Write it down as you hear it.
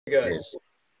Good. Yes.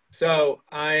 So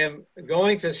I am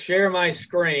going to share my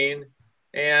screen,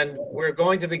 and we're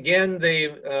going to begin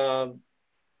to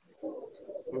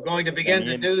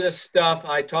do the stuff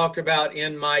I talked about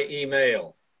in my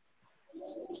email.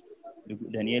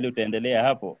 Daniel, utaendelea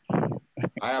hapo.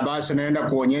 Haya basi naenda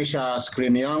kuonyesha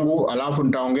screen yangu alafu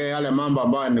nitaongea yale mambo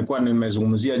ambayo nilikuwa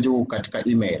nimezungumzia juu katika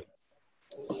email.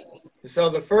 So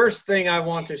the first thing I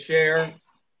want to share,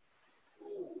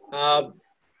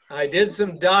 I did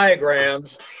some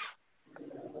diagrams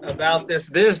about this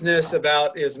business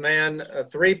about is man a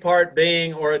three-part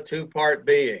being or a two-part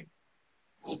being.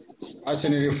 Basi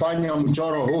nilifanya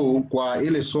mchoro huu kwa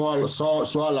ile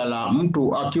swala la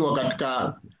mtu akiwa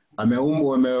katika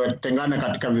ametengana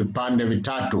katika vipande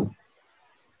vitatu.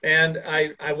 And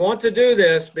I want to do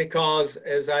this because,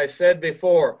 as I said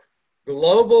before,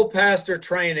 global pastor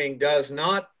training does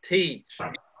not teach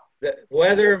that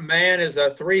whether man is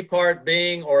a three-part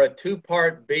being or a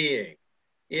two-part being.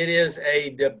 It is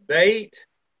a debate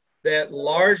that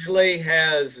largely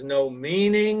has no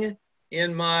meaning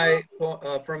in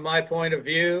from my point of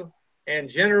view and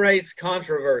generates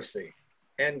controversy.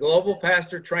 And global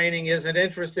pastor training isn't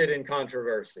interested in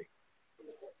controversy.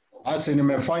 Basi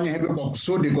nimefanya hivi kwa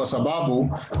kusudi kwa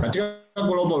sababu katika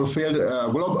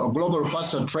global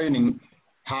pastor training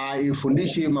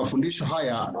haifundishi mafundisho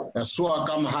haya yasua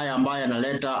kama haya ambayo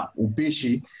yanaleta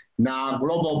upishi, na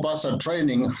global pastor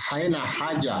training haina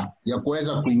haja ya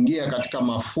kuweza kuingia katika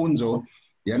mafunzo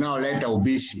yanayoleta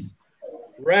ubishi.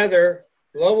 Rather,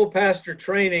 global pastor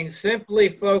training simply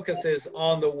focuses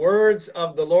on the words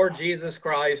of the Lord Jesus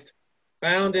Christ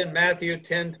found in Matthew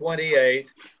 10:28.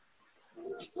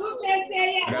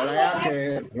 Badala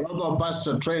yake global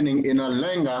pastor training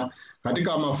inalenga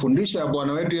katika mafundisho ya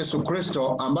Bwana wetu Yesu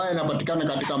Kristo ambayo yanapatikana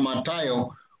katika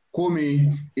Mathayo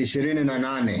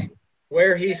 10:28,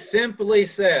 where he simply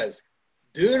says,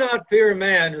 "Do not fear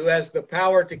man who has the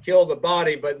power to kill the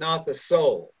body but not the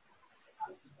soul."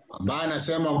 Ambaye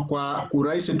anasema kwa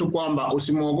urahisi tu kwamba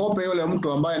usimwogope yule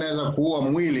mtu ambaye anaweza kuua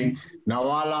mwili na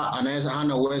wala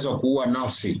hana uwezo wa kuua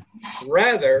nafsi.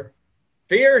 Rather,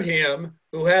 fear him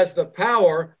who has the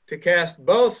power to cast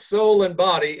both soul and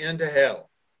body into hell.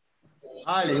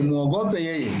 Hali muogope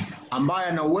yeye ambaye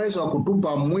ana uwezo wa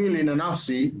kutupa mwili na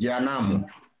nafsi jehanamu.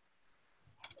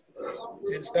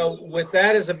 And so with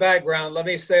that as a background, let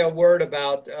me say a word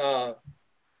about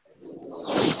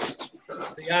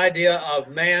the idea of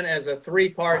man as a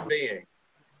three-part being.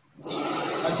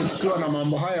 Basi tukiwa na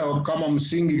mambo hayo kama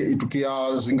msingi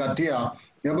tukiyazingatia,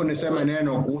 hebu niseme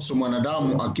neno kuhusu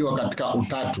mwanadamu akiwa katika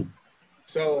utatu.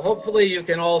 So hopefully you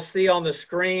can all see on the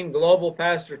screen, Global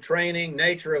Pastor Training,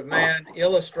 Nature of Man,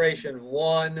 Illustration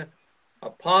 1, a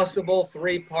possible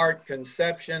three-part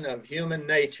conception of human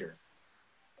nature.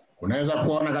 Unaweza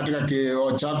kuona katika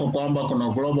kioo chako kwamba kuna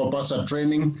Global Pastor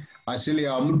Training, asili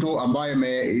ya mtu ambaye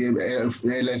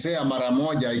imeelezea mara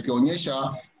moja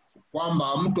ikionyesha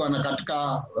kwamba mtu ana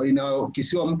katika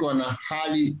inakisiwa mtu ana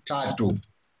hali tatu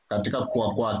katika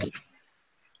kuwa kwake.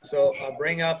 So I'll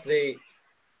bring up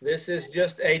this is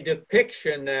just a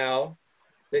depiction now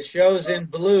that shows in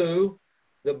blue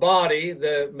the body,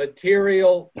 the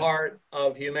material part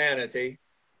of humanity.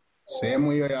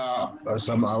 Sehemu hiyo ya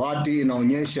samawati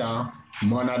inaonyesha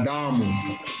mwanadamu,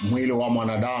 mwili wa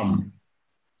mwanadamu.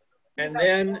 And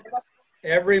then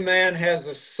every man has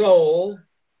a soul.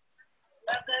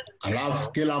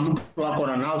 Alafu kila mtu ako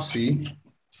na nafsi.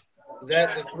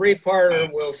 That the three-parter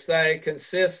will say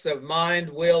consists of mind,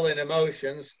 will, and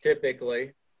emotions,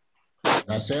 typically.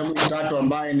 Na sehemu tatu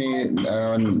ambayo ni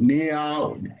nia,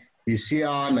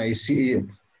 hisia na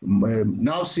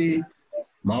nafsi,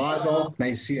 mawazo na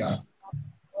hisia.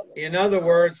 In other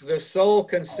words, the soul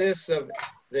consists of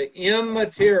the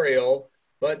immaterial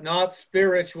but not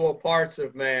spiritual parts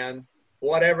of man,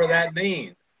 whatever that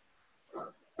means.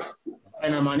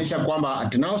 Inamaanisha kwamba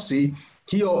ati nafsi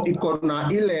hiyo iko na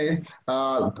ile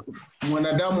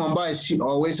mwanadamu ambaye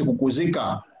hawezi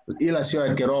kukuzika ila sio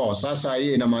ya kiroho. Sasa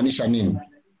hii inamaanisha nini?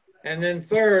 And then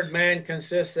third, man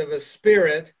consists of a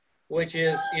spirit which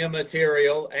is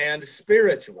immaterial and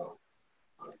spiritual.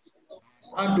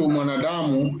 Tatu,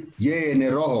 mwanadamu yeye ni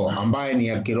roho ambaye ni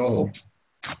ya kiroho.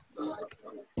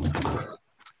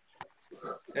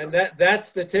 And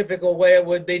that's the typical way it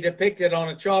would be depicted on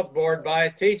a chalkboard by a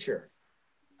teacher.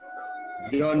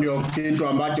 Hiyo ndio kitu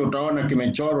ambacho utaona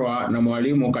kimechorwa na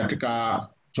mwalimu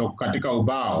katika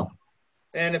ubao.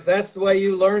 And if that's the way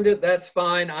you learned it, that's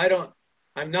fine.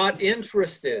 I'm not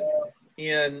interested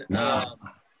in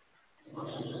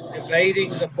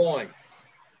debating the point.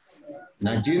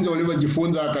 Na jinsi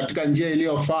ulivyojifunza katika njia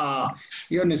iliyofaa,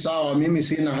 hiyo ni sawa. Mimi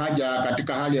sina haja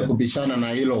katika hali ya kubishana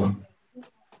na hilo.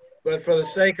 But for the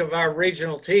sake of our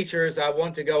regional teachers, I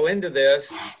want to go into this,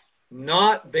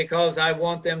 not because I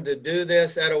want them to do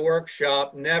this at a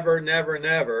workshop, never, never,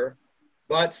 never,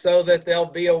 but so that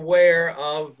they'll be aware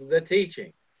of the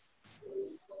teaching.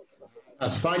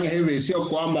 Asifanye hivi sio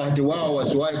kwamba hati wao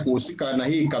wasiwahi kuhusika na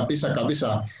hii kabisa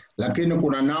kabisa, lakini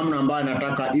kuna namna ambayo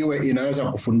nataka iwe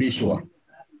inaweza kufundishwa.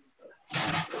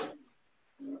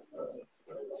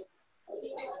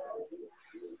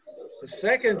 The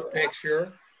second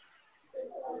picture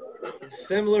is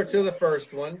similar to the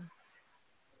first one.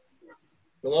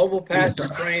 Global pastor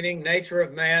training, nature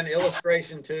of man,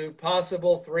 illustration 2,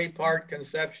 possible three-part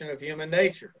conception of human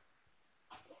nature.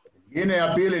 Ingine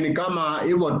ya pili ni kama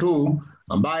hivyo tu,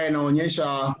 ambaye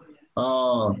inaonyesha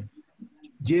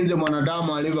jinsi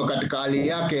mwanadamu alivyo katika hali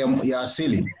yake ya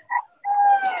asili.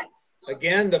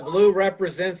 Again, the blue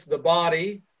represents the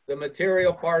body, the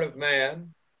material part of man.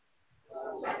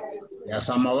 Ya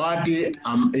samawati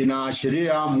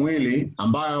inaashiria mwili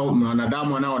ambayo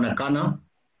mwanadamu anaonekana.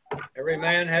 Every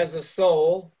man has a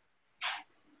soul.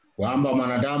 Kwamba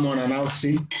mwanadamu ana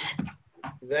nafsi.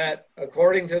 That,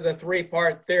 according to the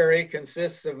three-part theory,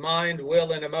 consists of mind,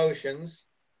 will, and emotions.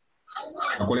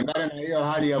 Kulingana na hiyo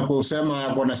hali ya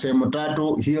kusema kuna sehemu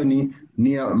tatu, hiyo ni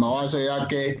mawazo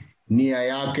yake, nia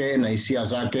yake na hisia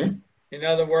zake. In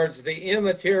other words, the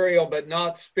immaterial but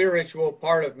not spiritual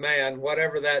part of man,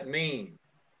 whatever that means.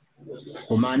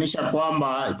 Kumaanisha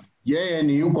kwamba yeye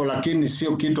ni yuko lakini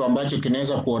sio kitu ambacho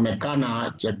kinaweza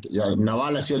kuonekana na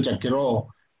wala sio cha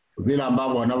kiroho vile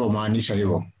ambavyo wanavyomaanisha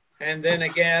hivyo. And then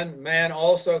again, man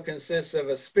also consists of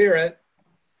a spirit.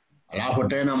 Alafu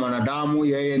tena mwanadamu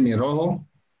yeye ni roho,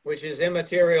 which is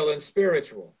immaterial and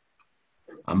spiritual.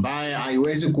 Ambaye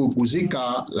haiwezi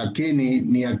kuguzika lakini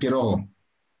ni ya kiroho.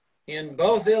 In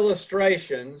both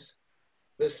illustrations,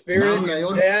 the spirit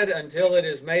is dead until it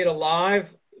is made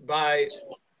alive by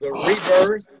the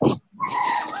rebirth.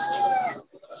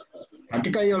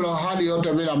 Katika hiyo hali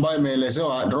yote vile ambayo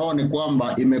imeelezewa, roho ni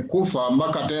kwamba imekufa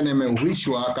mpaka tena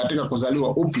imehuishwa katika kuzaliwa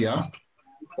upya.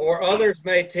 Or others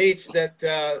may teach that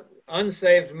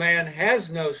unsaved man has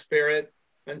no spirit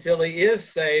until he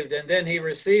is saved and then he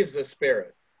receives the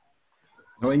spirit.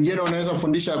 Na wengine wanaweza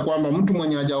fundisha kwamba mtu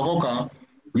mwenye hajaokoka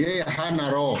yeye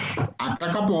hana roho,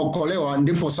 atakapookolewa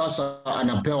ndipo sasa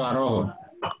anapewa roho.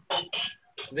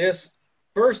 This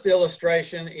first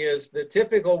illustration is the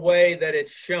typical way that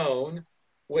it's shown,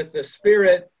 with the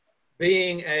spirit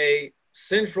being a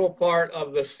central part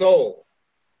of the soul.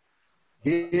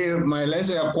 Hii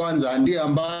maelezo ya kwanza ndiyo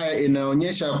ambaye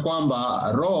inaonyesha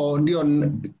kwamba roho ndio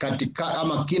katika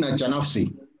ama kina cha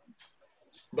nafsi.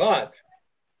 But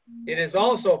it is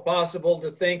also possible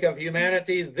to think of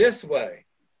humanity this way.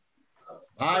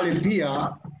 Bali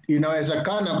pia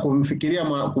inawezekana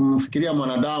kumfikiria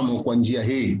mwanadamu kwa njia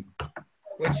hii,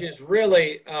 which is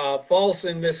really false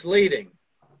and misleading.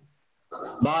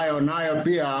 Bayo nayo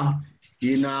pia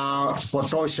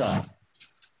inapotosha.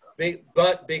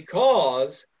 But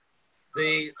because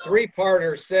the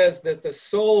three-parter says that the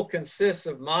soul consists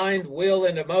of mind, will,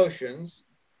 and emotions,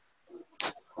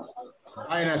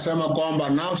 inasema kwamba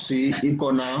nafsi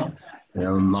iko na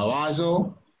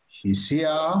mawazo,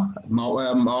 hisia,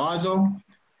 mawazo,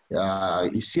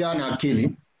 hisia na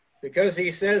akili. Because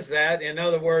he says that, in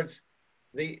other words,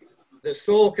 the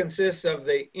soul consists of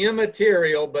the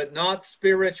immaterial but not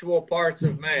spiritual parts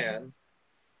of man.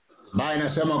 Bayo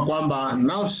inasema kwamba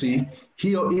nafsi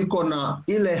hiyo iko na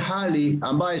ile hali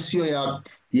ambayo sio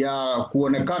ya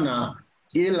kuonekana,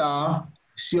 ila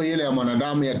sio ile ya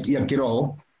mwanadamu ya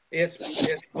kiroho. It's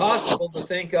possible to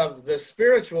think of the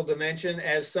spiritual dimension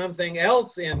as something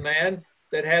else in man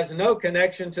that has no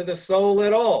connection to the soul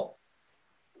at all.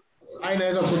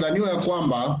 Inaweza kudhaniwa ya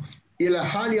kwamba ile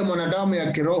hali ya mwanadamu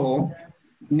ya kiroho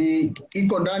ni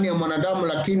iko ndani ya mwanadamu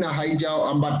lakini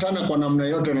haijaambatana kwa namna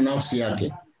yote na nafsi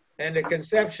yake. And a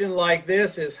conception like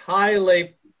this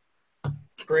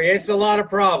creates a lot of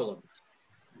problems.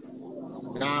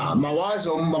 Na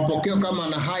mapokeo kama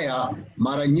na haya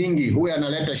mara nyingi huwa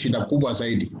yanaleta shida kubwa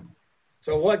zaidi.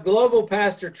 So what global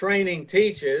pastor training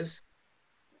teaches,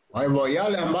 kwa hivyo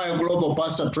yale ambayo global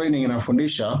pastor training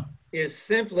inafundisha, is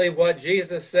simply what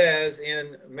Jesus says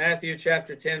in Matthew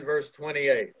chapter 10 verse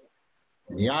 28.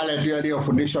 Yale tu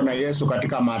yaliyofundishwa na Yesu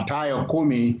katika Mathayo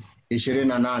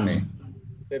 10:28.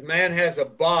 That man has a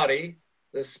body,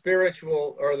 the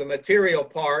spiritual or the material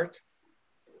part,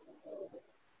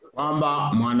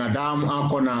 kwamba mwanadamu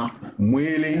ako na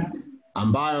mwili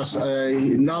ambayo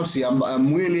nafsi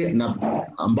mwili na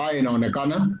ambayo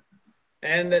inaonekana,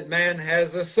 and that man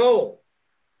has a soul.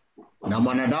 Na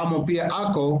mwanadamu pia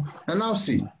ako na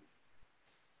nafsi.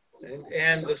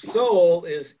 And the soul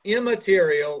is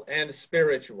immaterial and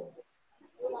spiritual.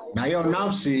 Na hiyo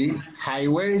nafsi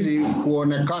haiwezi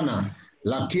kuonekana,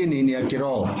 lakini ni ya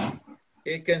kiroho.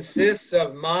 It consists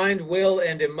of mind, will,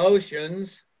 and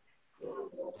emotions.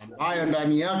 Ambayo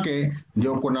ndani yake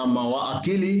ndio kuna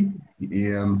akili,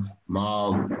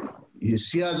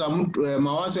 hisia za mtu,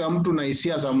 mawazo ya mtu na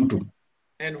hisia za mtu.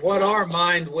 And what are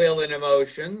mind, will, and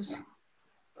emotions?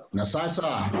 Na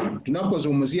sasa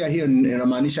tunapozungumzia hiyo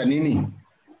inamaanisha nini?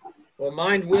 Well,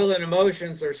 mind, will, and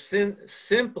emotions are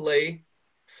simply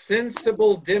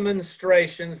sensible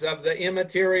demonstrations of the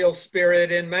immaterial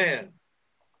spirit in man.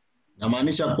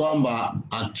 Namaanisha kwamba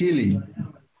akili,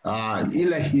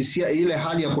 ile hisia, ile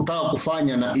hali ya kutaka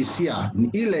kufanya na hisia ni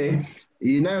ile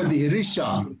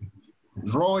inayodhihirisha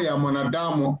roho ya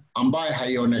mwanadamu ambaye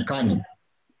haionekani.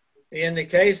 In the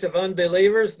case of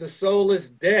unbelievers, the soul is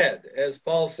dead, as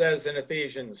Paul says in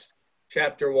Ephesians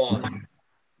chapter 1.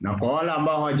 Na kwa wale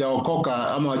ambao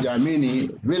hawajaokoka ama hawajaamini,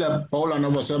 vile Paulo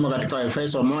anavyosema katika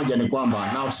Efeso 1 ni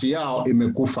kwamba nafsi yao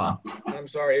imekufa. I'm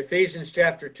sorry, Ephesians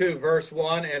chapter 2 verse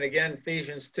 1 and again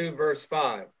Ephesians 2 verse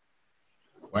 5.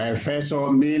 Efeso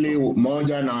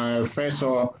 2:1 na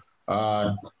Efeso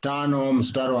 5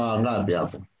 mstari wa ngapi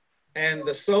hapo? And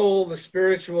the soul, the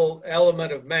spiritual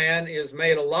element of man, is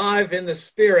made alive in the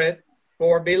spirit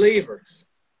for believers.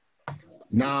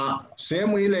 Na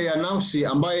sehemu ile ya nafsi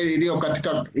ambayo iliyo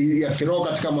katika ya kiroho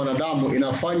katika mwanadamu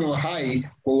inafanywa hai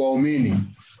kwa waumini.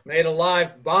 Made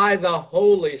alive by the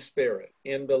Holy Spirit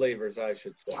in believers, I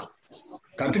should say.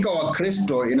 Katika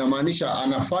Wakristo inamaanisha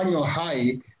anafanywa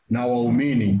hai na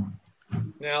waumini.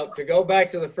 Now, to go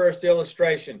back to the first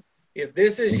illustration, if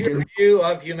this is your view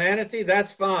of humanity,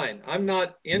 that's fine. I'm not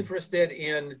interested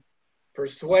in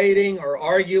persuading or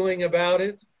arguing about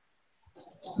it.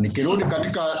 Nikirudi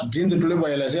katika jinsi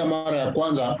tulivyoelezea mara ya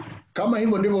kwanza, kama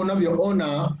hivyo ndivyo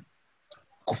unavyoona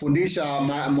kufundisha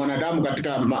mwanadamu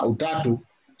katika utatu,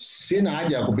 sina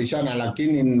haja ya kubishana,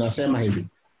 lakini ninasema hivi.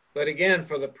 But again,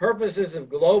 for the purposes of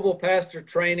global pastor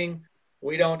training,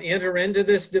 we don't enter into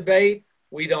this debate.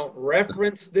 We don't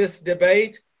reference this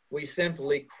debate. We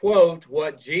simply quote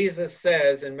what Jesus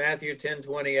says in Matthew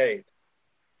 10:28.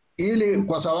 Ili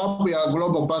kwa sababu ya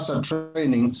global pastor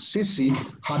training, sisi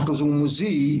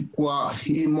hatuzungumzii kwa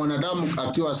mwanadamu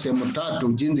akiwa sehemu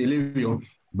tatu jinsi ilivyo,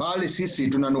 bali sisi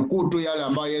tunanukuu tu yale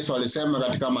ambayo Yesu alisema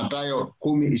katika Mathayo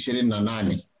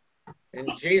 10:28. And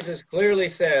Jesus clearly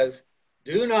says,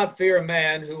 "Do not fear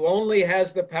man who only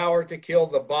has the power to kill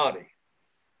the body."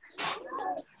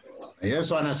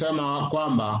 Yesu anasema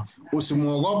kwamba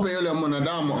usimuogope yule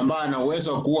mwanadamu ambaye ana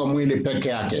uwezo wa kuua mwili peke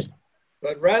yake.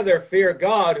 But rather fear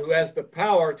God who has the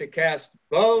power to cast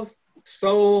both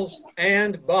soul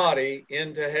and body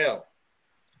into hell.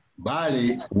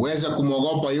 Bali uweze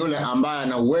kumwogopa yule ambaye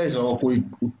ana uwezo wa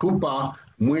kutupa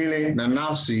mwili na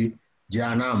nafsi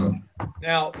jehanamu.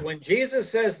 Now, when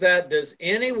Jesus says that, does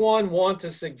anyone want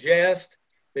to suggest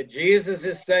that Jesus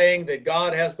is saying that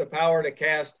God has the power to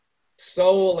cast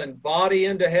soul and body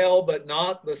into hell, but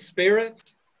not the spirit?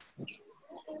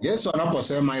 Yesu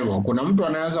anaposema hivyo, kuna mtu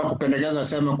anaweza kupendekeza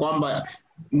sema kwamba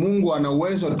Mungu ana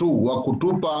uwezo tu wa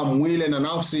kutupa mwili na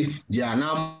nafsi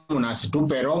jehanamu na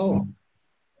asitupe roho?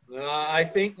 I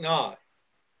think not.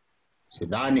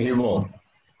 Sidhani hivyo.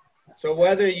 So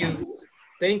whether you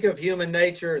think of human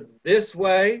nature this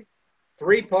way,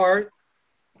 3-part,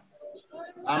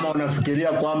 ama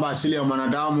unafikiria kwamba asili ya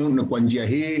mwanadamu ni kwa njia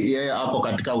hii, yeye hapo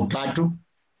katika utatu,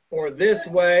 or this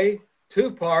way,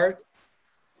 2-part,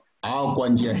 au kwa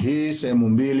njia hii sehemu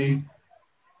mbili,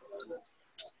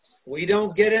 we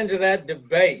don't get into that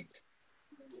debate.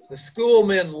 The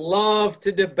schoolmen love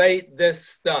to debate this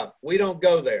stuff. We don't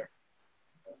go there.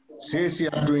 Sisi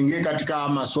hatuingii katika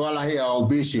masuala hii ya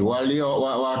ubishi.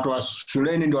 Watu wa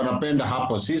shuleni ndio wanapenda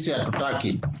hapo. Sisi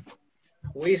hatutaki.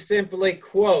 We simply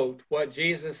quote what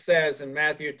Jesus says in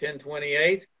Matthew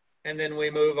 10:28, and then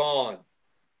we move on.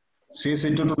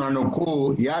 Sisi tu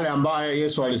tunanukuu yale ambayo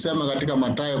Yesu alisema katika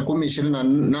Mathayo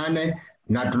 10:28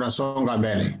 na tunasonga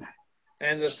mbele.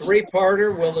 And the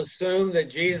 3-parter will assume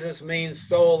that Jesus means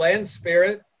soul and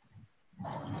spirit.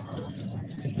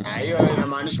 Na hiyo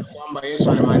inamaanisha kwamba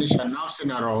Yesu alimaanisha nafsi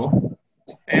na roho.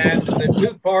 And the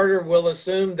 2-parter will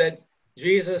assume that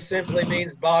Jesus simply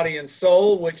means body and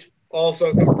soul, which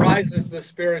also comprises the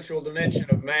spiritual dimension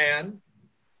of man.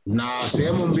 Na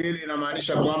sehemu mbili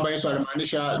inamaanisha kwamba Yesu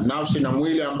alimaanisha nafsi na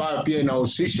mwili, ambayo pia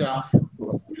inahusisha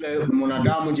yule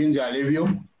mwanadamu jinsi alivyo.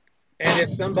 And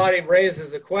if somebody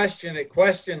raises a question at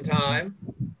question time,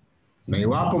 na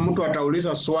iwapo mtu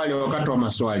atauliza swali wakati wa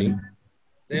maswali,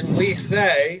 then we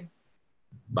say,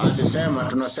 basi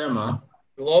tunasema,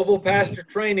 Global pastor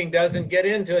training doesn't get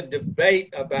into a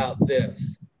debate about this.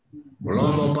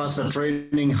 Global pastor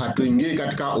training hatuingii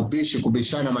katika upishi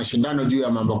kubishana mashindano juu ya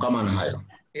mambo kama na hayo.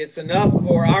 It's enough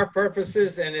for our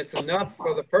purposes, and it's enough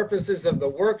for the purposes of the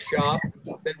workshop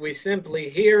that we simply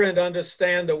hear and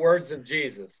understand the words of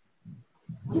Jesus.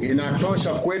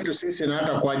 Inatosha kwetu sisi na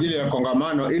hata kwa ajili ya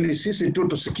kongamano ili sisi tu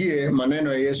tusikie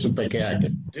maneno ya Yesu peke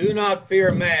yake. Do not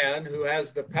fear man who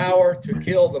has the power to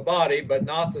kill the body but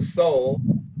not the soul.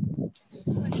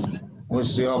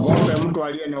 Usiogope mtu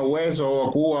aliye na uwezo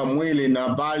wa kuua mwili na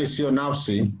bali sio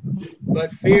nafsi.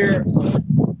 But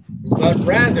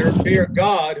rather fear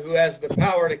God who has the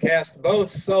power to cast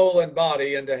both soul and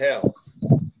body into hell.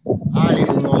 Ali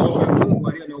umwogope Mungu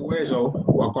aliye na uwezo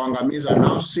wa kuangamiza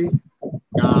nafsi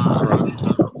na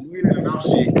mwili na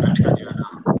nafsi katika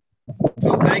jehanamu.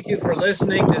 So thank you for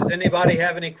listening. Does anybody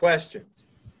have any questions?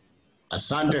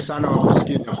 Asante sana kwa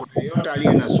kusikiza. Kuna yeyote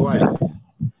aliye na swali?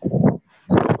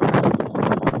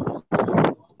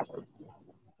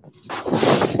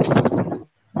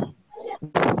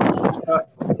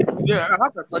 Yeah, I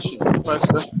have a question,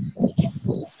 Pastor.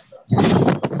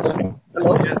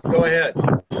 Hello? Yes, go ahead.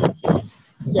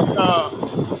 Yes,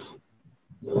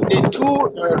 the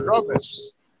two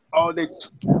robbers, or the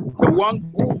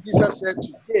one who Jesus said,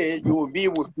 today you will be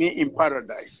with me in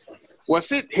paradise.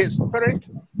 Was it his spirit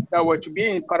that were to be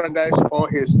in paradise, or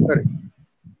his spirit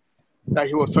that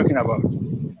he was talking about?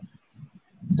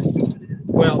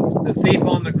 Well, the thief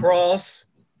on the cross,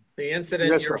 the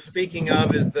incident Yes, you're sir. speaking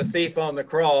of is the thief on the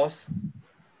cross.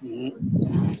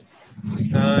 Mm-hmm.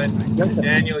 Yes, sir.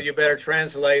 Daniel, you better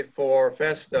translate for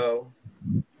Festo.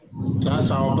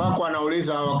 Sasa wabako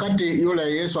anauliza wakati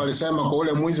yule Yesu alisema kwa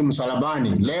ule mwizi msalabani,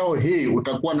 leo hii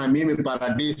utakuwa na mimi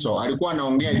paradiso, alikuwa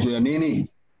anaongea juu ya nini?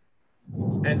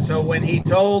 And so when he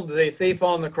told the thief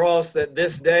on the cross that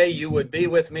this day you would be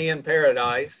with me in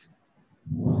paradise,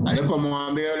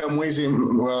 Alipomwambia yule mwizi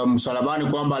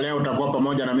msalabani kwamba leo utakuwa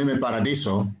pamoja na mimi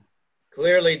paradiso,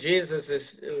 clearly Jesus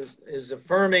is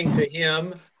affirming to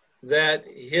him that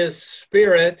his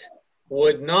spirit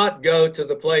would not go to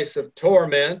the place of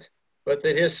torment, but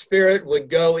that his spirit would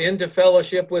go into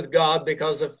fellowship with God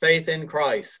because of faith in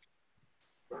Christ.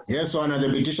 Yesu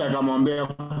anadhibitisha akamwambia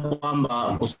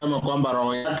kwamba kusema kwamba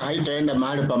roho yake haitaenda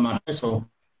mahali pa mateso,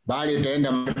 bali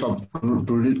itaenda mahali pa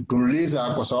kutuliza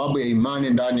kwa sababu ya imani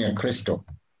ndani ya Kristo.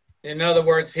 In other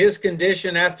words, his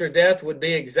condition after death would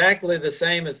be exactly the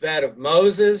same as that of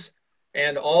Moses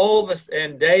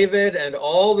and David and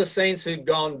all the saints who'd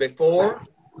gone before.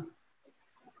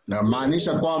 Na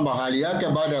maanisha kwamba hali yake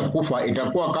baada ya kufa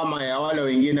itakuwa kama ya wale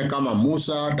wengine kama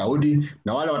Musa, Daudi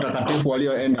na wale watakatifu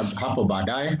walioenda hapo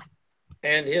baadaye.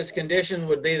 And his condition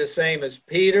would be the same as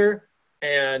Peter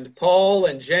and Paul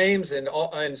and James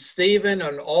and Stephen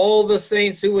and all the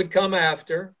saints who would come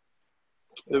after.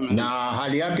 Na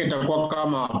hali yake itakuwa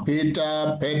kama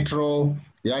Peter, Petro,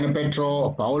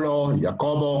 Paulo,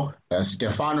 Yakobo,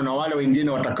 Stefano na wale wengine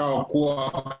watakao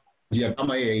kuwa njia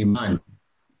kama ya imani.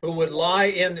 Who would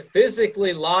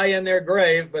physically lie in their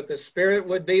grave, but the spirit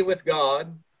would be with God.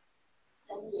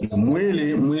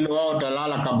 Mwili wao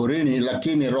utalala kaburini,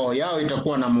 lakini roho yao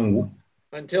itakuwa na Mungu.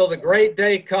 Until the great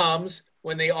day comes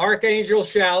when the archangel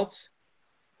shouts.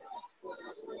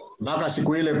 Mpaka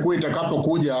siku ile kuu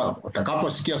itakapokuja,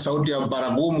 utakaposikia sauti ya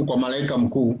baragumu kwa malaika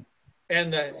mkuu.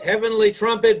 And the heavenly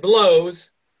trumpet blows.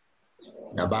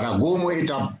 Na baragumu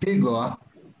itapigwa.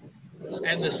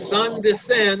 And the sun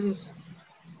descends.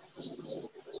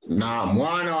 Na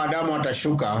mwana wa Adamu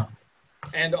atashuka.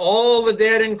 And all the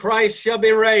dead in Christ shall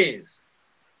be raised.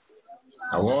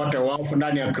 Na wote wafu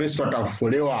ndani ya Kristo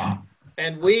watafufuliwa.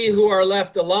 And we who are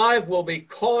left alive will be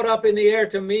caught up in the air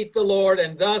to meet the Lord,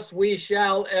 and thus we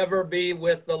shall ever be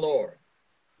with the Lord.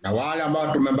 Na wale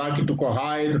ambao tumebaki tuko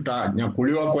hai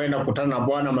tutanyakuliwa kwenda kukutana na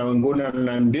Bwana mawinguni,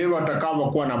 na ndivyo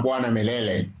watakavyokuwa na Bwana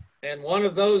milele. And one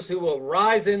of those who will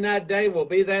rise in that day will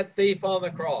be that thief on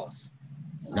the cross.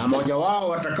 Na mmoja wao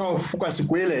watakaofuka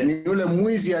siku ile ni yule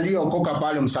mwizi aliyeokoka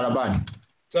pale msalabani.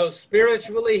 So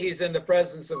spiritually he's in the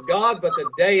presence of God, but the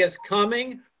day is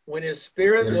coming when his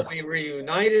spirit will be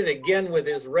reunited again with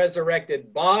his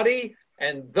resurrected body,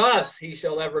 and thus he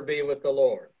shall ever be with the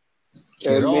Lord.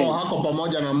 Roho hako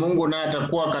pamoja na Mungu, naye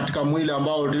atakuwa katika mwili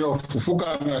ambao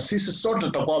uliofufuka, na sisi sote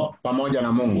tutakuwa pamoja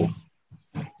na Mungu.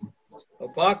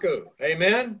 Opaku,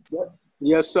 amen?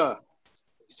 Yes, sir.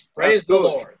 Praise the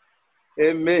Lord.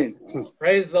 Amen.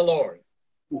 Praise the Lord.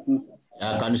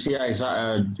 I can see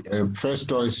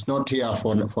Festo is not here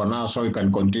for now, so you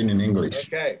can continue in English.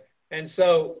 Okay. And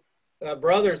so,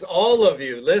 brothers, all of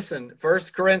you, listen, 1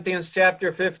 Corinthians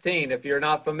chapter 15. If you're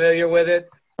not familiar with it,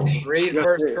 Read Yes,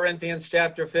 1 sir. Corinthians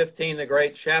chapter 15, the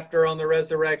great chapter on the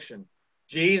resurrection.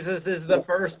 Jesus is the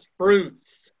first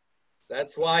fruits.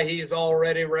 That's why he's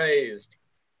already raised.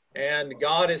 And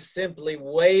God is simply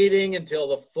waiting until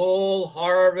the full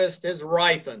harvest is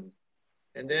ripened.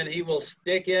 And then he will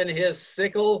stick in his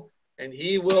sickle and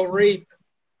he will reap.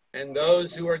 And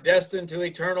those who are destined to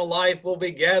eternal life will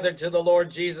be gathered to the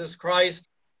Lord Jesus Christ,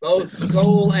 both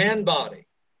soul and body.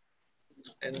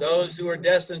 And those who are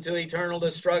destined to eternal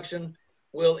destruction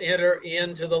will enter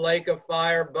into the lake of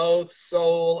fire, both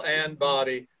soul and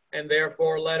body. And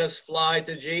therefore, let us fly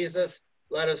to Jesus.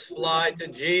 Let us fly to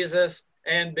Jesus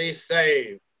and be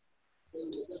saved.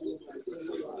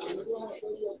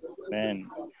 Amen.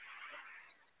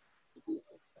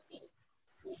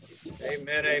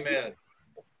 Amen, amen.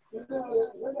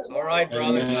 All right,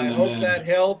 brothers, Amen, I hope amen. that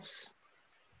helps.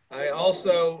 I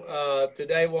also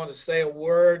today want to say a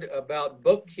word about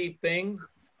bookkeeping.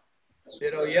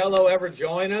 Did Oyello ever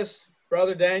join us,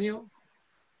 Brother Daniel?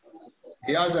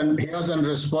 He hasn't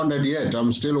responded yet.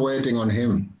 I'm still waiting on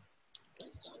him.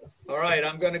 All right,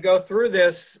 I'm going to go through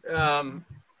this.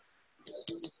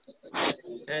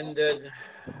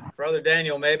 Brother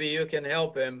Daniel, maybe you can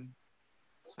help him.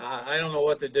 I don't know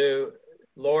what to do.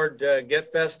 Lord,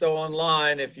 get Festo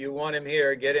online. If you want him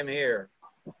here, get him here.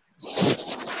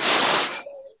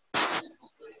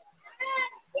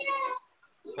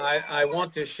 I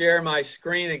want to share my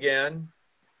screen again.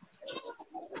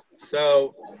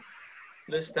 So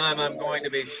this time I'm going to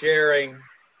be sharing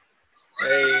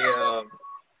an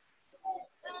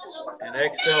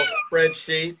Excel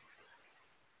spreadsheet.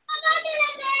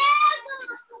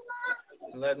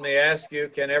 Let me ask you,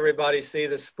 can everybody see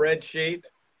the spreadsheet?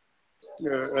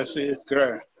 I see it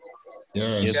clear.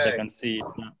 Yes. Yes, Okay. I can see it.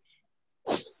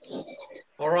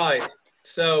 All right,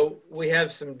 so we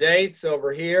have some dates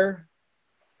over here,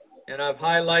 and I've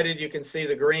highlighted, you can see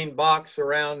the green box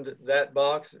around that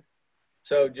box.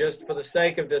 So just for the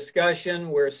sake of discussion,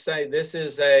 we're saying this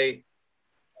is the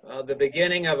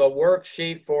beginning of a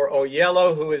worksheet for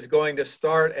Oyello, who is going to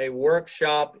start a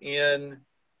workshop in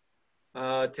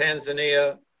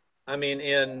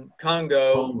in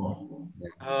Congo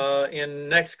in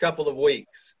next couple of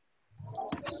weeks.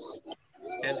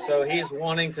 And so he's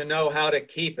wanting to know how to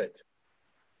keep it.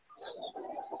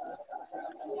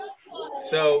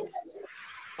 So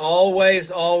always,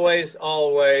 always,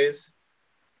 always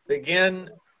begin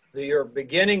your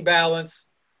beginning balance.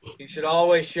 You should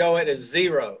always show it as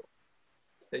 0,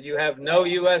 that you have no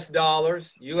US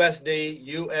dollars, USD,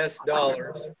 US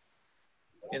dollars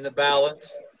in the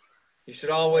balance. You should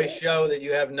always show that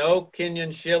you have no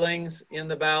Kenyan shillings in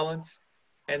the balance.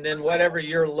 And then whatever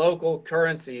your local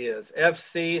currency is.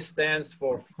 FC stands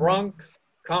for franc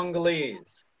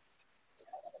Congolese.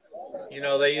 You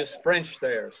know, they use French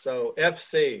there. So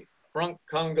FC, franc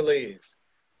Congolese.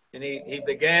 And he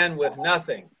began with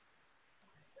nothing.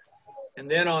 And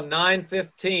then on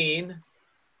 9/15,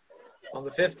 on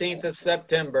the 15th of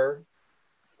September,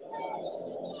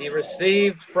 he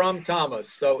received from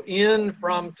Thomas. So in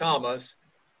from Thomas,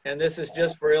 and this is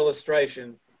just for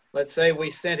illustration, let's say we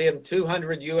sent him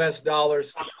 200 US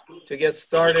dollars to get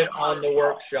started on the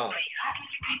workshop.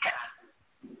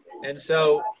 And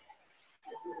so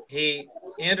he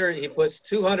puts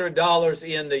 $200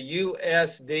 in the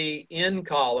USD in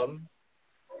column,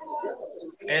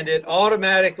 and it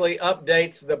automatically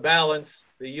updates the balance,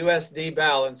 the USD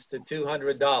balance, to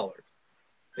 $200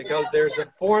 because there's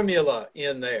a formula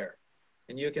in there.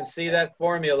 And you can see that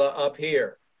formula up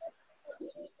here.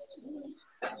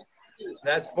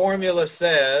 That formula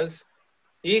says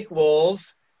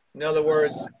equals, in other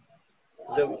words,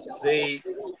 the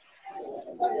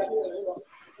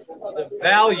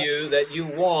value that you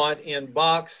want in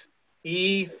box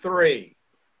E3.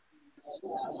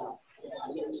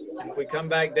 If we come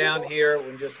back down here,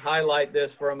 we'll just highlight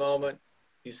this for a moment.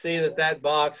 You see that that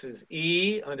box is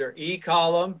E under E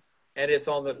column, and it's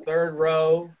on the 3rd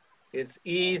row. It's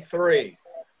E3.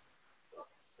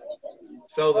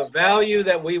 So the value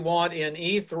that we want in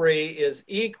E3 is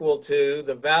equal to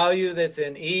the value that's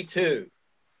in E2,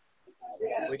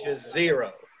 which is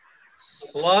 0,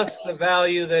 plus the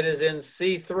value that is in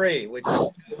C3, which is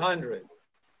 200,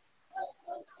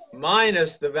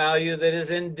 minus the value that is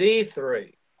in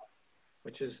D3,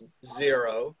 which is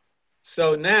 0.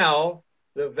 So now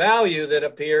the value that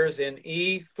appears in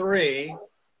E3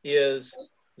 is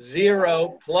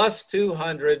 0 plus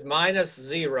 200 minus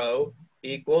 0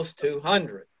 equals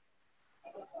 200.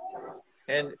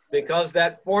 And because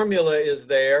that formula is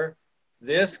there,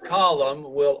 this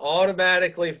column will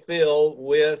automatically fill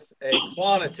with a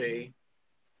quantity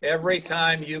every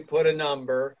time you put a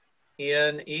number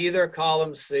in either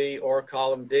column C or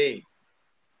column D.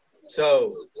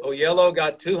 So Oyello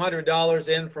got $200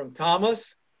 in from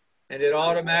Thomas, and it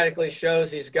automatically shows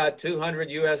he's got 200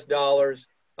 US dollars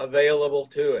available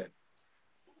to him.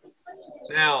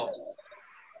 Now,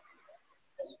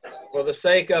 for the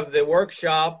sake of the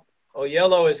workshop,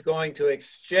 Oyello is going to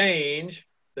exchange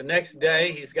the next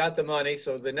day. He's got the money,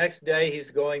 so the next day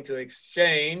he's going to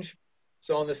exchange.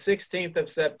 So on the 16th of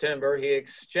September, he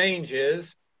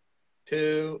exchanges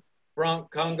to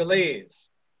franc Congolese.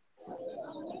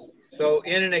 So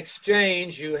in an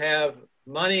exchange, you have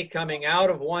money coming out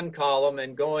of one column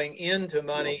and going into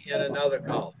money in another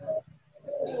column.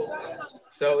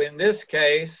 So in this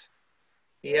case,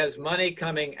 he has money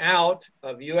coming out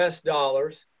of US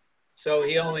dollars. So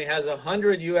he only has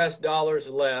 100 US dollars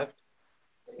left.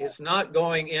 It's not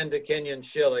going into Kenyan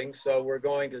shillings. So we're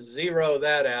going to zero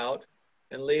that out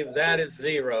and leave that at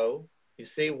zero. You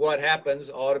see what happens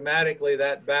automatically,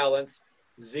 that balance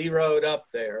zeroed up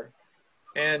there.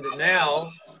 And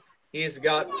now he's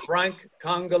got franc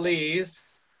Congolese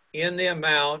in the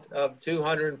amount of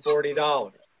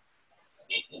 $240.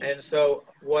 And so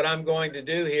what I'm going to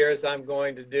do here is I'm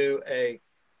going to do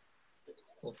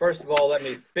well, first of all, let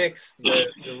me fix the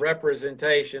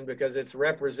representation because it's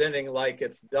representing like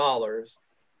it's dollars.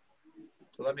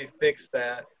 So let me fix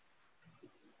that.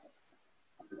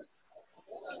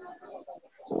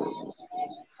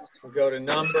 We'll go to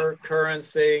number,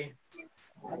 currency,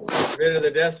 get rid of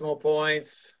the decimal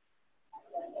points.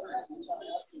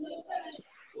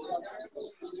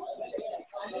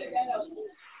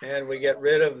 And we get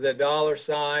rid of the dollar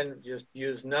sign, just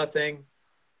use nothing.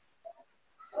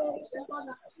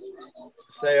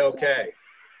 Say okay.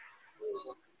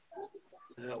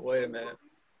 Wait a minute,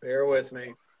 bear with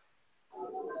me.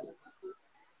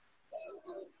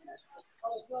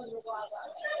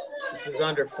 This is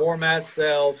under format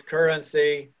cells,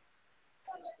 currency.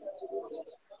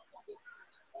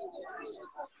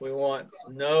 We want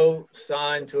no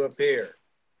sign to appear.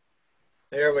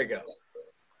 There we go.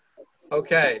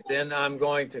 Okay, then I'm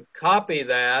going to copy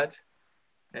that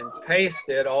and paste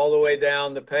it all the way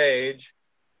down the page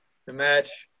to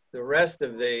match the rest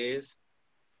of these.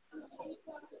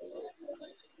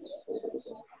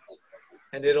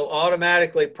 And it'll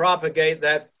automatically propagate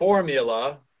that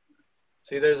formula.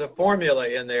 See, there's a formula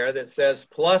in there that says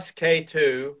plus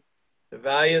K2, the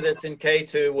value that's in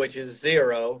K2, which is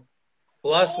 0,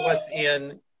 plus what's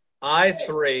in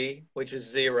I3, which is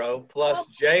 0, plus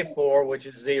J4, which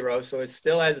is 0. So it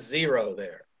still has 0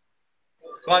 there.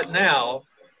 But now,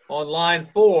 on line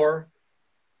 4,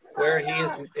 where he's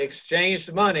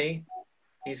exchanged money,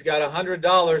 he's got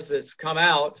 $100 that's come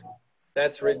out.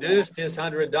 That's reduced his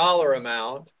 $100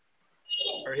 amount,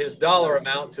 or his dollar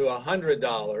amount, to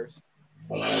 $100.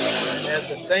 And at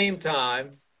the same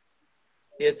time,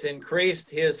 it's increased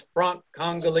his franc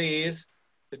Congolese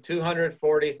to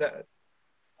 240,000.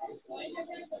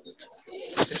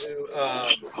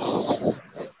 To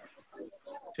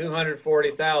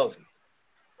 240,000.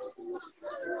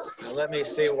 Now let me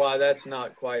see why that's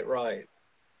not quite right.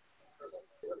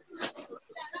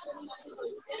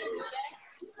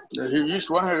 He used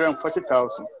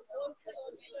 140,000.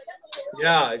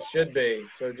 Yeah, it should be.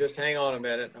 So just hang on a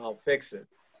minute and I'll fix it.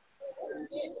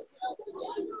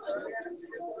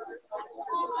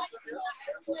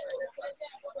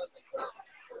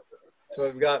 So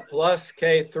we've got plus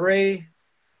K3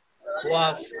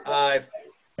 plus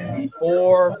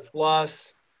I4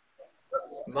 plus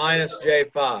minus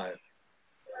J5.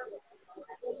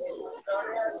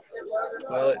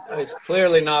 Well, it's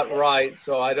clearly not right,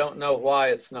 so I don't know why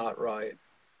it's not right.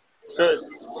 Good.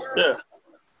 Yeah.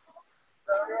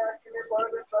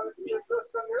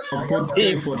 Put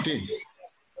K14.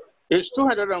 It's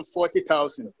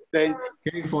 240,000. Then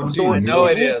K14. So I know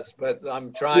it use- is, but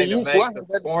I'm trying to use make 100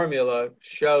 the formula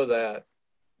show that.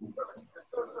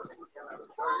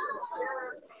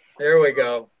 There we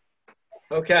go.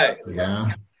 Okay.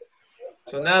 Yeah.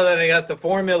 So now that I got the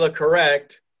formula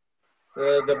correct,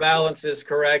 the balance is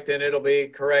correct and it'll be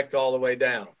correct all the way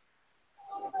down.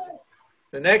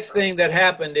 The next thing that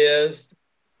happened is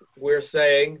we're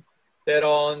saying that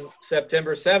on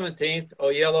September 17th,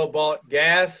 Oyello bought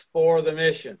gas for the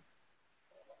mission.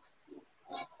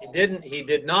 He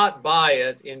did not buy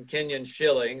it in Kenyan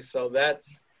shillings, so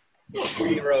that's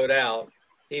zeroed out.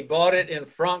 He bought it in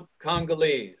franc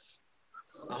Congolese,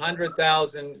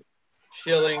 100,000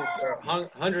 shillings or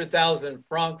 100,000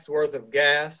 francs worth of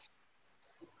gas.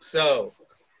 So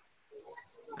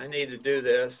I need to do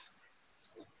this.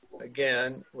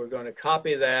 Again, we're going to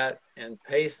copy that and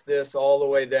paste this all the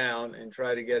way down and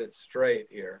try to get it straight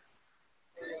here.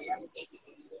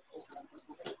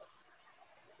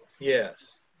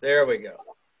 Yes, there we go.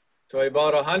 So he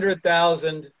bought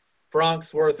 100,000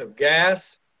 francs worth of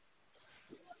gas.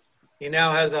 He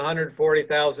now has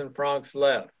 140,000 francs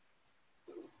left.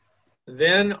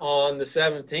 Then on the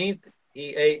 17th,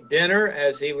 he ate dinner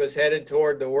as he was headed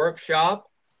toward the workshop,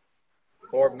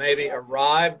 or maybe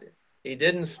arrived. He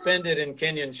didn't spend it in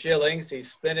Kenyan shillings. He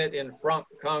spent it in franc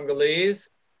Congolese,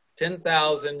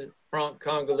 10,000 franc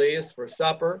Congolese for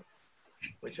supper,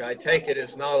 which I take it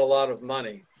is not a lot of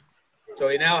money. So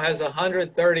he now has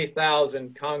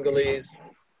 130,000 Congolese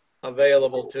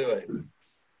available to him.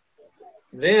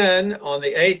 Then on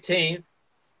the 18th,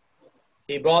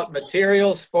 he bought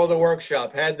materials for the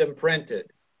workshop, had them printed.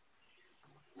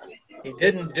 He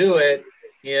didn't do it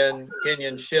in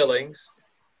Kenyan shillings.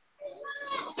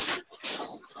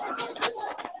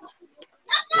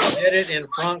 He did it in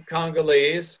franc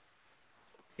Congolese.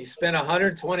 He spent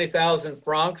 120,000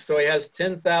 francs, so he has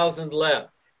 10,000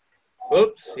 left.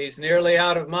 Oops, he's nearly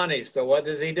out of money, so what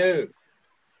does he do?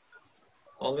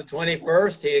 On the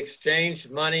 21st, he exchanged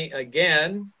money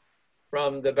again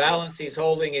from the balance he's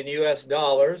holding in US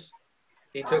dollars.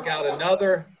 He took out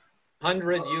another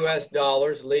 100 US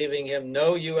dollars, leaving him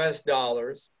no US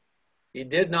dollars. He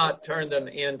did not turn them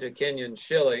into Kenyan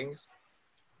shillings.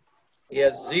 He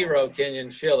has 0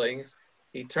 Kenyan shillings.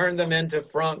 He turned them into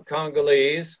franc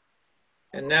Congolese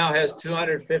and now has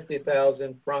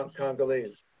 250,000 franc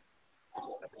Congolese.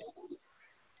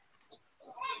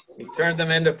 He turned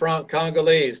them into franc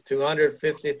Congolese,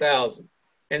 250,000.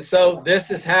 And so this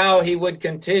is how he would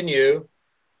continue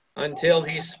until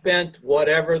he spent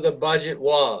whatever the budget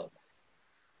was.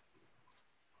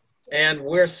 And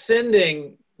we're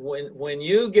sending, when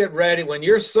you get ready, when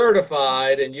you're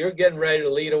certified and you're getting ready to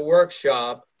lead a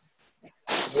workshop,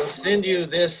 we'll send you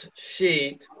this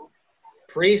sheet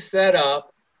pre-set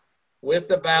up with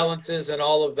the balances and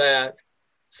all of that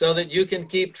so that you can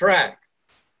keep track.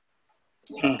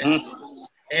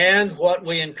 And what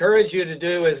we encourage you to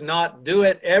do is not do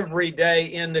it every day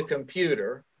in the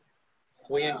computer.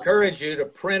 We encourage you to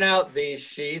print out these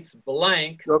sheets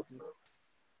blank.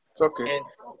 Okay. And,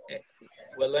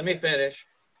 well, let me finish.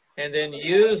 And then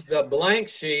use the blank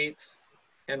sheets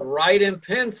and write in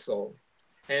pencil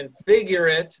and figure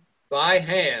it by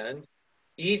hand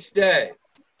each day.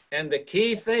 And the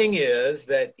key thing is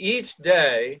that each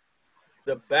day,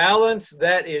 the balance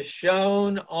that is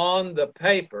shown on the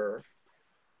paper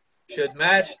should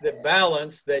match the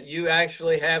balance that you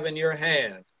actually have in your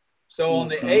hand. So on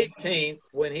the 18th,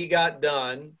 when he got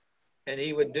done, and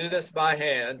he would do this by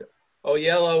hand,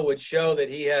 Oyello would show that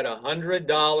he had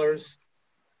 $100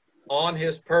 on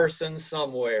his person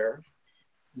somewhere,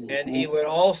 and he would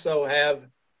also have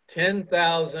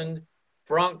 10,000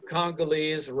 franc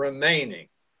Congolese remaining.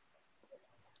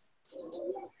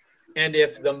 And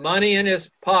if the money in his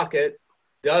pocket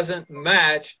doesn't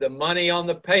match the money on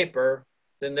the paper,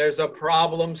 then there's a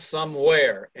problem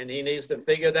somewhere, and he needs to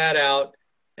figure that out.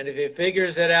 And if he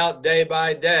figures it out day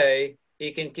by day,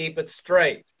 he can keep it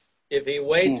straight. If he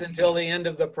waits until the end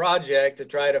of the project to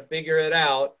try to figure it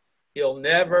out, he'll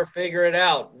never figure it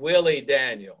out, will he,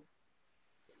 Daniel?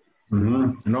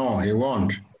 No, he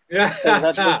won't.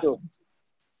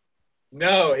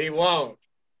 No, he won't.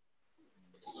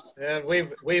 And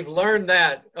we've learned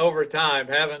that over time,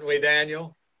 haven't we,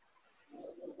 Daniel?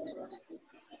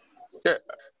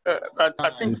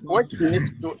 I think what he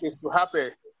needs to do is to have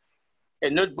a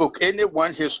notebook.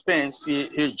 Anyone he spends,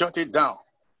 he jot it down,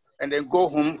 and then go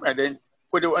home and then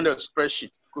put it on the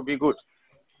spreadsheet. Could be good.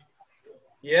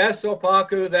 Yes,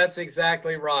 Opaku, that's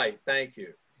exactly right. Thank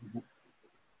you.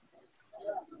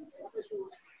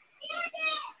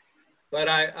 But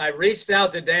I reached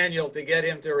out to Daniel to get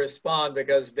him to respond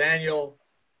because Daniel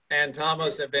and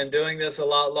Thomas have been doing this a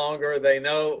lot longer. They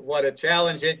know what a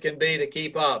challenge it can be to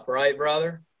keep up, right,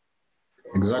 brother?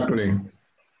 Exactly.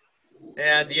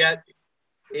 And yet,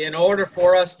 in order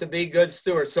for us to be good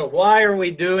stewards, so why are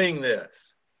we doing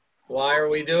this? Why are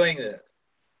we doing this?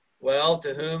 Well,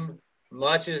 to whom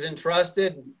much is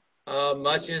entrusted,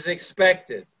 much is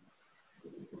expected.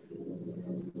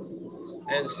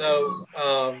 And so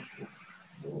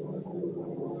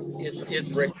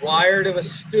it's required of a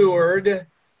steward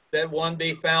that one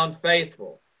be found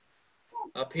faithful.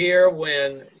 Up here,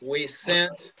 when we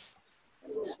sent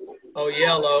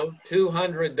Oyello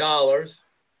 $200,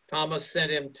 Thomas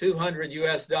sent him 200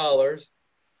 US dollars.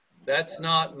 That's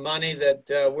not money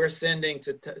that we're sending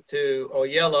to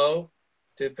Oyello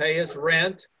to pay his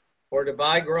rent or to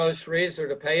buy groceries or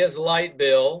to pay his light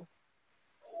bill.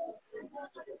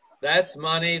 That's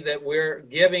money that we're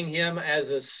giving him as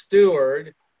a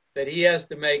steward that he has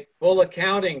to make full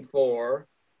accounting for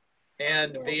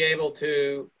and be able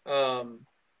to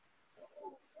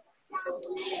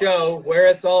show where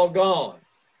it's all gone,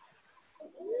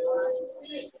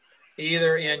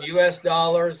 either in US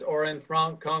dollars or in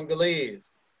franc Congolese.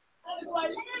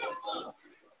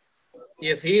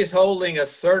 If he's holding a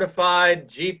certified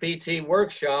GPT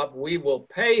workshop, we will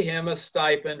pay him a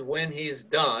stipend when he's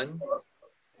done,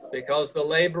 because the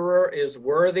laborer is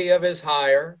worthy of his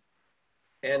hire,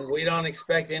 and we don't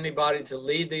expect anybody to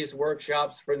lead these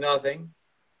workshops for nothing.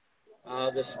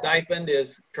 The stipend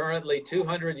is currently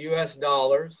 $200 US,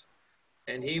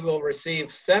 and he will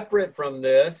receive separate from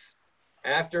this,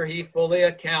 after he fully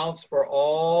accounts for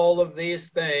all of these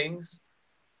things,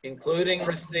 including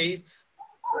receipts,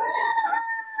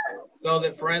 so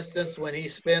that, for instance, when he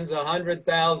spends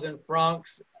 100,000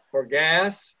 francs for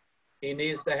gas, he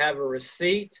needs to have a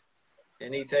receipt,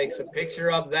 and he takes a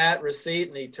picture of that receipt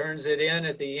and he turns it in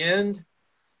at the end,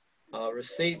 a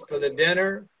receipt for the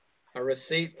dinner, a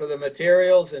receipt for the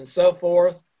materials, and so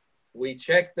forth. We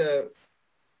check the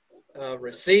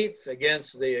receipts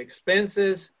against the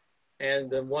expenses, and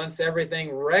then once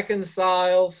everything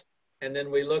reconciles, and then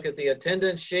we look at the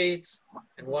attendance sheets,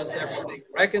 and once everything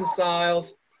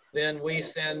reconciles, then we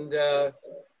send the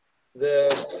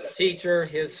teacher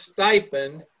his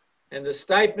stipend, and the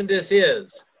stipend is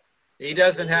his. He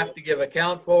doesn't have to give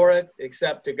account for it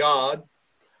except to God.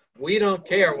 We don't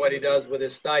care what he does with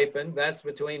his stipend. That's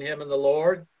between him and the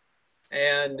Lord.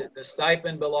 And the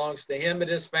stipend belongs to him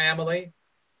and his family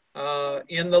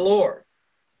in the Lord.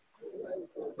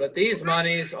 But these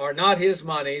monies are not his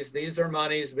monies. These are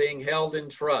monies being held in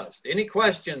trust. Any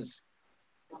questions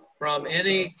from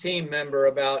any team member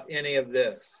about any of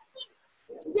this?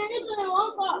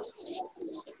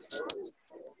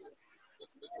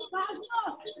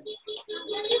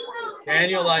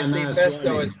 Daniel, I see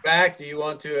Festo is back. Do you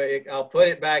want to, I'll put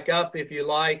it back up if you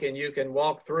like, and you can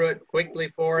walk through it quickly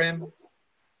for him.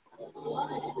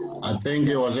 I think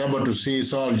he was able to see,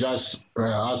 so I'll just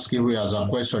ask if he has a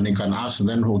question he can ask,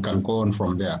 then we can go on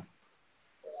from there.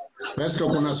 Festo,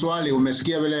 kuna swali,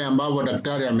 umesikia vile ambavyo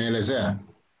daktari ameelezea?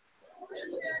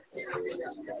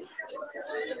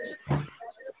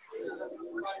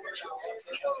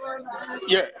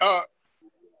 Yeah,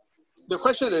 the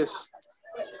question is,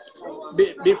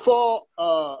 before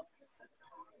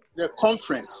the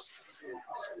conference,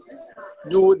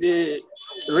 do the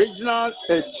regional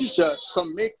teacher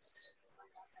submit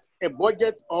a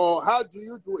budget, or how do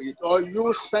you do it? Or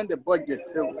you send a budget?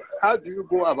 How do you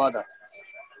go about that?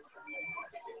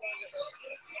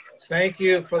 Thank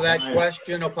you for that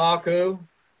question, Opaku.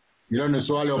 Hilo ni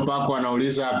swali Opaku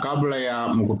anauliza, kabla ya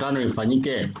mkutano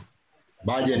ifanyike,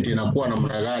 budget inakuwa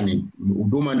namna gani?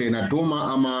 Huduma ndio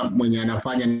inatuma ama mwenye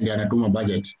anafanya ndiye anatuma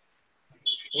budget?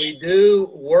 We do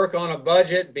work on a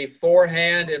budget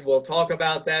beforehand, and we'll talk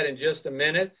about that in just a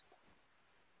minute.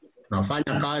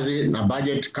 Tunafanya kazi na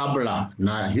budget kabla,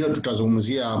 na hiyo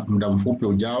tutazungumzia muda mfupi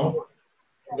ujao.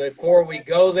 Before we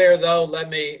go there, though, let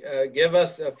me give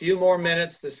us a few more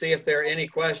minutes to see if there are any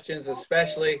questions,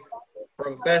 especially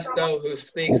from Festo, who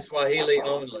speaks Swahili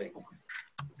only.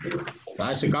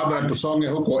 Basi kabla tusonge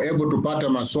huko, hebu tupate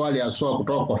maswali haswa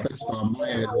kutoka kwa Festo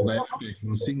ambaye lugha yake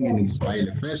msingi ni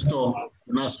Kiswahili. Festo,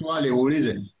 una swali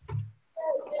uulize.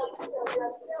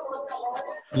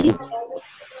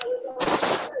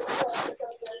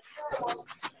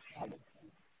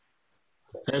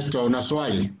 Festo, una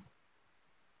swali?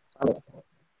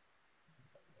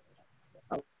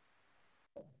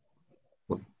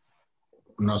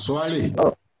 Una swali?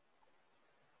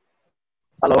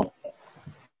 Hello.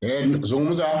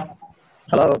 Zungumza.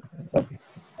 Hello.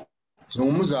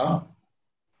 Zungumza.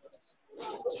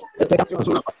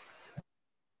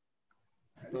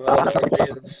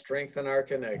 Strengthen our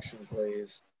connection,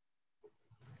 please.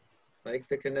 Make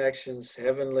the connections.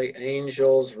 Heavenly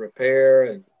angels repair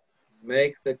and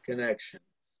make the connection.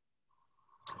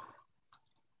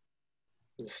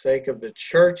 For the sake of the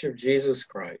Church of Jesus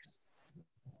Christ.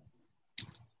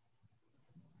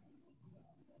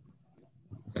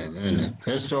 Amen.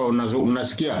 Festo,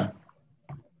 unasikia?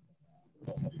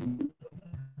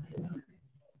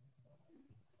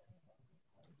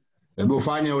 Hebu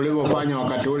fanya ulivyofanya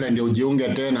wakati ule ndio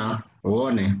ujiunge tena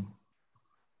uone.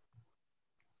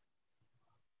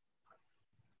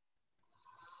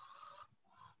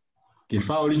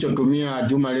 Kifaa ulichotumia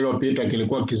juma lililopita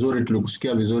kilikuwa kizuri,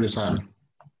 tulikusikia vizuri sana.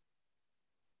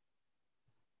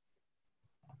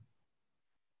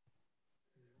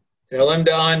 Tell him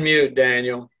to unmute,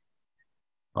 Daniel.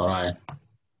 All right.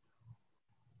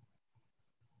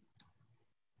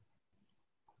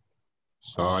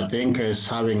 So I think he's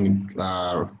having,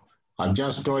 I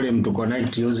just told him to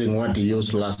connect using what he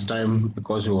used last time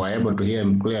because we were able to hear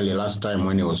him clearly last time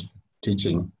when he was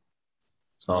teaching.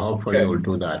 So hopefully Okay. we'll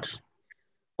do that.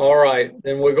 All right,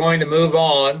 then we're going to move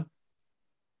on.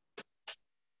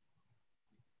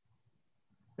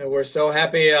 And we're so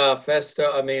happy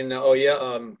Opaku,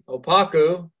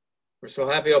 we're so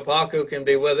happy Opaku can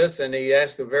be with us, and he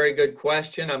asked a very good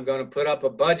question. I'm going to put up a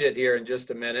budget here in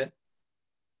just a minute.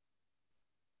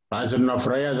 Basi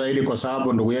tunafurahia zaidi kwa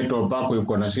sababu ndugu yetu Opaku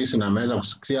yuko na sisi na ameweza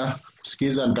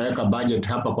kusikiza. Nitaweka budget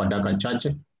hapa kwa dakika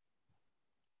chache.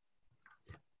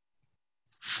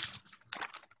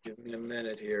 Give me a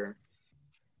minute here.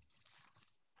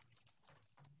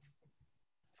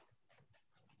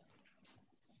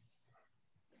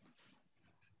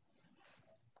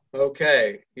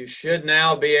 Okay, you should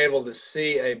now be able to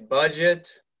see a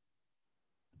budget.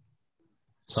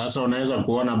 Sasa unaweza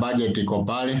kuona budget iko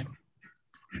pale.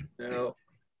 No.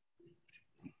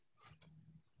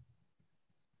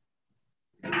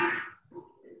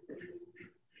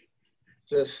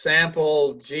 It's a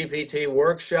sample GPT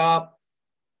workshop.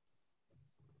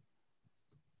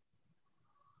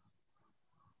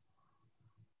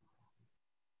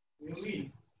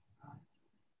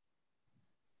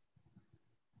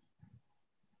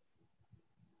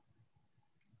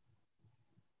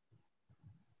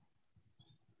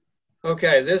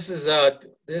 Okay, this is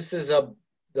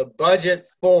the budget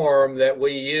form that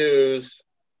we use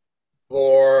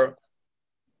for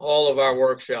all of our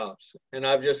workshops, and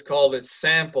I've just called it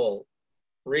Sample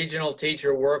Regional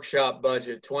Teacher Workshop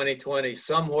Budget 2020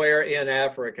 somewhere in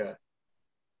Africa.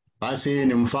 Basi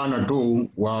ni mfano tu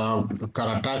wa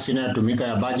karatasi inayotumika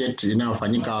ya budget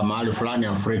inayofanyika mahali fulani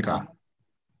Afrika.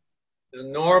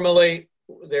 Normally,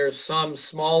 there's some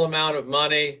small amount of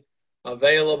money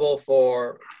available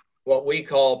for what we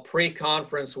call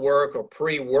pre-conference work or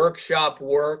pre-workshop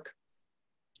work.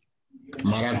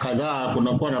 Mara kadhaa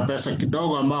kunakuwa na pesa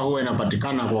kidogo ambayo huwa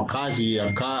inapatikana kwa kazi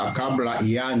ya kabla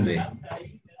ianze.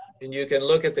 And you can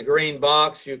look at the green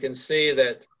box, you can see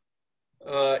that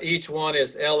each one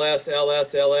is LS,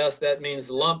 LS, LS. That means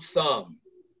lump sum.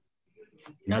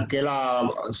 Na kila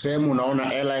sehemu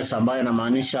unaona LS ambayo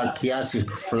inamaanisha kiasi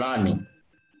fulani.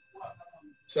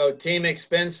 So team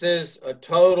expenses, a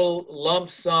total lump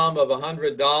sum of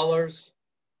 $100.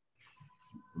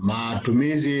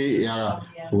 Matumizi ya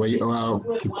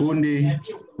kikundi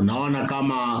unaona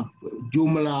kama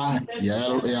jumla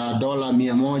ya dola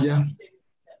 100.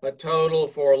 A total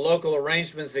for local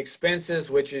arrangements expenses,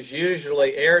 which is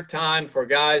usually airtime for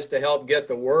guys to help get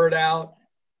the word out.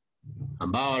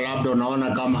 Ambao labda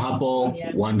unaona kama hapo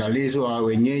uandalizi wa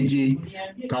wenyeji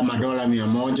kama dola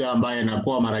 100 ambayo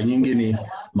inakuwa mara nyingi ni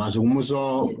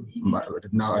mazungumzo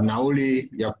nauli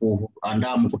ya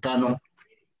kuandaa mkutano.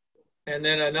 And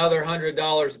then another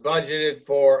 $100 budgeted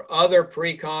for other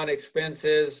pre-con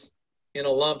expenses in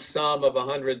a lump sum of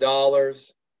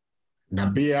 $100.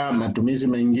 Na pia matumizi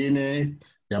mengine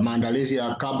ya maandalizi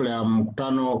ya kabla ya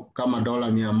mkutano kama dola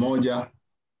 100.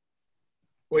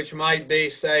 Which might be,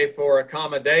 say, for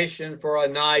accommodation for a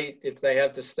night if they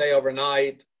have to stay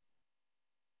overnight.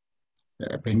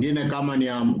 Pengine kama ni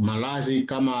ya malazi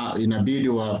kama inabidi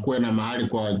wakuwe na mahali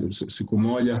kwa siku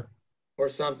moja. Or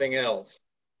something else.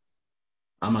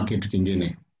 Ama kitu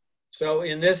kingine. So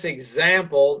in this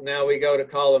example, now we go to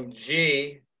column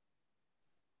G.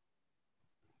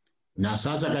 Na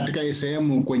sasa katika hii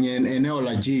sehemu kwenye eneo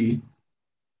la G.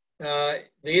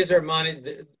 These are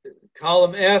money.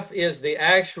 Column F is the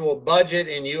actual budget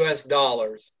in US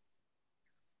dollars.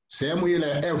 Sehemu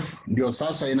ile F ndio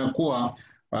sasa inakuwa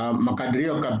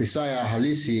makadirio kabisa ya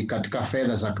halisi katika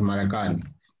fedha za Kimarekani.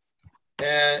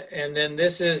 And then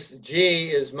this is G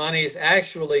is monies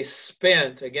actually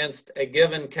spent against a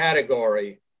given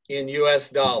category in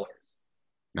US dollars.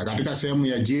 Na katika sehemu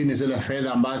ya G ni zile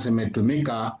fedha ambazo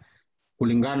zimetumika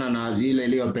kulingana na ile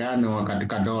iliyopeanwa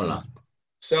katika dola.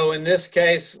 So in this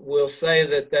case, we'll say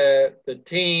that the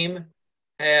team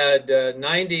had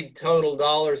 $90 total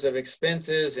of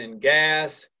expenses in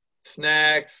gas,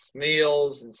 snacks,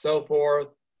 meals, and so forth.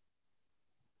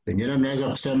 Pengine tunaweza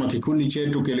kusema kikundi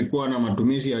chetu kilikuwa na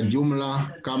matumizi ya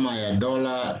jumla kama ya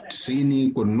dola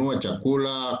 90 kununua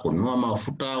chakula, kununua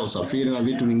mafuta, usafiri na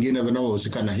vitu vingine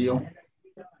vinavyohusika na hiyo.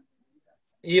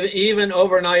 Even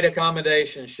overnight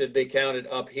accommodation should be counted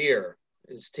up here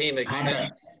as team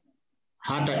expense.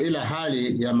 Hata ile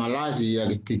hali ya malazi ya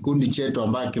kikundi chetu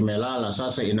ambayo kimelala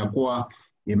sasa inakuwa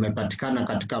imepatikana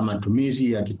katika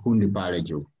matumizi ya kikundi pale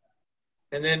juu.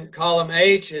 And then column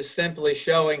H is simply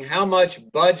showing how much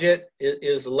budget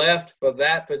is left for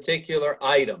that particular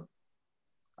item.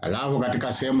 Alafu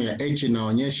katika sehemu ya H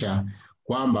inaonyesha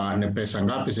kwamba ni pesa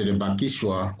ngapi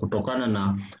zilibakishwa kutokana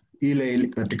na ile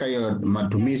katika hiyo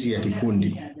matumizi ya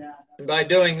kikundi. And by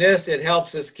doing this, it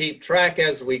helps us keep track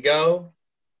as we go.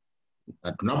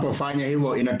 Na tunapofanya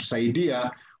hivyo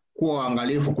inatusaidia kuwa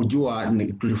waangalifu kujua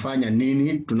tulifanya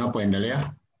nini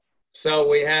tunapoendelea. So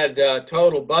we had a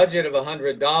total budget of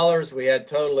 $100. We had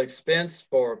total expense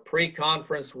for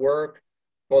pre-conference work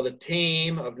for the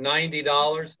team of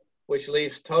 $90, which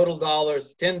leaves total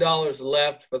 $10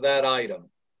 left for that item.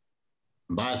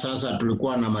 Mbaya sasa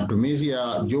tulikuwa na matumizi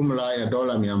ya jumla ya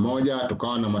 $100,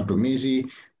 tukawa na matumizi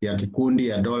ya kikundi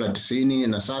ya $90,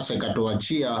 na sasa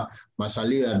ikatuachia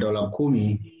masalio ya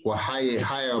 $10 kwa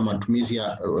haya matumizi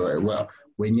ya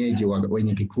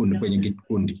wenye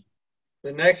kikundi.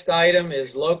 The next item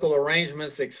is local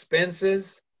arrangements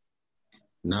expenses.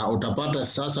 Na utapata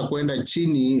sasa kwenda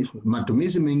chini,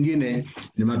 matumizi mengine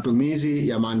ni matumizi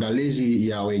ya maandalizi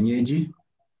ya wenyeji.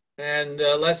 And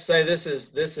let's say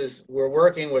we're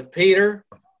working with Peter,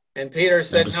 and Peter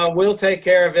said, no, we'll take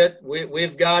care of it.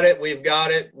 We've got it.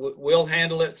 We'll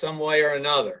handle it some way or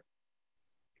another.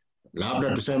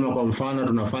 Labda tuseme kwa mfano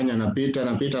tunafanya na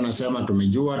Peter anasema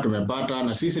tumejua, tumepata,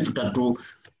 na sisi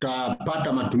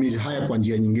tutapata matumizi haya kwa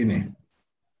njia nyingine.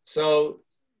 So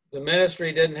the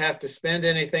ministry didn't have to spend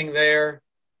anything there.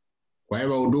 Kwa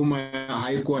hivyo huduma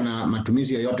haikuwa na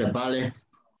matumizi yoyote pale.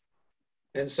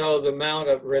 And so the amount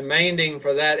of remaining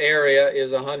for that area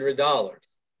is $100.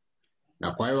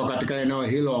 Na kwa hivyo katika eneo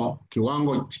hilo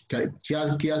kiwango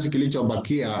kiasi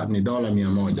kilichobakia ni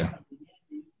 $100.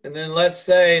 And then let's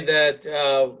say that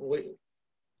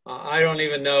I don't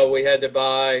even know, we had to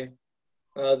buy,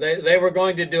 they were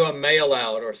going to do a mail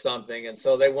out or something, and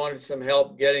so they wanted some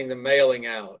help getting the mailing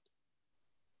out.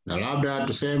 Na labda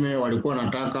tuseme walikuwa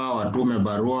nataka watume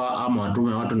barua ama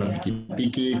watume watu na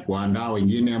pikipiki kuandaa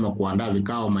wengine ama kuandaa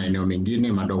vikao maeneo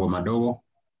mengine madogo.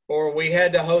 Or we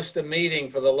had to host a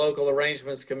meeting for the local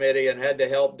arrangements committee and had to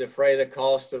help defray the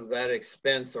cost of that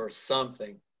expense or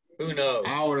something. Who knows?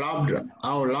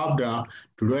 Au labda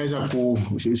tuliweza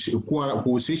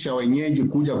kuhusisha wenyeji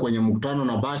kuja kwenye mkutano,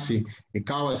 na basi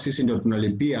ikawa sisi ndio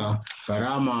tunalipia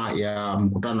gharama ya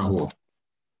mkutano huo.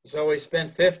 So we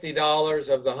spent $50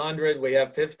 of the 100. We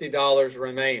have $50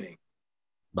 remaining.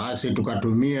 Basi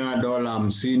tukatumia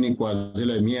 $50 kwa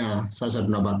zile 100, sasa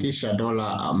tunabakisha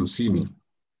 $50.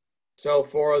 So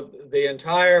for the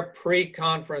entire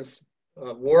pre-conference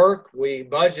work, we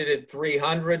budgeted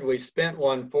 $300. We spent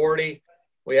 $140.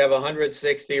 We have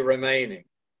 $160 remaining.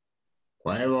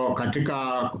 Kwa hivyo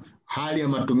katika hali ya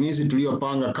matumizi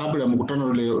tuliyopanga kabla ya mkutano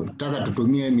tulitaka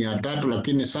tutumie 300,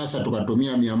 lakini sasa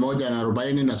tukatumia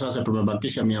 140, na sasa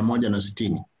tumebakisha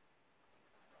 160.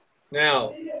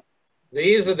 Now,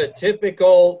 these are the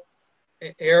typical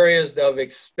areas of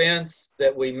expense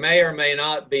that we may or may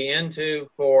not be into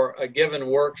for a given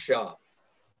workshop.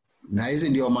 Na hizi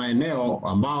ndio maeneo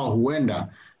ambao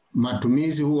huenda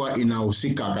matumizi huwa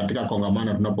inahusika katika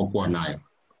kongamano tunapokuwa nayo.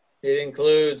 It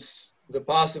includes the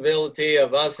possibility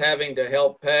of us having to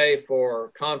help pay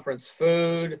for conference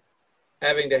food,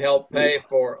 having to help pay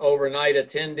for overnight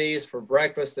attendees for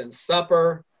breakfast and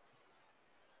supper.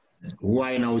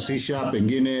 Huwa inahusisha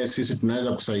pengine sisi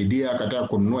tunaweza kusaidia katika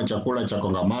kununua chakula cha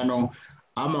kongamano,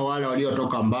 ama wale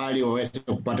waliotoka mbali waweze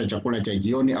kupata chakula cha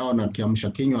jioni au na kiamsha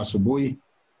kinywa asubuhi.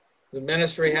 The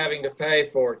ministry having to pay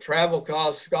for travel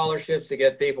costs, scholarships to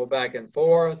get people back and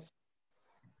forth.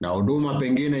 Na huduma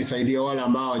pengine isaidie wale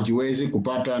ambao hawajiwezi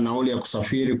kupata nauli ya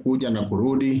kusafiri kuja na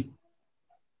kurudi.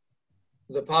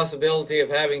 The possibility of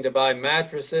having to buy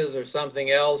mattresses or something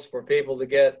else for people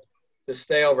to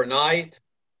stay overnight.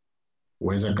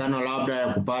 Uwezekano labda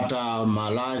ya kupata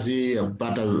malazi, ya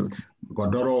kupata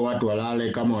godoro watu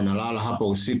walale kama wanalala hapo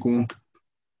usiku.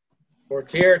 For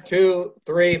tier 2,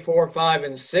 3, 4, 5,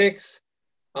 and 6,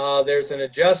 there's an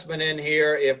adjustment in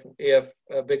here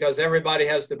because everybody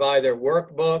has to buy their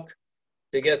workbook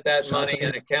to get that money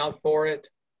and account for it.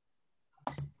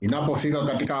 Inapofika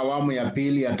katika awamu ya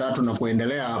 2, ya 3 na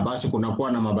kuendelea, basi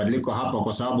kunakuwa na mabadiliko hapa,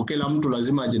 kwa sababu kila mtu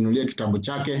lazima ajinunulie kitabu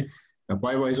chake, na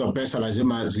kwa hivyo hizo pesa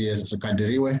lazima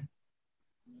zikadiriwe.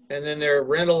 And then there are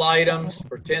rental items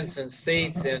for tents and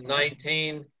seats in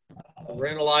 19, a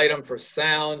rental item for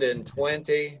sound in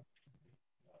 20.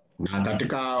 Na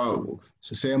katika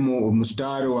sehemu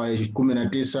mstari wa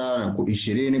 19 na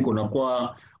 20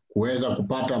 kunakuwa kuweza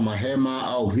kupata mahema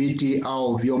au viti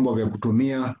au vyombo vya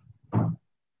kutumia.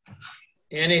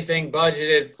 Anything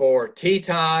budgeted for tea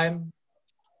time.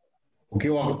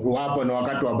 Ukiwa wapo ni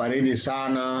wakati wa baridi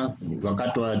sana,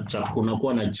 wakati wa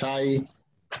kunakuwa na chai.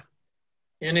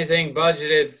 Anything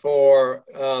budgeted for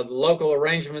local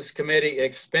arrangements committee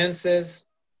expenses.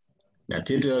 Na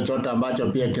kitu chochote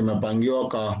ambacho pia kimepangiwa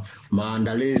kwa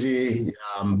maandalizi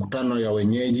ya mkutano ya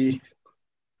wenyeji.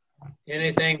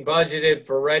 Anything budgeted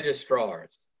for registrars.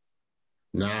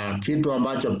 Na kitu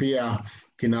ambacho pia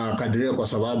kinakadiriwa kwa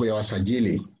sababu ya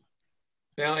wasajili.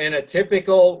 Now, in a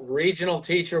typical regional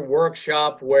teacher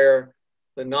workshop where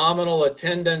the nominal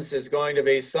attendance is going to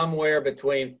be somewhere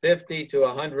between 50 to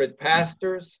 100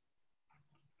 pastors,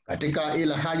 katika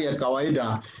ile hali ya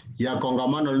kawaida ya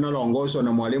kongamano linaloongozwa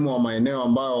na mwalimu wa maeneo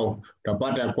ambao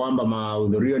utapata kwamba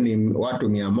mahudhurio ni watu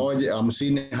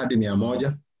 150 hadi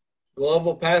 100.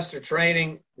 Global Pastor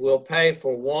Training will pay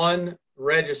for one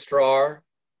registrar.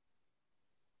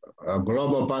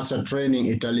 Global Pastor Training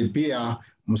italipia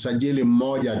msajili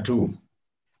mmoja tu.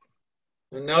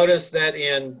 Notice that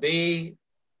in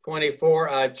B24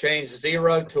 I've changed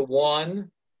 0 to 1.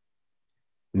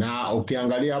 Na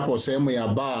ukiangalia hapo sehemu ya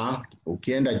ba,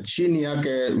 ukienda chini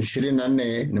yake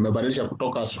 24 nimebadilisha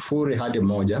kutoka 0 hadi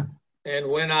 1. And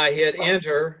when I hit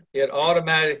enter, it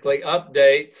automatically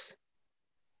updates.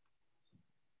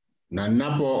 Na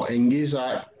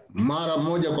ninapoingiza mara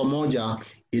moja kwa moja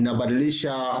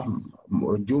inabadilisha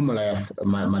jumla ya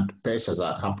pesa za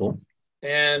hapo.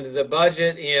 And the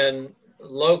budget in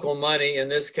local money, in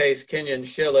this case Kenyan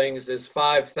shillings, is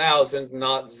 5,000,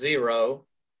 not 0.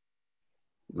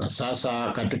 Na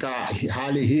sasa katika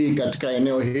hali hii, katika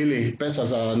eneo hili, pesa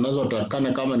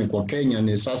zinazotakana kama ni kwa Kenya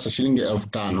ni sasa shilingi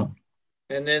 5,000.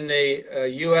 And then the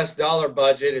US dollar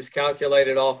budget is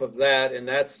calculated off of that, and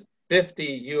that's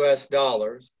 50 US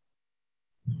dollars.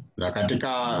 Na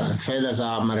katika fedha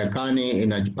za Marekani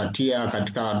inajipatia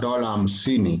katika dola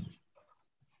 50.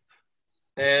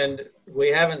 And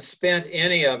we haven't spent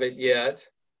any of it yet.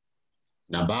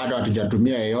 Na bado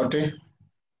hatujatumia yote.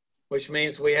 Which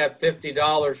means we have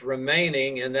 $50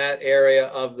 remaining in that area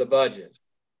of the budget.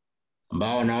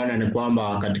 Ambao naona ni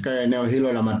kwamba katika eneo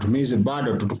hilo la matumizi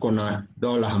bado tuko na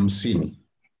dola 50.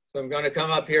 So I'm going to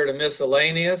come up here to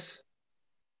miscellaneous.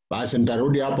 Basi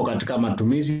nitarudi hapo katika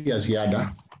matumizi ya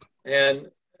ziada.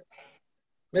 And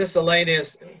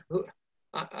miscellaneous,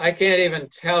 I can't even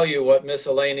tell you what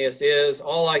miscellaneous is.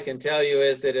 All I can tell you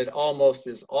is that it almost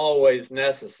is always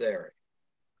necessary.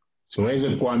 Siwezi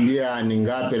kuambia ni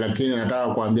ngapi, lakini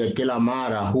nataka kuambia kila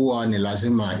mara huwa ni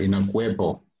lazima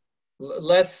inakuwepo.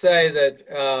 Let's say that,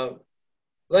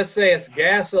 let's say it's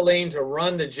gasoline to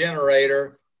run the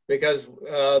generator because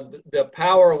the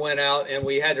power went out and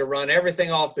we had to run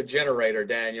everything off the generator,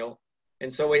 Daniel.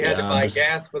 And so we had to buy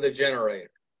gas for the generator.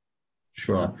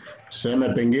 Sure. Sema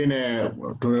pengine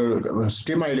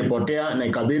stima ilipotea na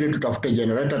ikabidi tutafute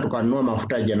generator, tukanunua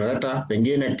mafuta ya generator.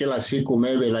 Pengine kila siku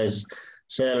maybe like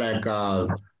say like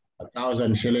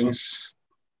 1,000 shillings,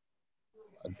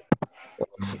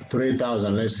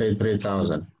 3,000, let's say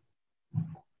 3,000.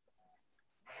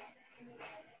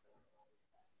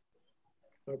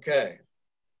 Okay.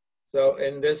 So,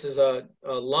 and this is a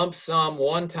lump sum,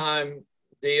 one-time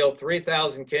deal,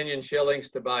 3,000 Kenyan shillings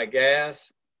to buy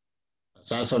gas.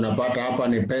 Sasa unapata hapa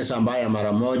ni pesa ambayo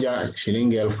mara moja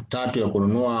shilingi 3,000 ya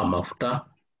kununua mafuta.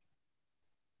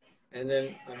 And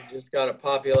then I've just got to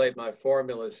populate my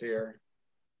formulas here.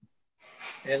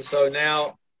 And so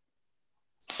now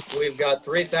we've got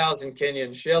 3,000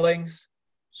 Kenyan shillings.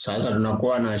 Sasa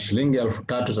tunakuwa na shilingi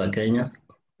 3,000 za Kenya.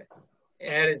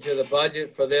 Added to the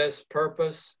budget for this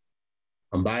purpose.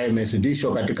 Ambayo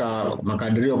imezidishwa katika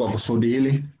makadirio kwa kusudi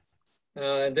hili.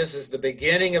 And this is the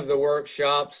beginning of the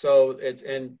workshop. So it's,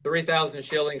 and 3,000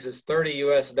 shillings is 30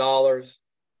 US dollars.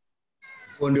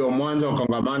 Ndio mwanzo wa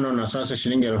kongamano na sasa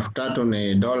shilingi 3,000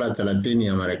 ni dola 30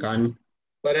 ya Marekani.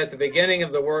 But at the beginning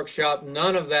of the workshop,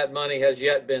 none of that money has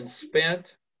yet been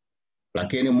spent.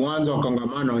 Lakini mwanzo wa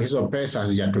kongamano hizo pesa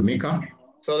hazijatumika.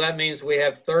 So that means we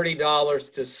have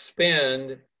 $30 to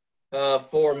spend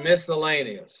for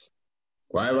miscellaneous.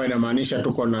 Kwa hivyo inamaanisha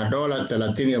tuko na dola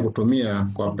 30 ya kutumia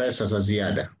kwa pesa za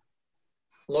ziada.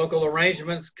 Local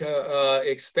arrangements,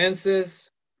 expenses.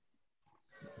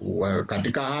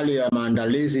 Katika hali ya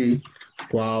maandalizi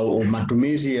kwa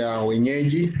matumizi ya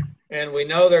wenyeji. And we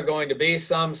know there are going to be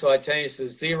some, so I changed the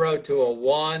 0 to a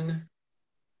 1.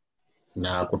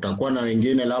 Na kutakuwa na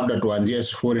wengine labda tuanzie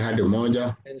 0 hadi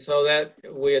 1. And so that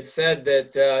we had said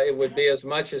that it would be as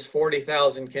much as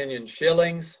 40,000 Kenyan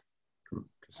shillings.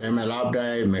 Tuseme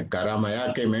labda gharama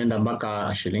yake imeenda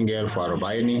mpaka shilingi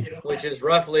 40,000. Which is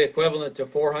roughly equivalent to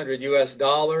 400 US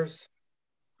dollars.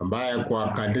 Ambaye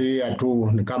kwa kadria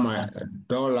tu ni kama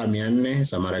dola 400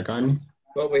 za Marekani.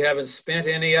 But we haven't spent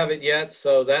any of it yet,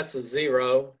 so that's a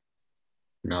 0.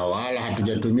 Na wala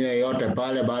hatujatumia yote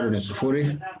pale, bado ni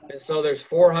 0. And so there's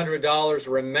 $400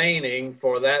 remaining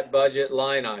for that budget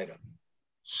line item.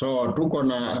 So tuko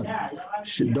na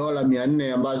dola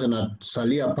 400 ambazo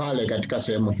zinasalia pale katika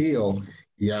sehemu hiyo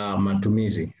ya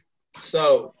matumizi.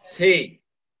 So, tea.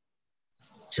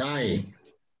 Chai.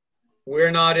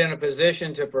 we're not in a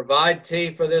position to provide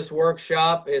tea for this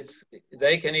workshop.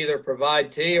 They can either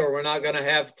provide tea or we're not going to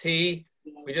have tea.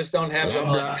 We just don't have the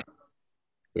money.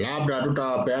 Labda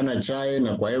hatutawapeana chai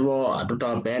na kwa hivyo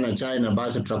hatutawapeana chai na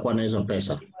basi tutakuwa na hizo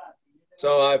pesa.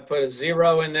 So I put a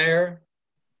 0 in there.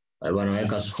 Kwa hivyo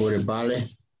naweka sufuri pale.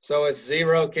 So it's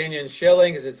 0 Kenyan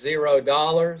shillings, it's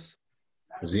 $0.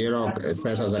 0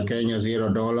 pesa za Kenya,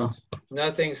 $0.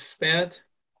 Nothing spent.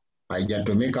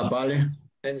 Haijatumika pale.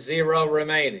 And 0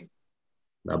 remaining.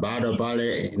 Na bado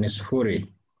pale ni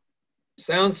sufuri.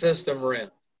 Sound system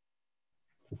rent.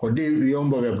 Kodi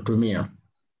vyombo vya kutumia.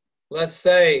 Let's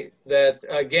say that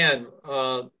again,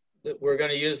 we're going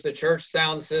to use the church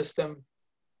sound system.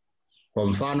 Kwa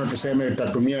mfano tuseme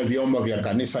tutatumia vyombo vya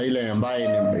kanisa ile ambaye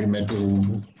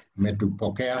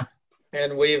imetupokea.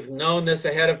 And we've known this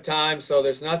ahead of time, so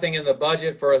there's nothing in the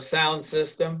budget for a sound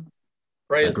system.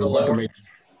 Praise the Lord.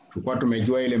 Tulikuwa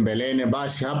tumejua ile mbeleni,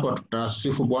 basi hapo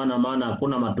tutasifu Bwana maana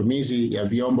hakuna matumizi ya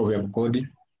vyombo vya kukodi.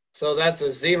 So that's a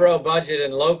 0 budget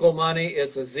in local money.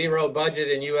 It's a 0 budget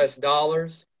in US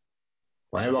dollars.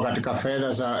 Kwa hivyo katika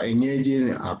fedha za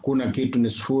enyeji hakuna kitu, ni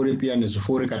sufuri, pia ni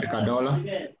sufuri katika dola.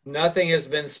 Nothing has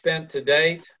been spent to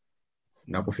date.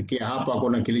 Na kufikia hapo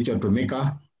hakuna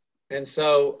kilichotumika. And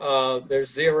so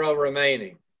there's 0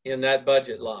 remaining in that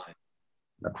budget line.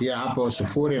 Na pia hapo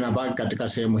sufuri inabaki katika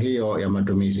sehemu hiyo ya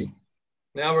matumizi.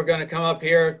 Now we're going to come up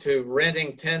here to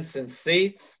renting tents and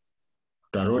seats.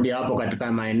 Tutarudi hapo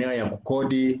katika maeneo ya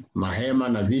kukodi mahema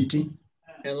na viti.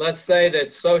 And let's say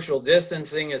that social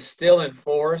distancing is still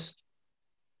enforced.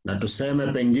 Na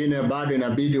tuseme pengine bado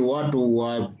inabidi watu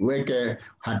waweke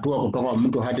hatua kutoka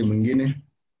mtu hadi mwingine.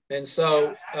 And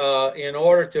so in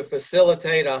order to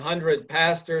facilitate 100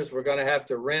 pastors, we're going to have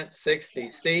to rent 60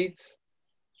 seats.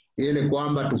 Ili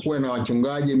kwamba tukue na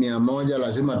wachungaji 100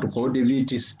 lazima tukodi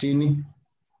viti 60.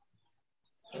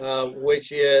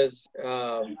 Which is,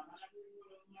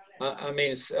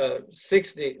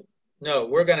 60. No,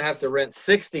 we're going to have to rent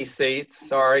 60 seats.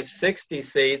 Sorry, 60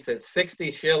 seats at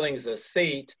 60 shillings a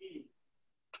seat.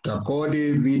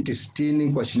 Tutakodi viti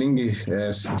 60 kwa shilingi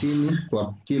 60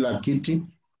 kwa kila kiti.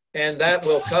 And that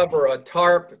will cover a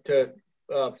tarp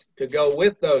to go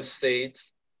with those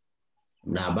seats.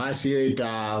 Na basi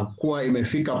itakuwa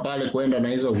imefika pale kwenda na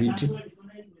hizo viti.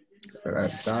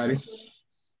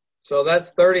 So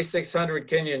that's 3,600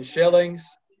 Kenyan shillings.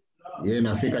 Ye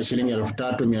inafika shilingi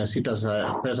 3,600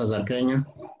 za pesa za Kenya.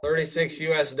 36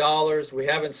 US dollars. We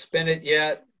haven't spent it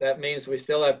yet. That means we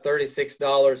still have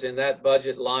 $36 in that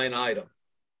budget line item.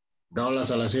 Dola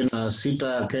 36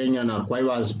 ya Kenya, na kwa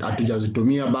hivyo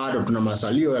hatujazitumia bado, tuna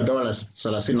masalio ya dola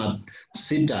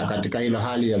 36 katika ile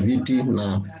hali ya viti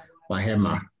na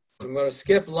mahema. I'm going to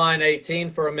skip line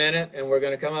 18 for a minute and we're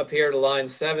going to come up here to line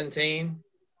 17.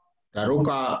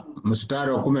 Taruka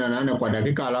mstari wa 18 kwa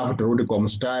dakika alafu turudi kwa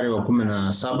mstari wa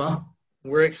 17.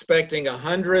 We're expecting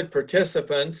 100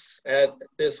 participants at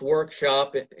this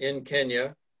workshop in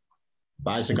Kenya.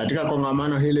 Basi katika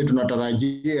kongamano hili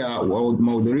tunatarajia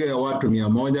mahudhurio ya watu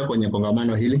 100 kwenye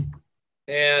kongamano hili.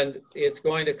 And it's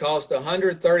going to cost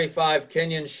 135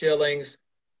 Kenyan shillings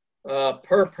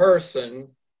per person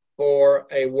for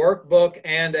a workbook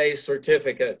and a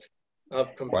certificate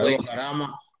of completion.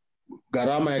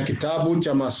 Gharama ya kitabu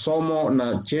cha masomo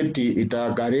na cheti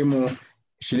itagharimu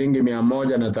shilingi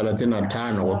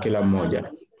 135 kwa kila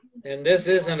mmoja. And this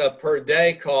isn't a per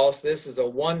day cost, this is a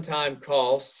one-time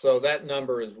cost, so that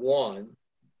number is 1.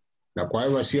 Na kwa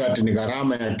hivyo si ati ni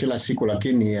gharama ya kila siku,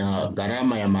 lakini ya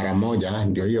gharama ya mara moja,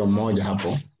 ndio hiyo moja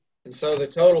hapo. And so the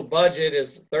total budget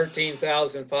is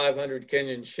 13,500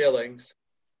 Kenyan shillings.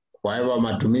 Kwa hivyo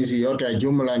matumizi yote ya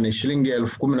jumla ni shilingi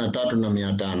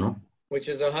 13,500. Which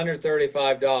is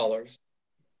 $135.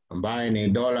 Ambaye ni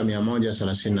dola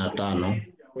 135.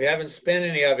 We haven't spent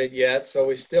any of it yet, so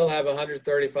we still have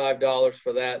 $135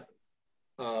 for that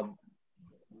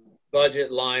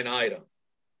budget line item.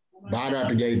 Bado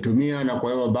hatujaitumia, na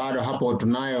kwa hivyo bado hapo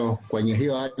tunayo kwenye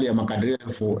hiyo hali ya makadirio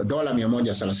dola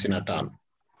 135.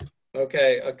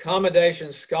 Okay,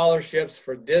 accommodation scholarships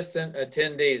for distant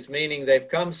attendees, meaning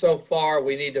they've come so far,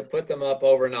 we need to put them up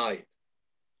overnight.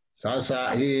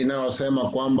 Sasa hii inayosema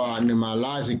kwamba ni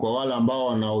malazi kwa wale ambao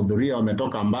wanahudhuria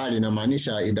wametoka mbali, na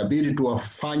maanisha itabidi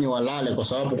tuwafanye walale kwa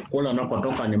sababu kula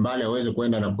anakotoka ni mbali, hawezi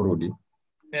kwenda na kurudi.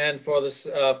 And for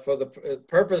the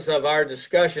purpose of our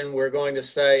discussion, we're going to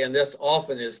say, and this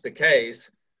often is the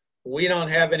case, we don't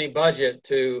have any budget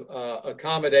to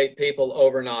accommodate people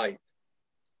overnight.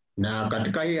 Na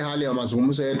katika hii hali ya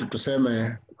mazungumzo yetu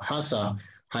tuseme hasa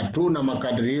hatuna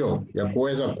makadirio ya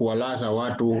kuweza kuwalaza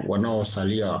watu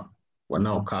wanaosalia,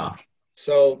 wanaokaa.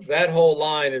 So that whole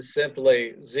line is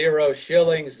simply 0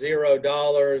 shillings,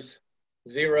 $0,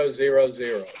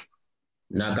 000.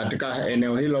 Na katika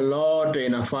eneo hilo lote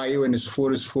inafaa iwe ni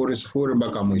 000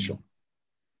 mpaka mwisho.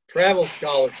 Travel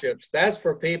scholarships, that's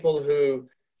for people who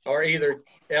are either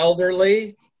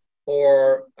elderly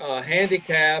or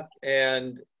handicapped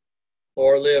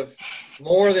or live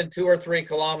more than 2 or 3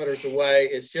 kilometers away.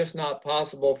 It's just not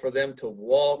possible for them to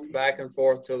walk back and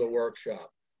forth to the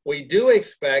workshop. We do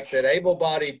expect that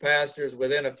able-bodied pastors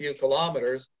within a few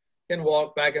kilometers can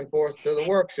walk back and forth to the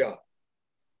workshop.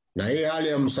 Na hii hali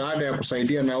ya msaada ya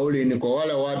kusaidia nauli ni kwa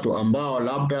wale watu ambao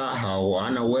labda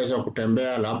hawana uwezo wa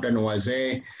kutembea, labda ni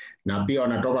wazee na pia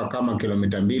wanatoka kama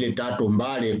kilomita 2-3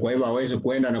 mbali, kwa hivyo hawezi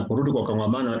kuenda na kurudi kwa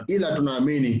kongamano, ila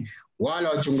tunaamini wale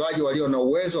wachungaji walio na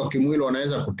uwezo wa kimwili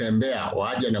wanaweza kutembea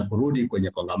waje na kurudi kwenye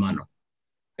kongamano.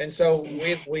 And so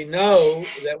we know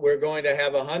that we're going to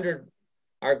have 100.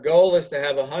 Our goal is to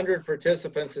have 100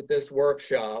 participants at this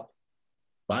workshop.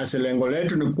 Basi lengo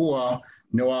letu ni kuwa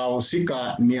ni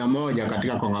wahusika 100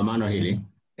 katika kongamano hili.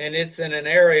 And it's in an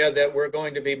area that we're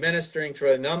going to be ministering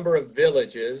to a number of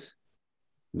villages.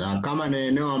 Na kama ni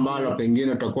eneo ambalo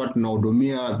pengine tutakuwa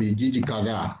tunahudumia vijiji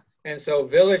kadhaa. And so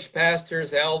village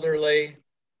pastors, elderly,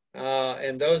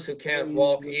 and those who can't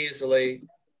walk easily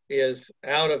is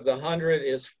out of the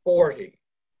 100 is 40.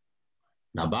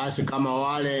 Na basi kama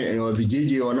wale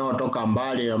vijiji wanaotoka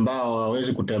mbali ambao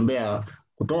hawezi kutembea,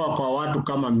 kutoka kwa watu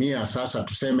kama 100 sasa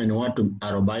tuseme ni watu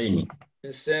 40.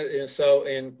 And so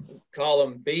in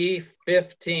column B,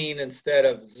 15 instead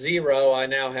of 0, I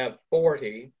now have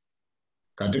 40.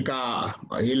 Katika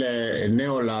ile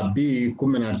eneo la B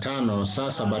 15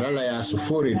 sasa badala ya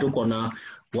 0 tuko na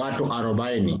watu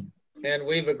 40. And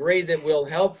we've agreed that we'll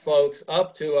help folks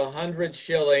up to 100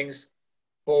 shillings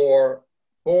for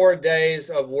 4 days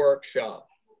of workshop.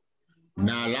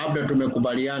 Na labda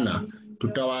tumekubaliana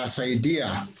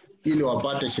tutawasaidia ili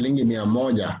wapate shilingi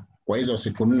 100 kwa hizo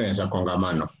siku 4 za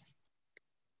kongamano.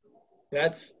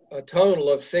 That's a total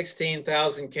of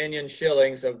 16,000 Kenyan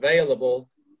shillings available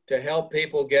to help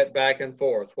people get back and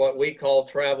forth, what we call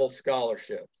travel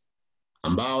scholarships.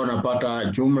 Ambao unapata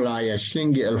jumla ya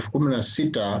shilingi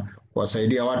 16,000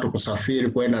 kuwasaidia watu kusafiri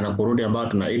kwenda na kurudi, ambao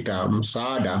tunaita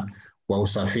msaada wa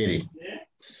usafiri.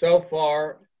 So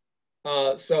far,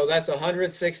 so that's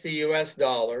 $160 US.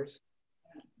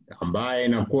 Ambaye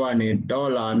inakuwa ni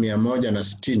dola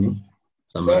 160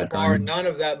 za Marekani. So far, Marekani. none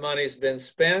of that money has been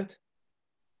spent.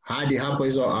 Hadi hapo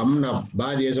hizo hamna,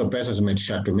 baadhi hizo pesa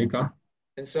zimetishatumika.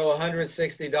 And so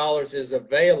 $160 is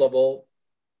available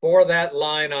for that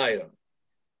line item.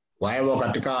 Kwa hivyo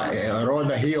katika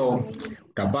orodha hiyo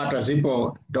utapata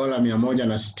zipo dola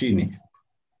 160.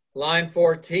 Line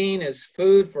 14 is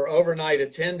food for overnight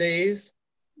attendees.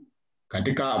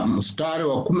 Katika mstari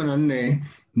wa 14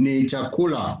 ni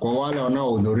chakula kwa wale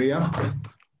wanaohudhuria.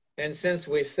 And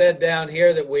since we said down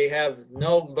here that we have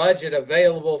no budget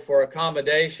available for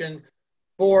accommodation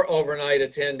for overnight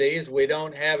attendees, we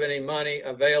don't have any money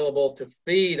available to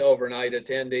feed overnight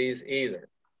attendees either.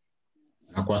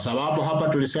 Na kwa sababu hapa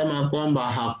tulisema kwamba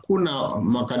hakuna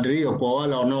makadirio kwa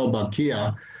wale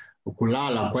wanaobakia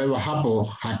kulala, kwa hivyo hapo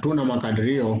hatuna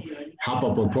makadirio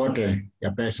hapo popote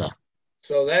ya pesa.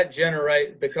 So that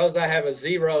because I have a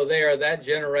 0 there, that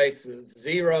generates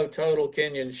 0 total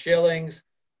Kenyan shillings,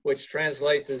 which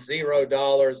translates to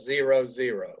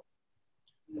 $0.00.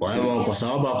 Kwa hivyo kwa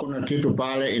sababu hakuna kitu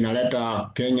pale,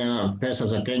 inaleta pesa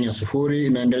za Kenya 0,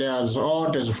 inaendelea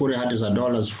zote 0 hadi za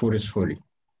dola 00.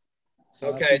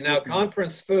 Okay, now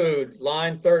conference food,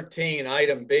 line 13,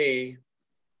 item B.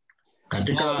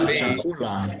 Katika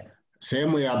chakula,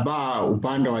 sehemu ya ba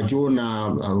upande wa juu na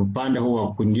upande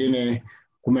huo kwingine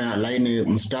laini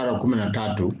mstari wa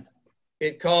 13.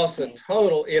 It costs a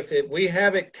total, we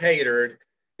have it catered,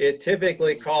 it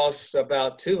typically costs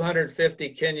about 250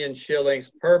 Kenyan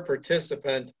shillings per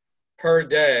participant per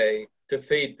day to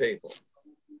feed people.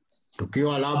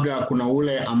 Tukiwa labda kuna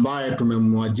ule ambaye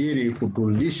tumemwajiri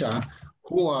kutulisha,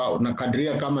 huwa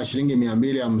unakadiria kama shilingi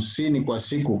 250 kwa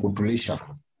siku kutulisha.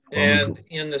 And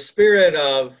in the spirit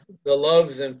of the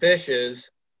loaves and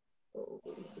fishes,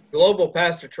 Global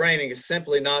Pastor Training is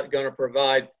simply not going to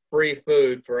provide free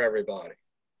food for everybody.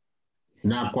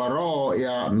 Na kwa roho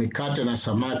ya mikate na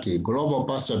samaki, Global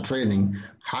Pastor Training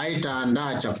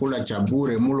haitaandaa chakula cha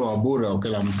bure, mlo wa bure wa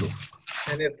kila mtu.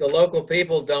 And if the local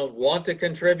people don't want to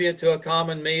contribute to a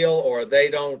common meal, or they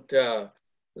don't,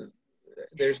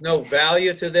 there's no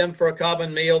value to them for a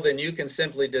common meal, then you can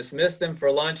simply dismiss them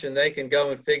for lunch and they can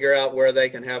go and figure out where they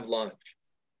can have lunch.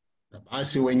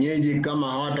 Basi wenyeji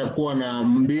kama hawatakuwa na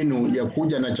mbinu ya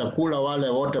kuja na chakula wale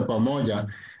wote pamoja,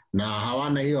 na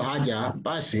hawana hiyo haja,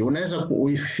 basi unaweza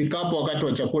kufikapo wakati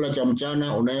wa chakula cha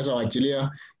mchana, unaweza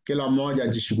waachilia kila mmoja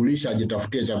ajishughulisha,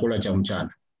 ajitafutie chakula cha mchana.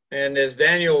 And as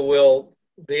Daniel will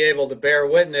be able to bear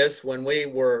witness, when we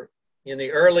were in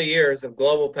the early years of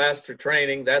global pastor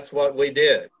training, that's what we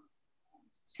did.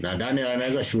 Na Daniel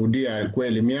anaweza shuhudia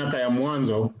kweli miaka ya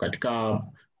mwanzo katika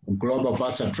global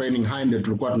pastor training high ndio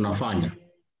tulikuwa tunafanya.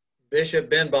 Bishop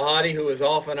Ben Bahati, who was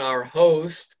often our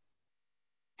host,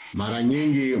 mara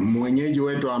nyingi mwenyeji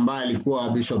wetu ambaye alikuwa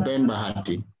Bishop Ben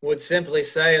Bahati, would simply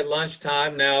say at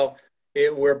lunchtime, now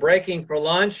we're breaking for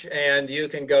lunch and you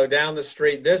can go down the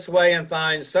street this way and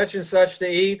find such and such to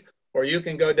eat, or you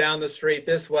can go down the street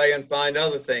this way and find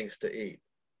other things to eat.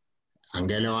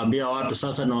 Angeliwaambia watu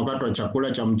sasa ni wakati wa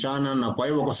chakula cha mchana, na kwa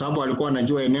hivyo kwa sababu alikuwa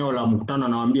anajua eneo la mkutano,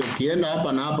 anawaambia ukienda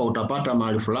hapa na hapa utapata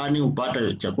mahali fulani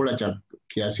upate chakula cha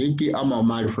kiasi hiki, ama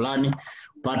mahali fulani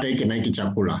upate hiki na hiki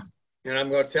chakula. And I'm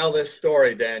going to tell this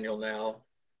story, Daniel, now.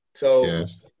 So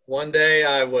yes. One day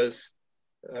I was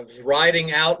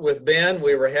riding out with Ben.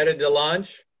 We were headed to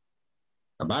lunch.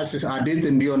 Basi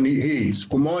hadithi ndio ni hii.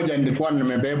 Siku moja nilikuwa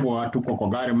nimebebwa, tuko kwa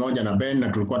gari moja na Ben, na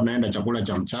tulikuwa tunaenda chakula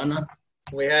cha mchana.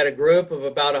 We had a group of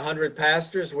about 100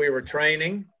 pastors we were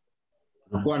training.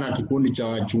 Tulikuwa na kikundi cha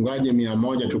wachungaji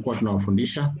 100 tulikuwa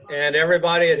tunawafundisha. And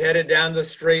everybody had headed down the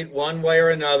street one way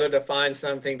or another to find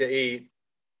something to eat.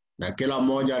 Na kila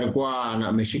mmoja alikuwa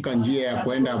ameshika njia ya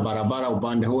kwenda barabara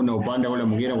upande huu na upande ule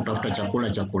mwingine kutafuta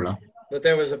chakula. But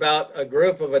there was about a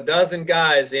group of a dozen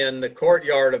guys in the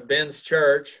courtyard of Ben's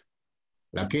church.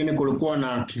 Lakini kulikuwa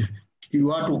na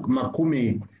watu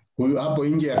 10 hapo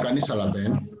nje ya kanisa la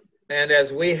Ben. And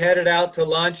as we headed out to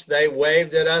lunch, they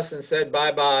waved at us and said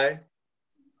bye-bye.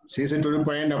 Sisi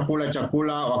tulipoenda kula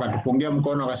chakula wakatupungia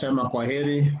mkono wakasema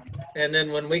kwaheri. And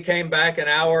then when we came back an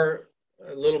hour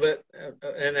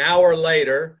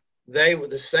later,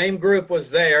 the same group was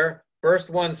there. First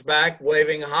one's back,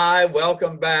 waving hi,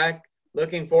 welcome back,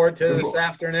 looking forward to this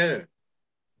afternoon.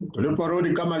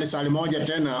 Tuliporudi kama lisali moja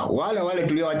tena, wale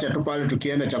tulioacha tu pale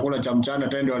tukienda chakula cha mchana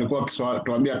tena walikuwa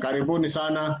tuambia karibuni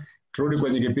sana, turudi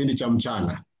kwenye kipindi cha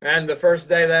mchana. And the first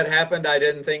day that happened, I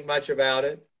didn't think much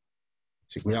about it.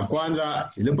 Siku ya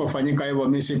kwanza ilipofanyika hivyo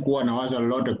mimi sikuwa na wazo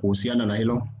lolote kuhusiana na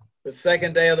hilo. The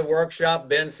second day of the workshop,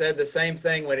 Ben said the same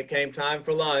thing when it came time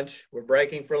for lunch. We're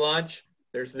breaking for lunch.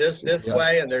 There's this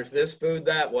way and there's this food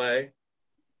that way.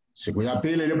 Siku ya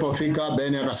pili ilipofika,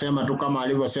 Ben akasema tu kama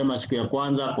alivyosema siku ya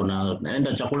kwanza, kuna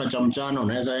naenda chakula cha mchana,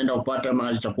 unaweza enda upate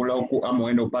mahali chakula huku ama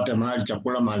uende upate mahali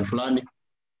chakula mahali fulani.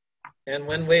 And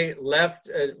when we left,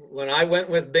 when I went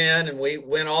with Ben and we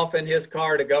went off in his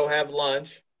car to go have lunch,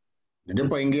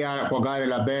 nilipoingia kwa gari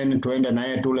la Ben tuende na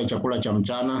yeye tule chakula cha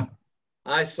mchana,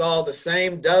 I saw the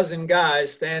same dozen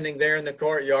guys standing there in the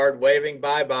courtyard waving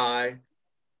bye-bye.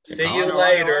 See you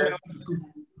later.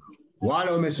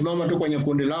 Wale wamesimama tu kwenye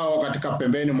kundi lao katika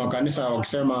pembeni mwa kanisa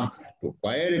wakisema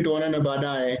kwaheri tuonane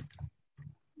baadaye.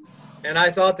 And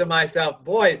I thought to myself,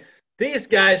 boy, these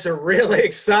guys are really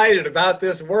excited about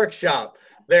this workshop.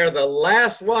 They're the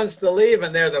last ones to leave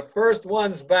and they're the first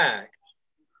ones back.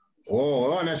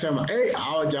 Wanasema,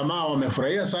 hao jamaa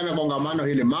wamefurahia sana kongamano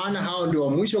hili, maana hao ndio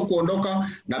mwisho kuondoka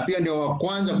na pia ndio wa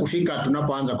kwanza kufika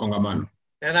tunapoanza kongamano.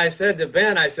 And I said to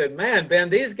Ben, man, Ben,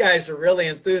 these guys are really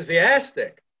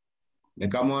enthusiastic.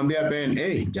 Nikamwambia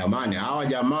Ben, jamani, hawa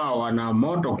jamaa wana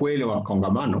moto kweli wa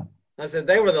kongamano. I said,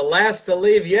 they were the last to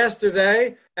leave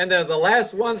yesterday and they're the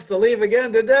last ones to leave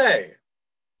again today.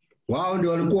 Wao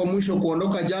ndio walikuwa mwisho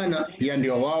kuondoka jana, pia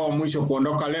ndio wao mwisho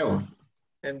kuondoka leo.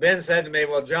 And Ben said to me,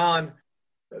 well, John,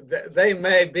 they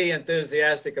may be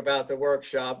enthusiastic about the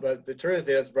workshop, but the truth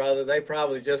is, brother, they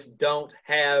probably just don't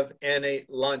have any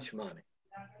lunch money.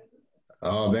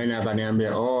 Ben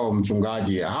akaniambia,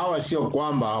 mchungaji, hawa sio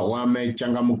kwamba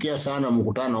wamechangamkia sana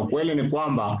mkutano. Kweli ni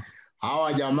kwamba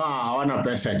hawa jamaa hawana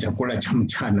pesa ya chakula cha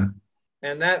mchana.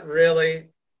 And that really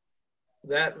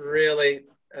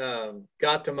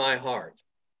got to my heart.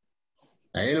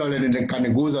 Na hilo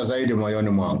likaniguza zaidi moyoni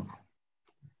mwangu.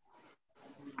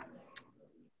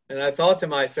 And I thought to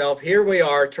myself, here we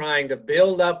are trying to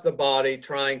build up the body,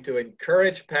 trying to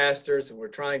encourage pastors, and we're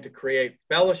trying to create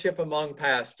fellowship among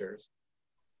pastors.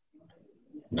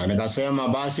 Na nikasema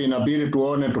basi inabidi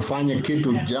tuone tufanye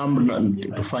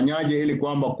tufanyaje ili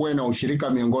kwamba kuwe na ushirika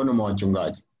miongoni mwa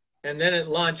wachungaji. And then at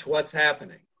lunch, what's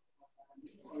happening?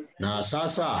 Na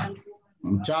sasa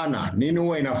mchana nini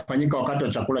huwa inafanyika wakati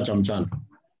wa chakula cha mchana?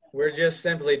 We're just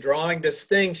simply drawing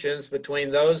distinctions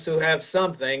between those who have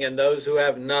something and those who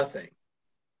have nothing.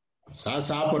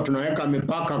 Sasa hapo tunaweka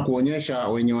mipaka kuonyesha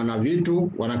wenye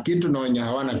wana kitu na wenye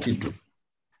hawana kitu.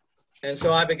 And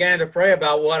so I began to pray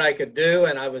about what I could do,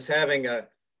 and I was having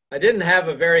I didn't have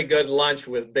a very good lunch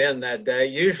with Ben that day.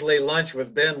 Usually lunch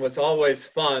with Ben was always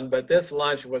fun, but this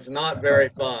lunch was not very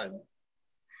fun.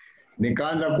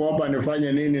 Nikaanza kuomba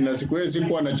nifanye nini, na siku hiyo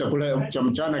sikuwa na chakula cha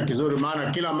mchana kizuri,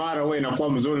 maana kila mara wewe inakuwa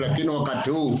mzuri, lakini wakati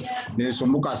huu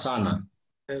nilisumbuka sana.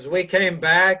 As we came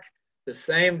back, the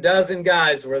same dozen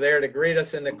guys were there to greet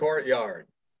us in the courtyard.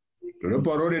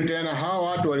 Tuliporudi tena, hao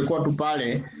watu walikuwa tu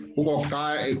pale huko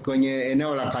kwenye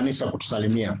eneo la kanisa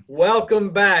kutusalimia. Welcome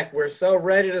back. We're so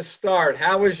ready to start.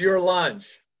 How was your lunch?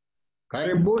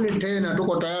 Karibuni tena,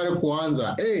 tuko tayari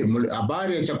kuanza.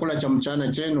 Habari ya chakula cha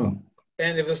mchana chenu?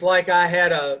 And it was like I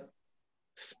had a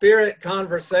spirit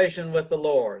conversation with the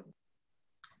Lord.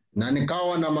 Na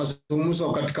nikawa na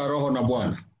mazungumzo katika roho na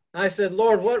Bwana. I said,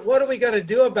 Lord, what are we going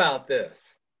to do about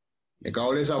this?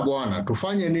 Nikauliza Bwana,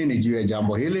 tufanye nini juu ya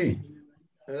jambo hili?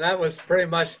 And that was pretty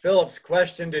much Philip's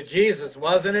question to Jesus,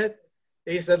 wasn't it?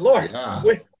 He said, Lord, Yeah.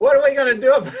 what are we going to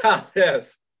do about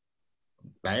this?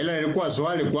 Na ile ilikuwa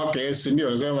swali kwake Yesu,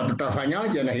 ndio sema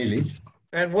tutafanyaje na hili?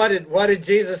 And what did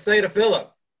Jesus say to Philip?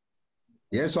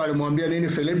 Yesu alimwambia nini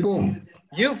Filipo?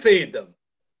 You feed them.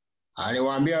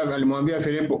 Alimwambia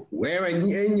Filipo,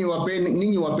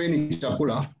 ninyi wapeni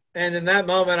chakula. And in that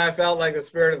moment, I felt like the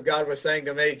Spirit of God was saying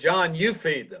to me, John, you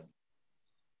feed them.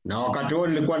 Na wakati huo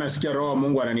nilikuwa nasikia roho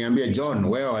Mungu ananiambia, John,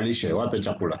 wewe walishe, wape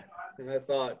chakula. And I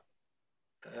thought,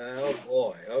 oh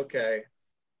boy, okay.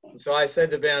 And so I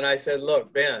said to Ben, I said,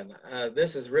 look, Ben,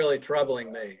 this is really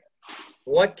troubling me.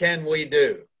 What can we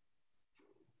do?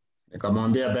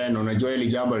 Nikamwambia Ben, unajua hili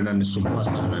jambo linanisumbua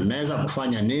sana. Naweza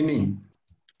kufanya nini?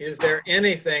 Is there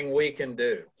anything we can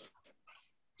do?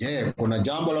 Je, kuna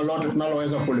jambo lolote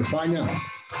tunaloweza kulifanya?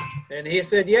 And he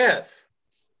said, yes.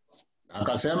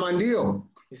 Akasema ndio.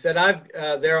 He said,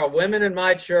 there are women in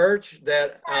my church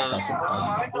that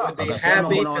would be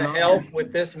happy to help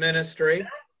with this ministry.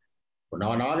 Kuna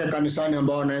wanawake kanisani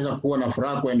ambao wanaweza kuwa na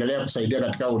furaha kuendelea kusaidia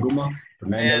katika huduma.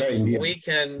 Tunaendelea And we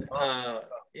can,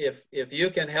 if you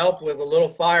can help with a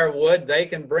little firewood, they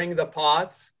can bring the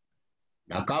pots.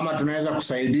 Na kama tunaweza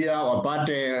kusaidia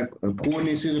wapate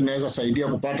kuni, sisi tunaweza saidia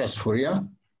kupata sufuria.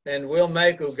 And we'll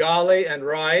make ugali and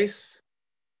rice.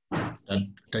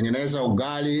 Tutengeneza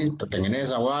ugali,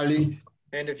 tutengeneza wali.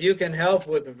 And if you can help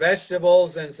with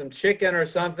vegetables and some chicken or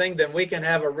something, then we can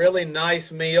have a really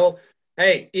nice meal.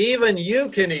 Hey, even you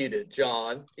can eat it,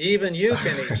 John. Even you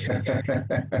can eat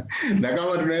it. Na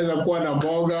kama tunaweza kuwa na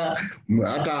mboga,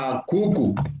 hata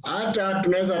kuku, hata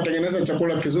tunaweza tengeneza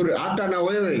chakula kizuri, hata na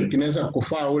wewe kinaweza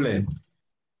kufaa ule.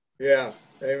 Yeah,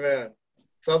 amen.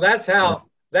 So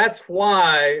that's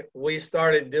why we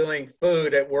started doing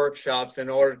food at workshops in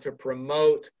order to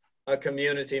promote a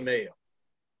community meal.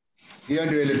 Hiyo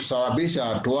ndio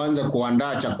ilitusababisha tuanze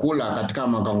kuandaa chakula katika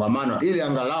makongamano ili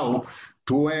angalau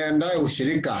tuendae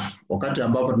ushirika wakati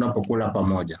ambapo tunapokula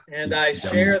pamoja. And I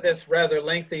share this rather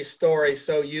lengthy story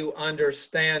so you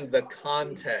understand the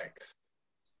context.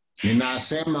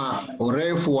 Ninasema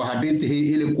urefu wa hadithi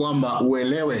hii ili kwamba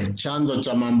uelewe chanzo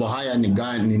cha mambo haya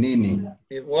ni nini.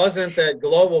 It wasn't that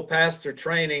Global Pastor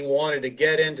Training wanted to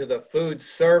get into the food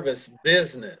service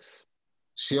business.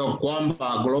 Sio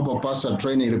kwamba Global Pastor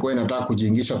Training ilikuwa inataka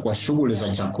kujiingisha kwa shughuli za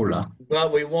chakula.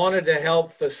 But we wanted to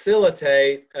help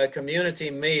facilitate a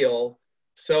community meal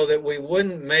so that we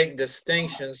wouldn't make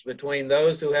distinctions between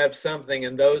those who have something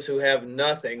and those who have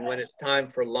nothing when it's time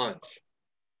for lunch.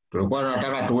 Tulikuwa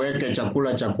tunataka tuweke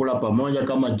chakula pamoja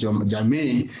kama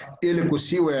jamii ili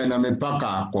kusiwe na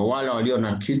mipaka kwa wale walio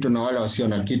na kitu na wale wasio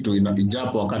na kitu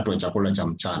ijapo wakati wa chakula cha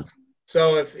mchana.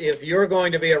 So if you're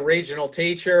going to be a regional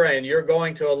teacher and you're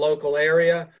going to a local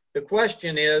area, the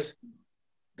question is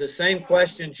the same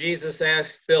question Jesus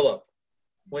asked Philip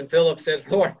when Philip said,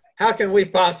 Lord, how can we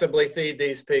possibly feed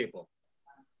these people?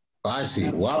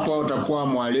 Basi, wapo utakuwa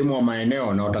mwalimu wa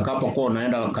maeneo na utakapokuwa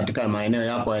unaenda katika maeneo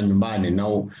yako ya nyumbani na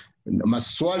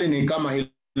maswali ni kama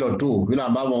hilo tu, vile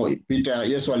ambavyo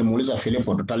Yesu alimuuliza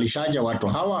Filipo, tutalishaje watu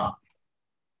hawa?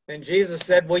 And Jesus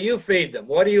said, will you feed them?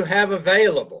 What do you have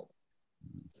available?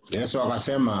 Yesu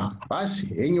akasema,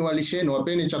 basi, enyi walisheni,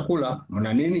 wapeni chakula,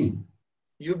 mna nini?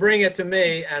 You bring it to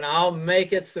me and I'll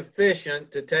make it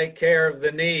sufficient to take care of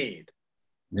the need.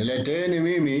 Nileteeni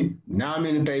mimi,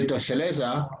 nami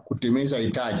nitaitosheleza kutimiza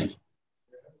hitaji.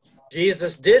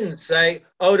 Jesus didn't say,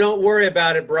 oh, don't worry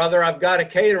about it, brother. I've got a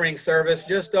catering service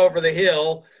just over the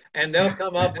hill and they'll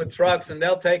come up with trucks and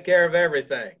they'll take care of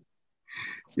everything.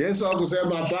 Yesu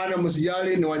hakusema hapana,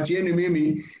 msijali, niwachieni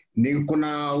mimi,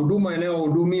 kuna huduma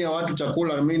inayohudumia watu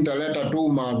chakula, mimi nitaleta tu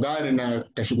magari na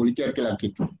tashughulikia kila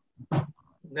kitu.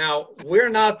 Now, we're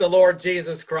not the Lord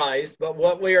Jesus Christ, but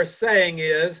what we are saying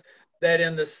is that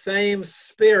in the same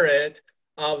spirit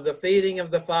of the feeding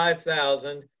of the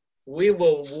 5,000, we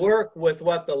will work with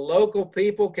what the local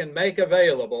people can make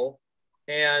available,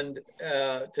 and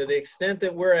to the extent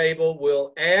that we're able,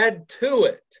 we'll add to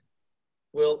it.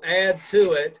 We'll add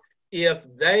to it if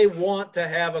they want to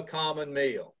have a common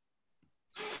meal.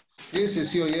 Sisi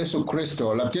sio Yesu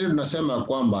Kristo, lakini tunasema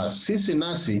kwamba sisi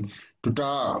nasi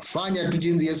tutafanya tu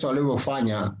jinsi Yesu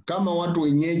alivyofanya. Kama watu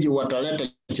wenyeji wataleta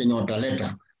chenye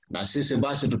wataleta, na sisi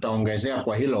basi tutaongezea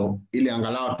kwa hilo ili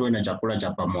angalau tuwe na chakula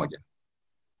cha pamoja.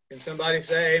 Can somebody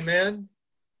say amen?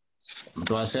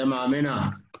 Mtu asema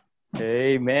amina.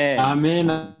 Amen.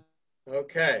 Amen.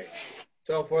 Okay.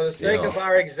 So for the sake of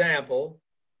our example,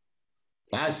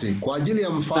 basi kwa ajili ya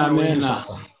mfano wetu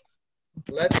sasa,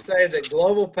 let's say that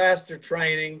global pastor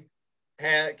training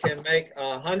can make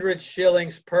 100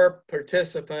 shillings per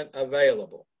participant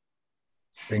available.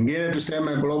 Pengine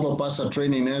tuseme global pastor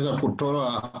training inaweza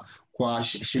kutoa kwa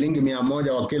shilingi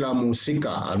 100 kwa kila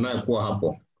mhusika anayekuwa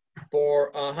hapo.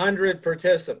 For 100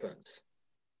 participants.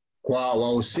 Kwa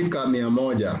wahusika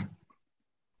 100.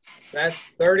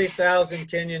 That's 30,000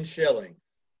 Kenyan shillings.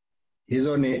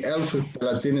 Hizo ni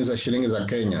 30,000 za shilingi za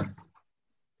Kenya.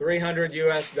 $300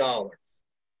 US.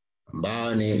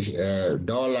 Ambao ni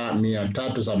dola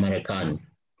 300 za Marekani.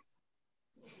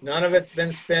 None of it's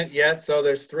been spent yet, so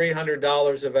there's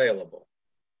 $300 available.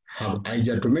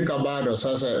 Haijatumika bado,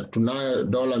 sasa tunayo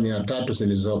dola 300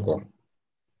 zilizoko.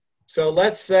 So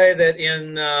let's say that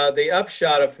in the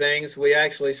upshot of things, we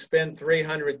actually spend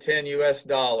 $310 US.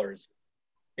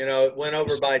 You know, it went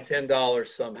over by $10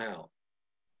 somehow.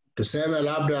 Tuseme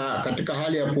labda katika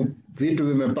hali ya vitu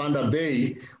vimepanda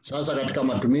bei, sasa katika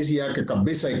matumizi yake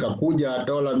kabisa ikakuja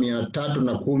dola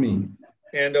 310.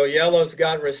 And Oyello's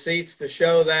got receipts to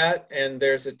show that, and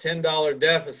there's a $10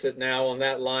 deficit now on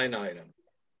that line item.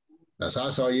 Na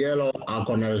sasa Oyello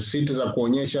ako na receipt za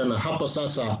kuonyesha, na hapo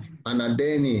sasa ana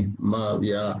deni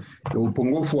ya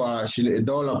upungufu wa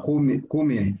dola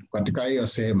 10 katika hiyo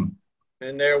sehemu.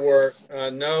 And there were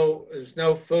there's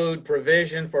no food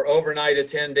provision for overnight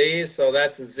attendees, so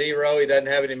that's a zero. He doesn't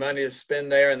have any money to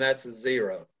spend there, and that's a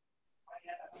zero.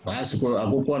 Basi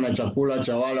hakukuwa na chakula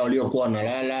cha wale waliokuwa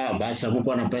nalala, basi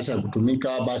hakukuwa na pesa ya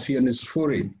kutumika, basi hiyo ni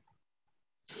sifuri.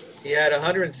 He had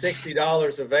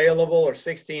 $160 available, or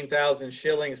 16,000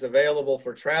 shillings available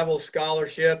for travel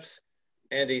scholarships,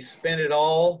 and he spent it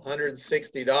all,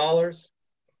 $160.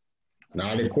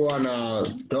 Na alikuwa na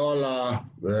dola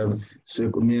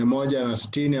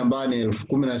 160 ambayo ni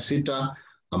 16,000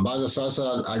 ambazo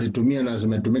sasa alitumia na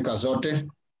zimetumika zote.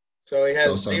 So he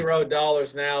has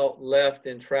 $0 now left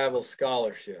in travel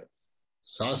scholarship.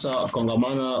 Sasa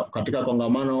katika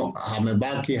kongamano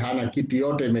amebaki hana kitu,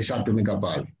 yote imeshatumika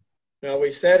pale. Now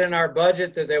we said in our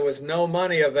budget that there was no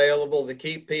money available to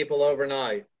keep people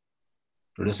overnight.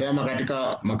 Tulisema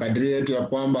katika makadirio yetu ya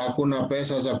kwamba hakuna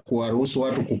pesa za kuwaruhusu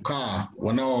watu kukaa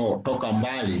wanaotoka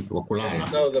mbali wa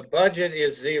kulala. So the budget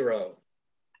is zero.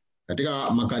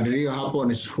 Katika makadirio hapo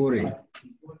ni sifuri.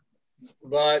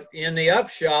 But in the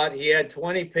upshot, he had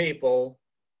 20 people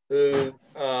who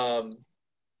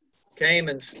came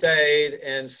and stayed,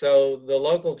 and so the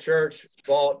local church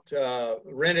bought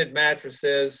rented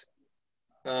mattresses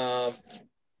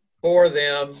for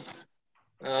them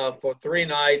for 3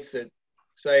 nights at,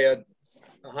 say,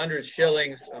 100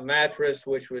 shillings a mattress,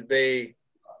 which would be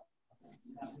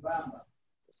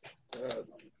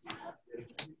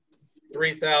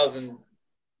 3,000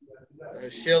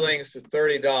 shillings to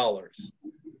 $30.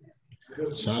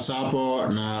 Sasa hapo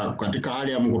na katika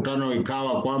hali ya mkutano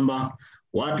ikawa kwamba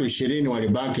watu 20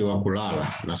 walibaki wa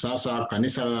kulala, na sasa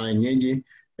kanisa la wenyeji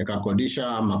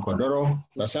likakodisha makodoro,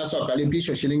 na sasa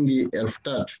wakalipishwa shilingi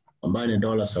 3,000 ambayo ni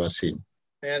dola 30.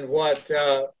 And what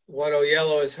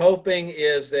Oyello is hoping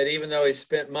is that even though he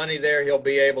spent money there, he'll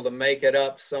be able to make it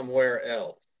up somewhere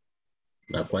else.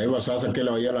 Na kwa hivyo sasa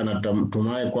kila Oyello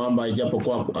anatumai kwamba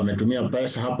ijapokuwa ametumia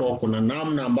pesa hapo, kuna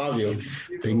namna ambavyo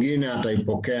pengine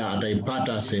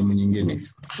ataipata sehemu nyingine.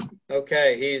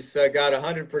 Okay, he's got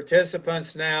 100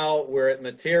 participants now. We're at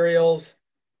materials.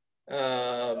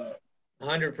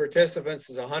 100 participants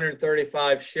is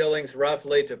 135 shillings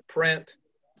roughly to print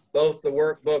both the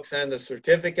workbooks and the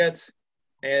certificates.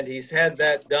 And he's had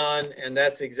that done, and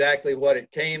that's exactly what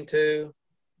it came to.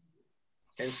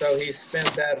 And so he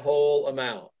spent that whole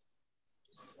amount.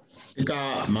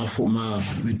 Katika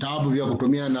vitabu vya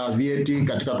kutumia na VAT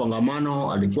katika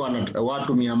kongamano alikuwa na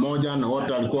watu 100 na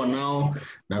wote alikuwa nao,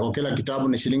 na kwa kila kitabu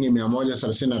ni shilingi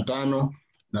 135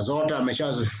 na zote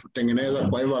ameshatengeneza.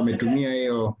 Kwa hivyo ametumia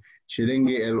hiyo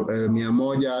shilingi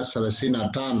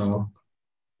 135,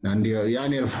 na ndio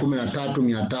yani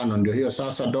 13,500, ndio hiyo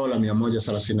sasa dola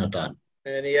 135.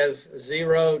 And he has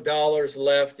 $0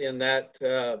 left in that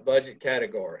budget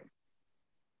category.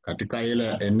 Katika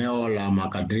ile eneo la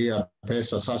makadiria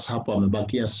pesa sasa hapo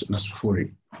amebakia na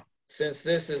sufuri. Since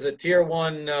this is a tier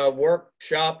 1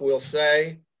 workshop, we'll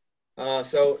say,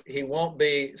 so he won't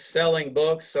be selling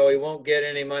books, so he won't get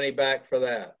any money back for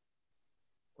that.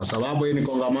 Kwa sababu hii ni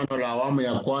kongamano la awamu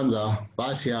ya kwanza,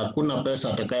 basi hakuna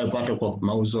pesa atakayopata kwa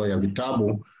mauzo ya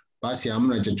vitabu, basi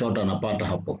hamna chochote anapata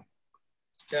hapo.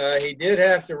 He did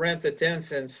have to rent the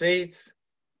tents and seats,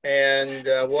 and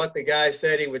what the guy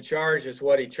said he would charge is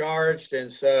what he charged,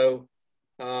 and so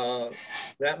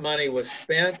that money was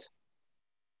spent.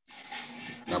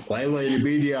 Na kwa hivyo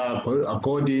ilibidi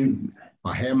akodi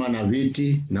mahema na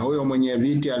viti, na huyo mwenye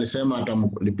viti alisema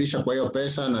atamlipisha kwa hiyo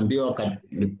pesa, na ndio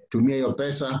akatumia hiyo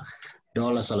pesa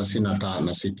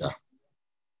 $36.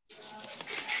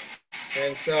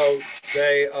 And so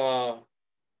they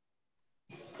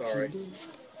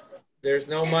there's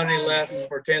no money left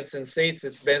for tents and seats.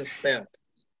 It's been spent.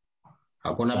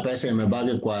 Hakuna pesa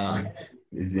imebaki kwa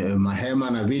mahema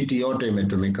na viti, yote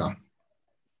imetumika.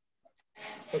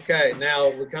 Okay, now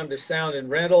we come to sound and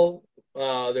rental.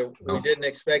 We didn't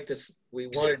expect to, we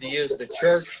wanted to use the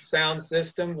church sound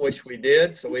system, which we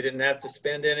did, so we didn't have to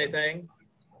spend anything.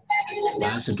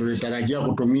 Basi tulitarajia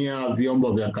kutumia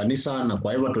vyombo vya kanisa, na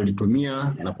kwa hivyo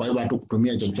tulitumia, na kwa hivyo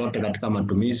hatukutumia chochote katika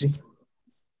matumizi.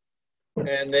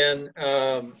 And then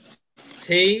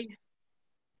T,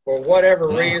 for whatever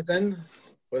reason,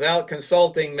 without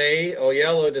consulting me,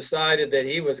 Oyello decided that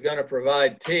he was going to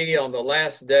provide tea on the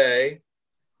last day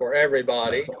for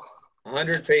everybody,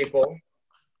 100 people.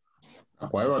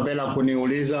 Kwa hivyo bila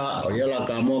kuniuliza, Oyello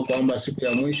akaamua kwamba siku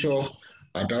ya mwisho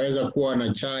ataweza kuwa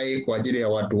na chai kwa ajili ya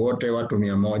watu wote, watu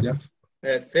 100.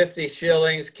 At 50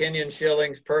 shillings, Kenyan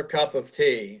shillings per cup of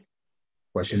tea.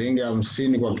 Kwa shilingi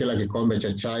 50 kwa kila kikombe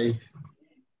cha chai.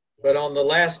 But on the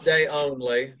last day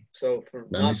only, so for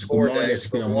not 4 days,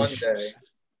 for 1 day.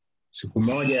 Siku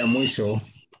moja ya mwisho.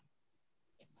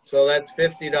 So that's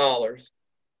 $50.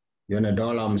 Yone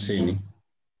 $50.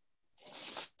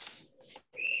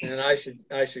 And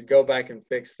I should go back and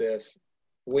fix this.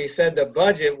 We said the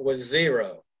budget was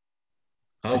 0.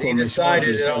 But he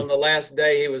decided that on the last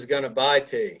day he was going to buy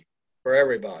tea for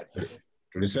everybody.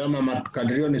 Tulisema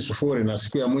makadirio ni 0, na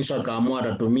siku ya mwisho akaamua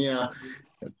atatumia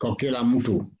kwa kila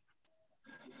mtu.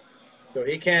 So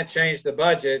he can't change the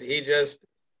budget.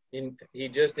 He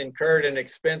just incurred an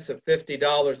expense of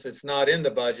 $50 that's not in the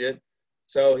budget.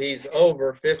 So he's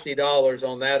over $50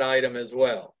 on that item as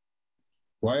well.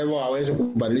 Kwa hivyo hawezi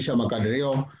kubadilisha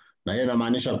makadirio, na hiyo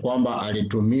inamaanisha kwamba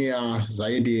alitumia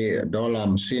zaidi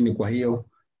 $50 kwa hiyo,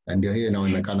 na ndio hiyo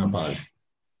inaonekana pale.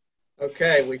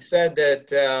 Okay, we said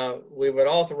that we would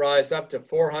authorize up to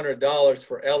 $400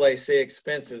 for LAC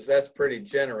expenses. That's pretty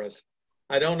generous.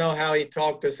 I don't know how he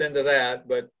talked us into that,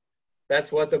 but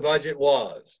that's what the budget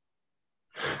was.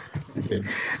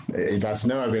 It has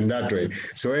never been that way.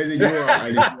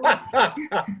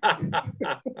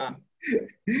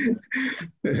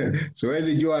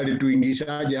 Siwezi jua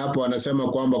alituingishaje hapo.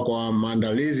 Anasema kwamba kwa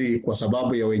maandalizi kwa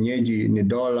sababu ya wenyeji ni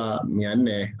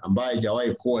 $400, ambaye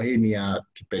haijawahi kuwa, hii ni ya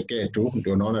kipekee tu,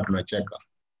 ndio unaona tunacheka.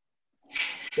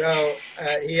 So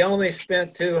he only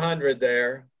spent $200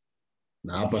 there.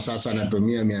 Na hapa sasa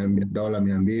anatumia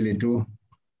 $200 tu.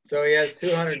 So he has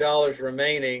 $200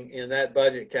 remaining in that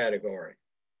budget category.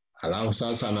 Alafu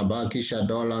sasa anabakisha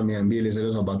 $200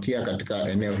 zilizobakia katika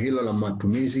eneo hilo la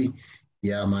matumizi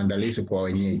ya maandalizi kwa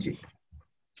wenyeji.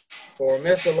 For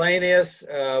miscellaneous,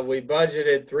 we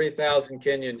budgeted 3,000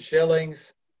 Kenyan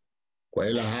shillings. Kwa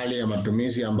ile hali ya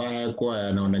matumizi ambayo hayakuwa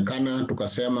yanaonekana,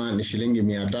 tukasema ni shilingi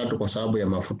 300 kwa sababu ya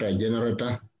mafuta ya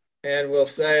generator. And we'll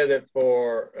say that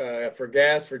for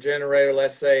gas for generator,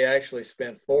 let's say actually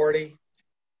spent 40.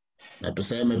 Na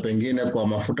tuseme pengine kwa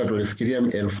mafuta tulifikiria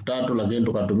 3,000, lakini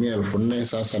tukatumia 4,000,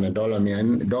 sasa ni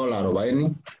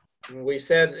 $40. We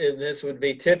said this would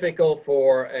be typical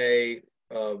for a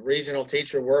regional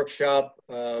teacher workshop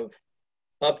of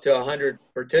up to 100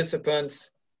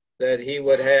 participants, that he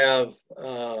would have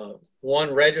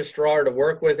one registrar to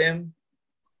work with him.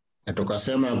 Na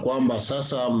tukasema kwamba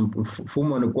sasa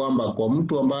mfumo ni kwamba kwa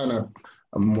mtu ambaye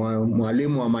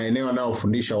mwalimu wa maeneo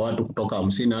anaofundisha watu kutoka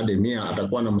 50 hadi 100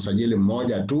 atakuwa na msajili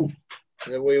mmoja tu.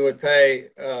 We would pay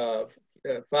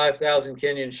 5,000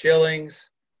 Kenyan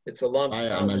shillings. It's a lump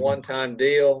sum one-time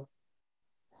deal.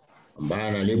 Ambaye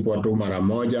analipwa tu mara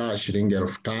moja shilingi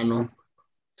 5,000.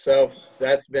 So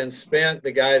that's been spent.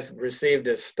 The guys received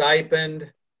a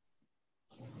stipend.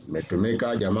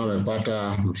 Metumika, jamaa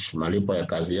amepata malipo ya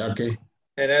kazi yake.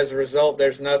 And as a result,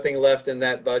 there's nothing left in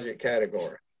that budget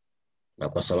category. Na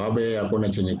kwa sababu hakuna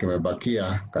chenye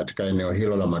kimebakia katika eneo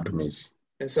hilo la matumizi.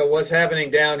 And so what's happening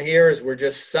down here is we're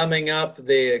just summing up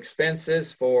the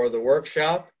expenses for the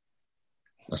workshop.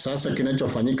 Na sasa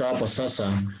kinachofanyika hapa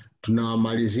sasa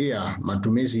tunamalizia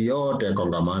matumizi yote ya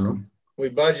kongamano. We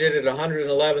budgeted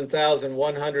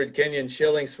 111,100 Kenyan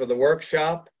shillings for the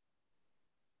workshop.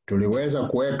 Tuliweza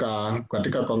kuweka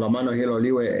katika kongamano hilo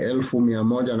liwe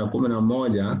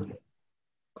 1,111.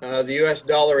 The US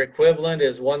dollar equivalent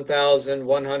is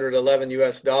 1,111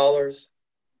 US dollars.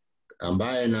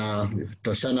 Ambaye na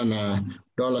toshana na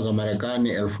dola za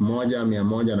Marekani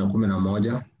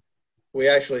 1,111. We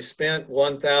actually spent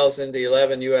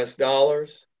 1,011 US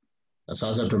dollars. Na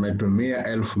sasa tumetumia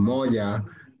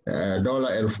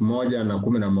dola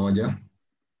 1,111.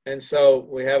 And so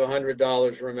we have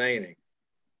 $100 remaining.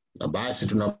 Na basi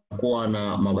tunakuwa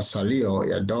na masalio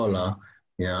ya dola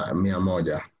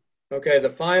 100. Okay, the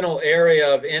final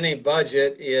area of any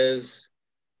budget is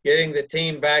getting the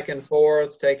team back and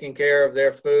forth, taking care of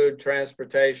their food,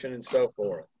 transportation, and so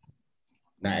forth.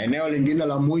 Na eneo lingine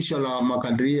la mwisho la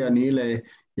makadiria ni ile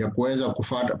ya kuweza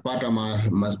kupata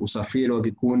usafiri wa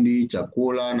kikundi,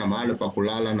 chakula na mahali pa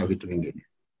kulala na vitu vingine.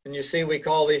 And you see, we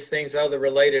call these things other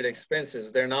related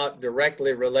expenses. They're not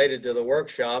directly related to the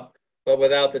workshop, but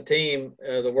without the team,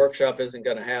 the workshop isn't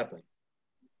going to happen.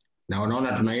 Na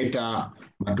unaona tunaita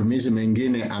matumizi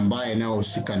mengine ambaye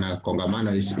yanayohusika na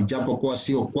kongamano, ijapokuwa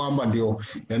sio kwamba ndio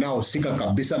yanayohusika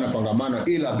kabisa na kongamano,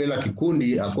 ila bila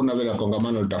kikundi hakuna vile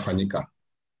kongamano litafanyika.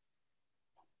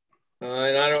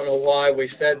 And I don't know why we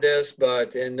said this,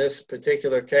 but in this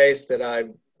particular case that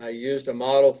I used a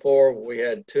model for, we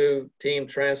had 2 team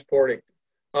transport.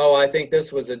 Oh, I think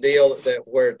this was a deal that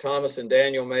where Thomas and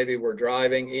Daniel maybe were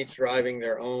driving, each driving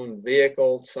their own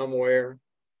vehicle somewhere.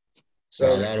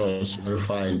 So that was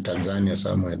verified in Tanzania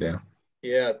somewhere there.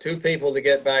 Yeah, 2 people to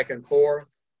get back and forth.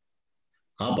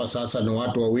 Hapa sasa ni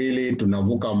watu wawili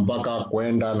tunavuka mpaka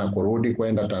kwenda na kurudi,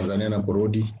 kwenda Tanzania na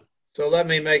kurudi. So let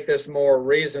me make this more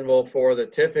reasonable for the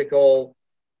typical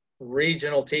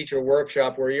regional teacher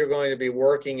workshop where you're going to be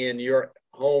working in your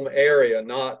home area,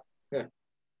 not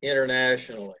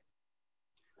internationally.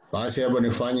 Basi hebu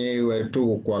nifanye iwe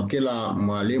tu kwa kila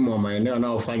mwalimu wa maeneo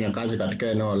anaofanya kazi katika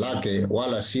eneo lake,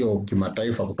 wala sio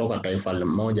kimataifa kutoka taifa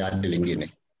moja hadi lingine.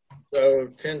 So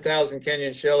 10,000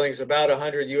 Kenyan shillings, about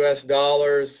 $100 US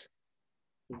dollars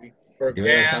for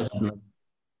gas,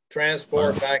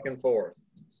 transport back and forth.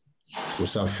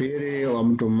 Usafiri wa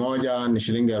mtu mmoja ni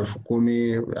shilingi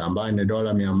 10,000 ambaye ni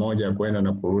dola 100 kwenda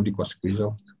na kurudi kwa siku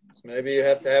hizo. Maybe you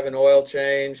have to have an oil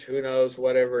change, who knows,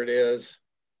 whatever it is.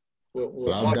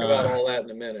 We'll talk about all that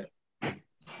in a minute.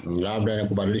 Labda ni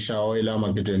kubadilisha oil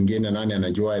ama kitu kingine, nani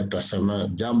anajua, tutasema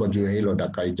jambo juu hilo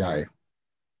dakika ijayo.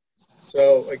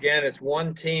 So again, it's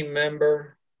 1 team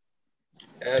member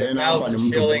at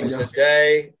 1,000 shillings a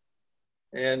day,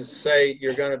 and say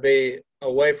you're going to be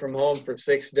away from home for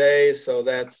 6 days, so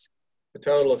that's a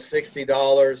total of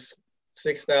 $60,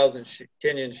 6,000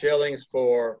 Kenyan shillings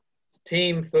for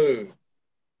team food.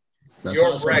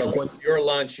 Your breakfast, your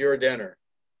lunch, your dinner.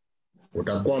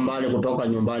 Utakuwa mbali kutoka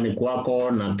nyumbani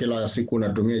kwako na kila siku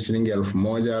unatumia shilingi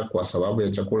 1,000 kwa sababu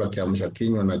ya chakula kiamsha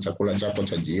kinywa na chakula chako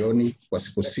cha jioni kwa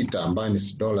siku 6 ambayo ni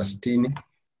dola 60.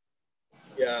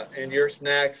 Yeah, and your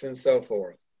snacks and so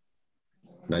forth.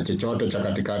 Na chochote cha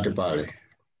katikati pale.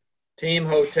 Team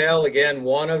hotel, again,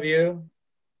 1 of you.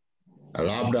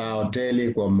 Labda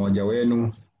hoteli kwa mmoja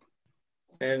wenu.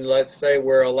 And let's say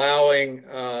we're allowing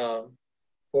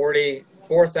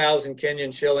 4,000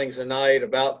 Kenyan shillings a night,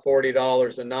 about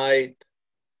 $40 a night.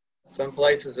 Some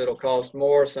places it'll cost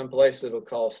more, some places it'll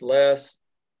cost less.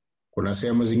 Kuna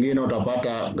sehemu zingine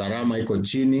utapata gharama iko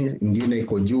chini, ingine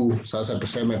iko juu. Sasa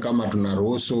tuseme kama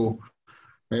tunaruhusu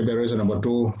maybe reasonable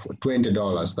to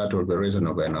 $20, that will be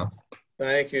reasonable enough.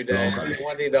 Thank you, Dan.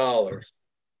 $20.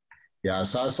 Ya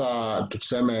sasa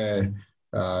tuseme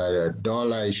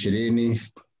dola 20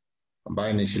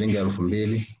 ambayo ni shilingi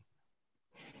 2,000.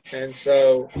 And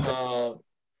so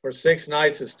for 6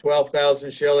 nights, it's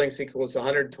 12,000 shillings equals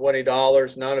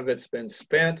 $120. None of it's been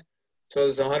spent. So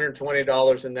there's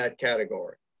 $120 in that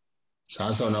category.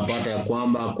 Sasa unapata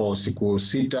kwamba kwa siku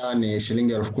 6 ni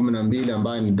shilingi 12,000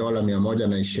 ambayo ni dola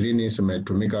 120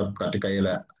 zimetumika katika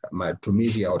ile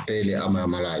matumizi ya hoteli ama ya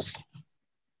malazi.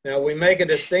 Now we make a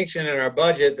distinction in our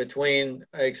budget between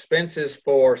expenses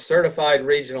for certified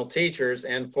regional teachers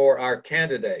and for our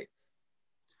candidates.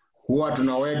 Huwa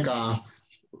tunaweka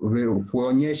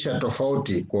kuonyesha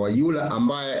tofauti kwa yule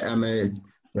ambaye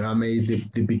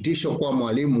amethibitishwa kwa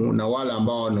mwalimu na wale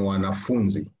ambao ni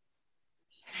wanafunzi.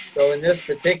 So in this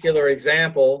particular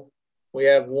example, we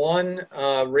have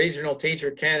 1 regional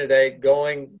teacher candidate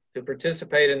going to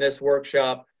participate in this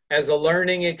workshop as a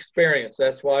learning experience.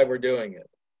 That's why we're doing it.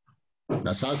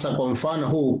 Na sasa kwa mfano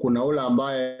huu kuna ule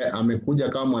ambaye amekuja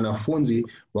kama mwanafunzi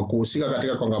wa kuhusika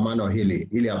katika kongamano hili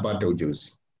ili apate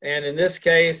ujuzi. And in this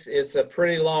case, it's a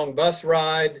pretty long bus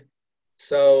ride.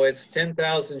 So it's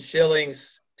 10,000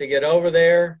 shillings to get over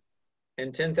there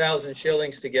and 10,000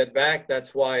 shillings to get back.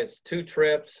 That's why it's 2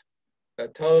 trips, a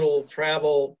total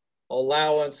travel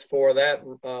allowance for that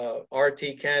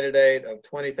RT candidate of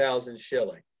 20,000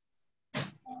 shillings.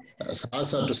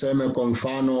 Sasa tuseme kwa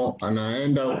mfano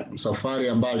anaenda safari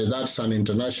ya mbali, that's an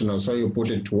international, so you put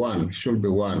it 1, should be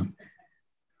 1.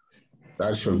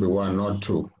 That should be 1, not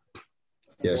 2.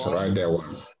 Yes, 1. Right there,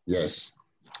 1. Yes.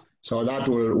 So that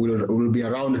will be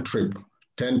a round trip.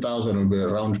 10,000 will be a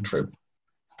round trip.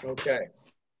 Okay.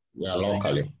 Yeah,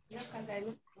 locally.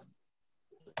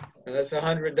 And that's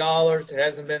 $100. It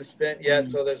hasn't been spent yet,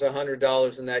 so there's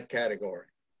 $100 in that category.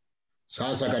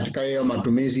 Sasa katika hiyo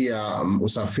matumizi ya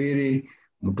usafiri,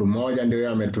 mtu mmoja ndio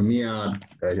ametumia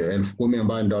 10,000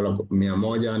 ambayo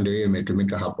 $100 ndio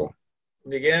imetumika hapo.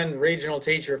 And again, regional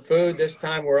teacher food. This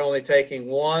time we're only taking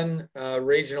 1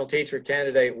 regional teacher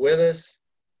candidate with us.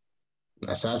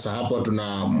 Na sasa hapo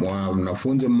tuna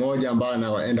mwanafunzi mmoja ambaye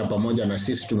anaenda pamoja na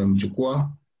sisi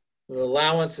tumemchukua. The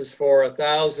allowance is for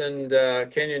 1,000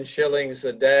 Kenyan shillings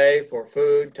a day for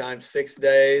food times 6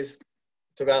 days.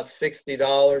 It's about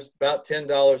 $60, about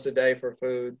 $10 a day for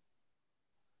food.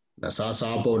 Na sasa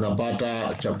hapo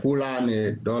unapata chakula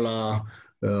ni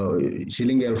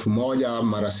shilingi 1,000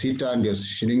 mara 6 ndio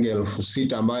shilingi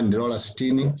 6,000 ambayo ni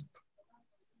 $60.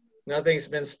 Nothing's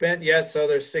been spent yet, so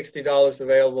there's $60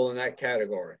 available in that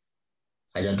category.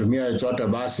 Hajatumia chochote,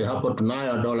 basi hapo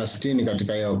tunayo $60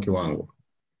 katika hiyo kiwango.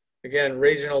 Again,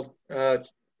 regional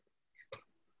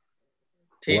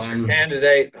teacher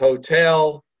candidate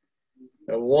hotel,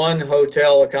 1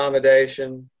 hotel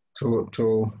accommodation.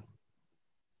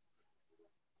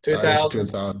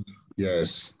 2,000.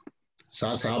 Yes.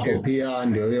 Sasa hapo pia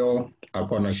ndio hiyo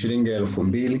ako na shilingi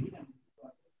 2,000.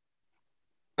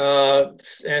 And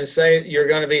say you're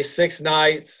going to be 6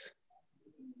 nights.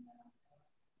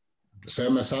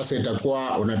 Tuseme sasa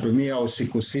itakuwa unatumia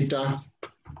usiku 6.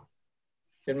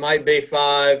 It might be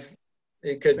 5.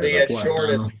 It could be as short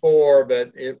as 4,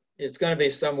 but it's going to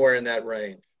be somewhere in that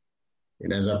range.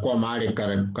 Inaweza kuwa mahali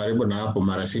karibu na hapo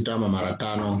mara 6 ama mara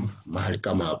 5, mahali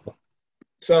kama hapo.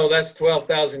 So that's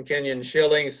 12,000 Kenyan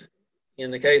shillings.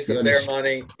 In the case of their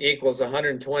money, equals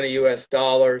 $120 US.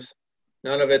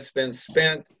 None of it's been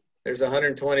spent. There's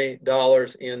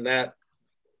 $120 in that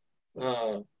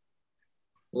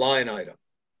line item.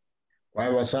 Kwa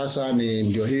hivyo sasa ni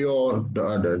ndio hiyo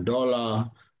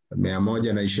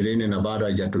 $120 na bado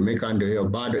haijatumika, ndio hiyo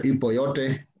bado ipo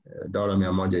yote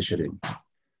 $120.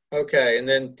 Okay, and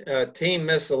then team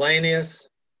miscellaneous.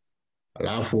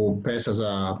 Alafu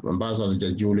pesa ambazo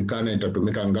hazijajulikana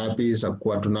itatumika ngapi za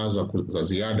kuwa tunazo za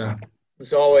ziada.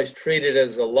 It's always treated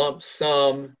as a lump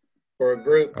sum. For a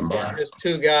group, just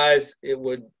 2 guys, it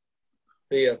would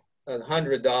be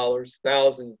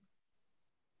 $100,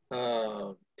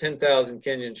 10,000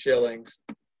 Kenyan shillings.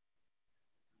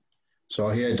 So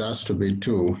here it has to be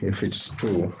 2 if it's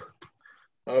 2.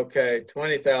 Okay,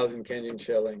 20,000 Kenyan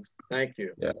shillings. Thank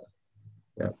you. Yeah.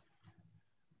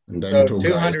 And then so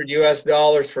 $200 US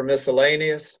for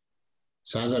miscellaneous.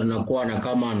 Sasa tunakuwa na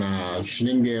kama na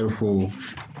shilingi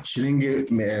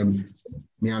 200,000,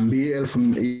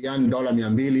 yani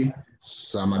 $200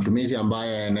 za matumizi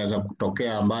ambayo yanaweza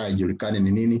kutokea ambayo hajulikani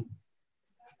ni nini.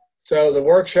 So the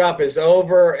workshop is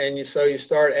over, and so you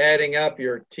start adding up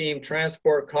your team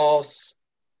transport costs.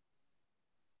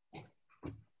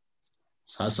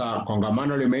 Sasa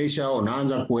kongamano limeisha,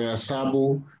 unaanza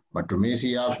kuhesabu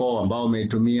matumizi yako ambao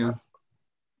umeitumia.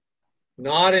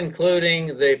 Not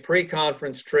including the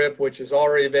pre-conference trip, which has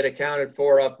already been accounted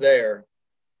for up there.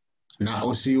 Na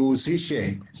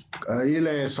usihusishe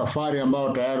ile safari ambayo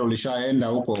tayari ulishaenda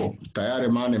huko tayari,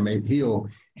 maana hiyo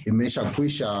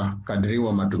imeshakwisha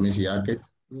kadiriwa matumizi yake.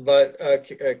 But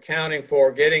accounting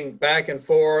for getting back and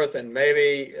forth, and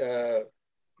maybe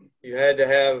you had to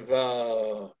have,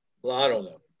 well, I don't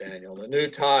know, Daniel, a new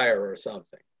tire or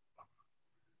something.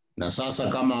 Na sasa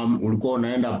kama ulikuwa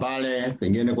unaenda pale,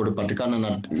 pengine kulipatikana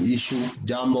na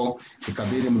jambo,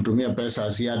 ikabidi mtumie pesa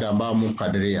ziada ambayo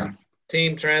mkadiria.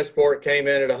 Team transport came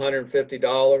in at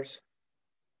 $150.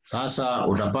 Sasa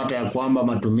utapata ya kwamba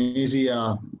matumizi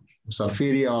ya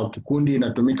usafiri ya kikundi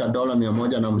inatumika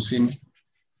 $150.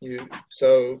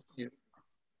 So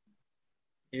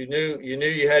you knew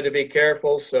you had to be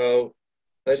careful. So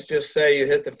let's just say you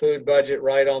hit the food budget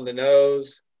right on the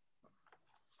nose.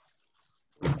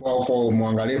 kwa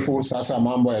mwangalifu. Sasa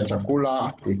mambo ya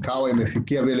chakula ikawa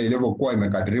imefikia vile ilivyokuwa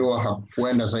imekadiriwa,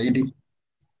 hakuenda zaidi.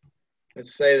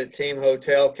 Let's say the team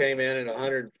hotel came in at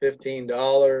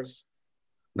 $115.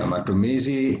 Na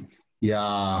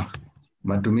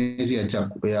matumizi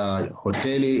ya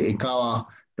hoteli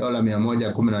ikawa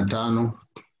 $115.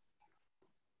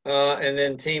 And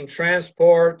then team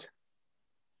transport,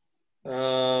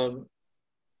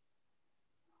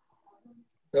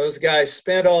 those guys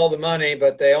spent all the money,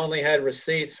 but they only had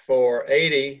receipts for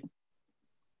 $80.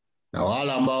 Na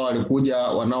wale ambao walikuja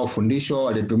wanaofundishwa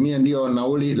walitumia ndio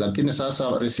nauli, lakini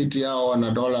sasa risiti yao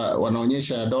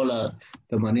wanaonyesha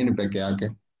 $80 peke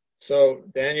yake. So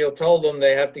Daniel told them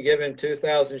they have to give him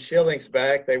 2,000 shillings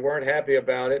back. They weren't happy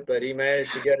about it, but he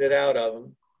managed to get it out of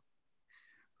them.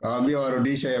 Kaambia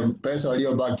warudishe pesa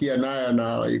waliobakia nayo, na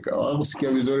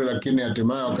hawakusikia vizuri, lakini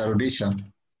hatimaye wakarudisha.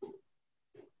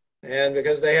 And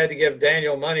because they had to give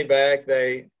Daniel money back,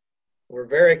 they were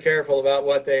very careful about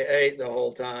what they ate the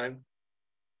whole time.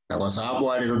 Na kwa sababu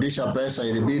walirudisha pesa,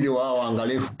 ilibidi wao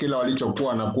waangalifu kila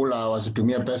walichokuwa nakula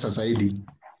wasitumie pesa zaidi.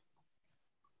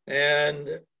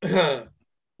 And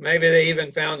maybe they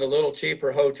even found a little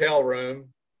cheaper hotel room.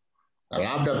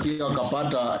 Labda pia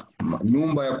wakapata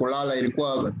nyumba ya kulala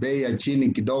ilikuwa bei ya chini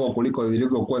kidogo kuliko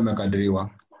ilivyokuwa imekadiriwa.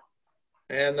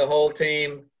 And the whole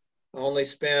team only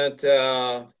spent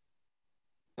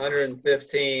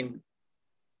 $115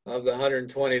 of the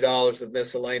 $120 of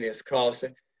miscellaneous costs.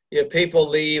 If people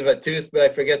leave they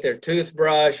forget their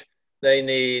toothbrush, they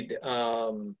need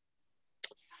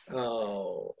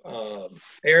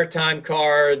airtime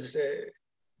cards.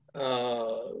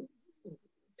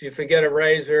 If you forget a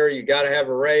razor, you got to have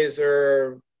a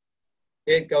razor.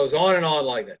 It goes on and on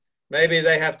like that. Maybe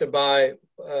they have to buy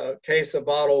a case of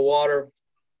bottled water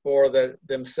for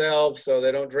themselves so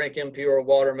they don't drink impure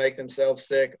water, make themselves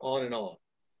sick, on and on.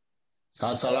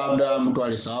 Sasa labda mtu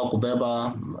alisahau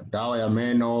kubeba dawa ya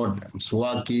meno,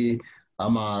 mswaki,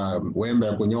 ama wembe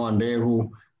ya kunyoa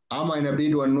ndevu, ama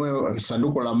inabidi wanunue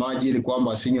sanduku la maji ili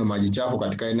kwamba asinywe maji chafu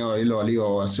katika eneo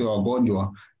hilo wasio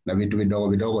wagonjwa, na vitu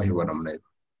vidogo hivyo namna hiyo.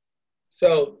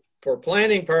 So for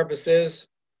planning purposes,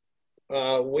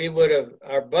 our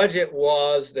budget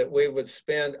was that we would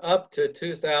spend up to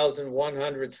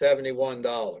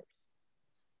 $2,171.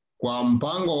 Kwa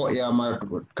mpango ya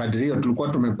makadirio tulikuwa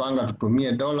tumepanga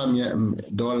tutumie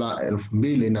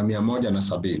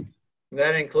 $2,170.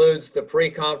 That includes the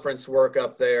pre-conference work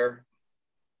up there.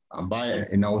 Ambaye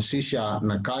inahusisha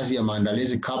na kazi ya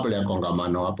maandalizi kabla ya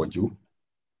kongamano hapo juu.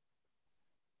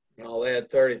 They had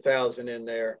 30,000 in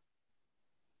there.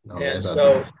 And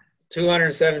so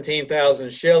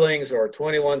 217,000 shillings or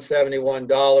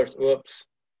 $2,171. Oops.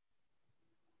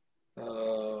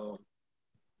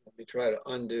 Let me try to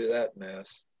undo that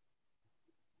mess.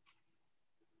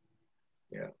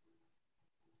 Yeah.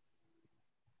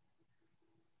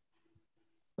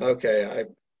 Okay, I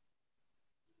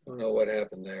don't know what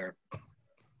happened there.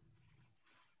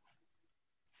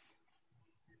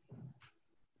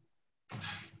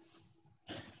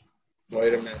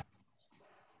 Wait a minute.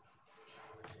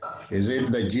 Is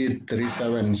it the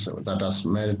G37 that has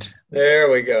made? There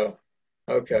we go.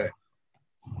 Okay.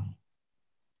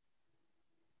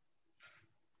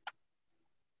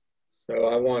 So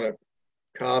I want to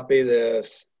copy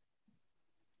this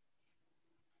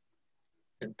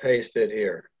and paste it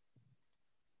here.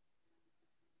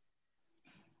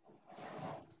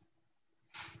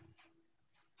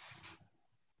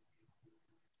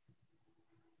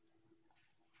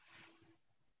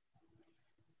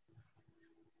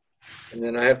 And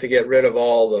then I have to get rid of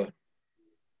all the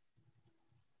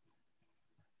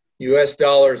US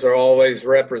dollars are always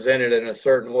represented in a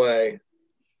certain way.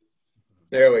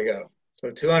 There we go.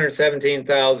 So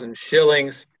 217,000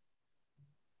 shillings,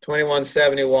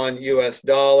 2171 US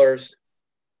dollars.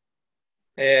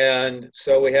 And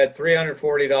so we had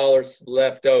 $340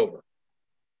 left over.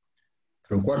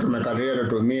 Tulikuwa tumekadiria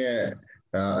tutumie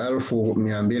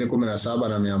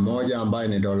 1,217,100 ambaye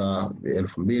ni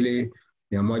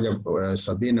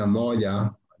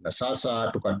 $2,171, na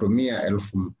sasa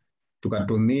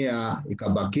tukatumia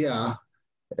ikabakia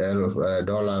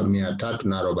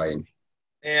 $340.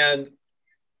 And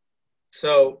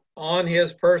so on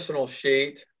his personal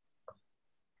sheet,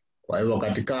 kwa hivyo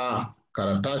katika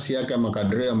karatasi yake ya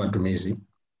makadirio ya matumizi,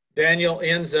 Daniel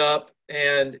ends up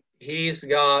and he's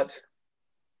got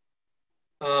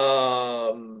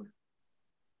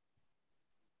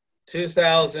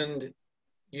 $2,000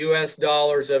 US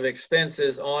dollars of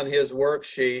expenses on his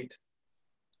worksheet.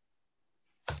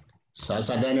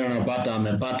 Sasa Daniel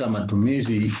amepata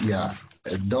matumizi ya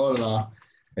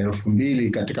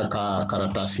 $2,000 katika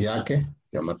karatasi yake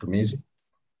ya matumizi.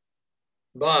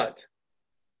 but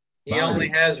he Bali. only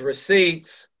has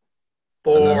receipts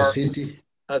Ana for risiti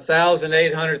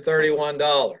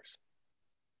 $1,831.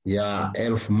 ya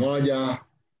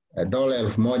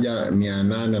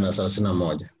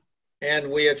 $1,831.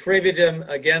 And we attribute him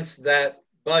against that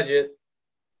budget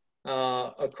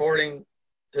according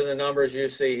to the numbers you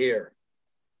see here.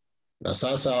 Na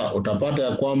sasa utapata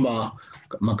ya kwamba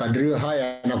makadirio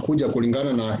haya yanakuja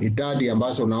kulingana na idadi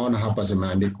ambazo unaona hapa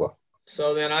zimeandikwa.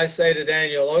 So then I say to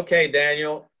Daniel, okay,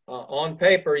 Daniel, on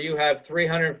paper you have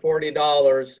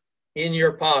 $340 in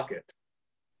your pocket.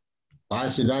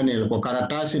 Basi Daniel, kwa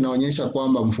karatasi inaonyesha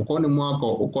kwamba mfukoni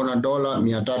mwako uko na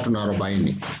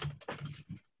 $340.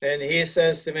 And he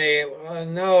says to me,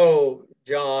 no,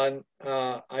 John,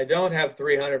 I don't have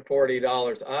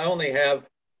 $340. I only have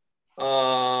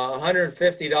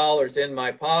 $150 in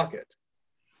my pocket.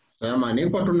 Sema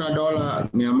niko tuna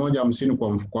 $150 kwa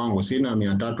mfuko wangu, sina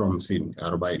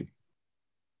 $340.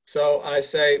 So I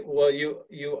say, well,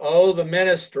 you owe the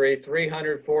ministry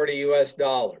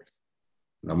 $340.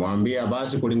 Namwambia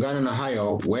basi kulingana na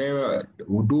hayo wewe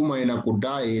huduma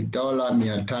inakudai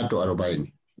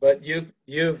 $340. But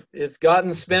it's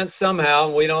gotten spent somehow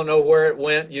and we don't know where it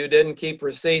went. You didn't keep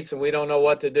receipts and we don't know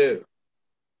what to do.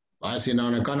 Basi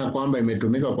inaonekana kwamba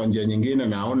imetumika kwa njia nyingine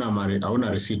na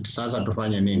hauna receipt. Sasa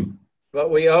tufanye nini?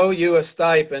 But we owe you a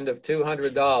stipend of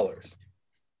 $200.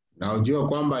 Na ujue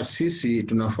kwamba sisi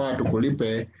tunafaa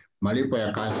tukulipe malipo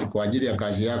ya kazi kwa ajili ya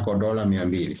kazi yako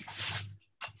 $200.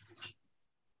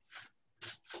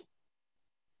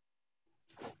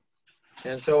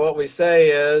 And so what we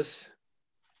say is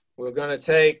we're going to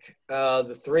take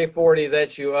the $340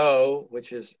 that you owe,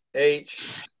 which is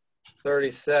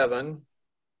H37,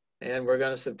 and we're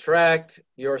going to subtract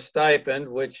your stipend,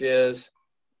 which is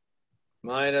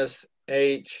minus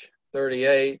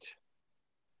H38.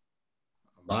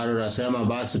 Bado nasema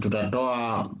basi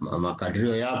tutatoa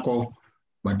makadirio yako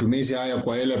matumizi hayo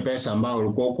kwa ile pesa ambayo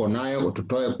ulikuwa uko nayo,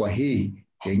 ututoe kwa hii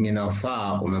yenye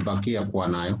inafaa umebakia kuwa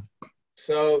nayo.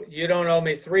 So you don't owe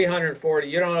me $340.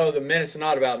 You don't owe the ministry,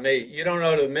 not about me. You don't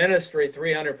owe the ministry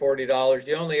 $340.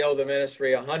 You only owe the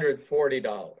ministry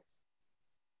 $140.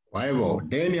 Kwa hivyo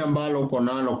deni ambalo uko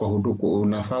nalo kwa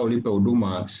unafaa ulipe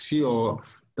huduma sio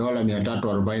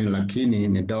 $340 lakini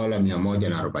ni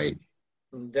 $140.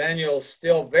 Daniel's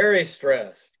still very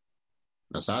stressed.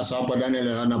 Na sasa hapa Daniel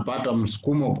anapata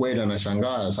msukumo kweli,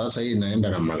 anashangaa sasa hii inaenda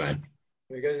namna gani?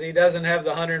 Because he doesn't have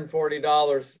the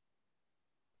 $140.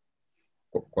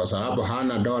 Kwa sababu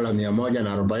hana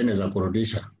 $140 za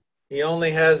kurudisha. He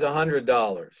only has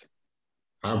 $100.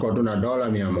 Hako tuna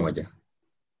 $100.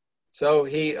 So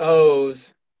he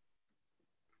owes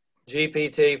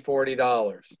GPT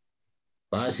 $40.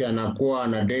 Basi anakuwa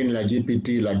na deni la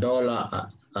GPT la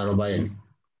 $40.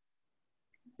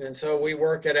 And so we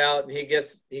work it out and he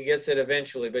gets it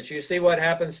eventually. But you see what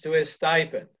happens to his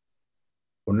stipend.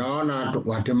 Unaona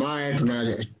hatimaye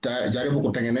tunajaribu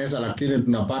kutengeneza lakini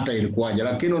tunapata ilikuwaje.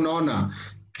 Lakini unaona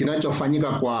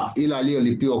kinachofanyika kwa ila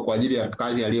aliyolipiwa kwa ajili ya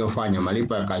kazi aliyofanya,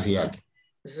 malipo ya kazi yake.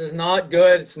 This is not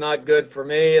good. It's not good for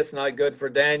me. It's not good for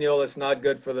Daniel. It's not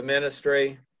good for the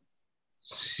ministry.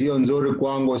 Sio nzuri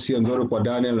kwangu, sio nzuri kwa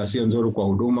Daniel na sio nzuri kwa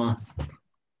huduma.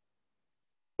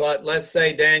 But let's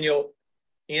say Daniel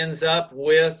ends up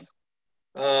with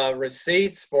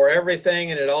receipts for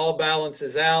everything and it all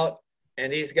balances out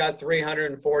and he's got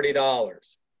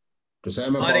 $340.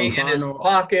 Tuseme money kwa mfano, in his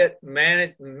pocket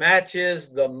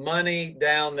matches the money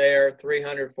down there,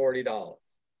 $340.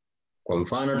 Kwa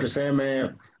mfano tuseme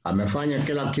amefanya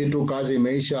kila kitu, kazi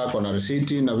imeisha, kuna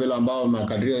risiti na vile ambao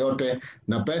makadirio yote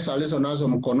na pesa alizo nazo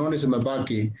mkononi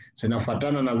zimebaki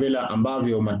zinafuatana na vile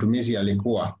ambavyo matumizi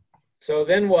yalikuwa. So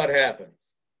then what happens?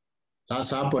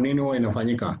 Sasa hapo nini huwa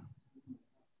inafanyika?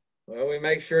 Well, we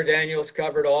make sure Daniel's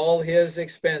covered all his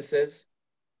expenses.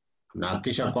 Na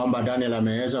kisha kwamba Daniel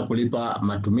ameweza kulipa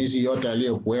matumizi yote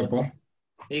aliyokuwepo.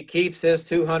 He keeps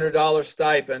his $200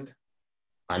 stipend.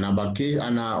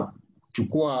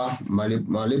 Anachukua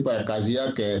malipo ya kazi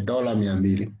yake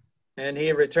 $200. And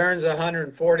he returns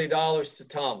 $140 to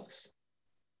Thomas.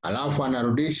 Alafu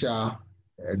anarudisha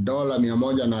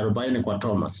 $140 kwa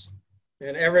Thomas.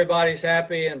 And everybody's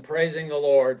happy and praising the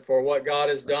Lord for what God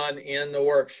has done in the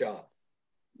workshop.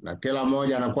 Na kila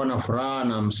mmoja anakuwa na furaha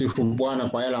na msifu Bwana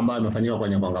kwa yale ambayo yamefanyika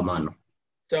kwenye kongamano.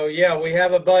 So yeah, we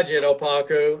have a budget,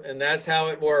 Opaku, and that's how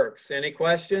it works. Any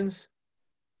questions?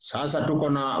 Sasa tuko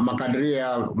na makadirio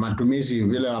ya matumizi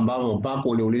vile ambavyo Opaku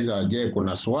uliuliza. Je,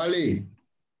 kuna swali?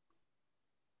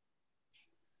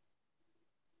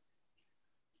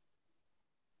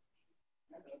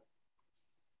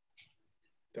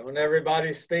 Don't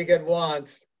everybody speak at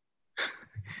once.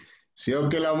 Sio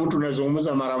kila mtu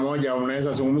unazungumza mara moja,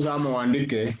 unaweza zungumza ama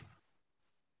uandike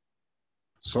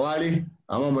swali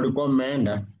ama mlikuwa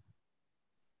mmeenda.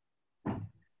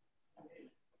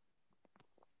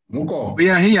 Muko?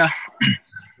 We are here.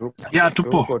 Ya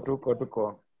tupo.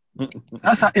 Tuko.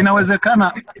 Sasa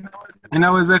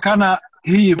inawezekana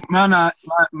hii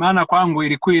maana kwangu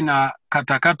ilikuwa ina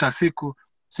katakata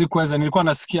sikuweza, nilikuwa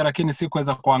nasikia lakini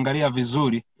sikuweza kuangalia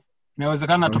vizuri.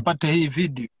 Inawezekana tupate hii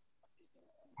video.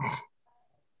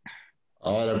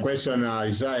 The question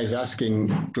Isaiah is asking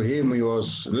to him, he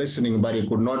was listening but he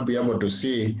could not be able to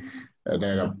see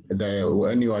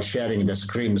when you are sharing the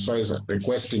screen. So he's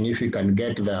requesting if he can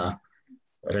get the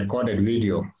recorded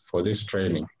video for this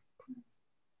training.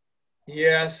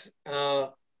 Yes,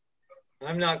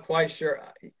 I'm not quite sure.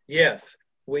 Yes,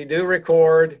 we do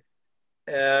record.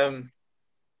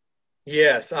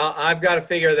 Yes, I've got to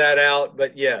figure that out,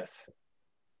 but yes.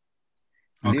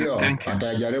 Okay, thank you.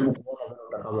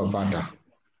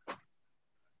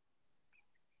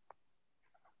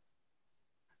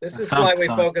 This is why we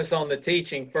focus on the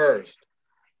teaching first,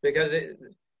 because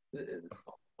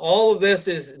all of this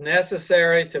is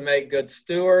necessary to make good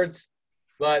stewards,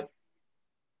 but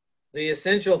the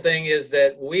essential thing is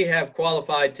that we have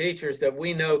qualified teachers that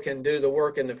we know can do the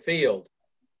work in the field.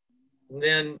 And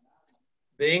then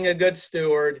being a good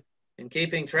steward and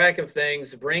keeping track of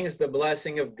things brings the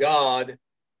blessing of God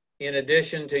in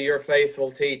addition to your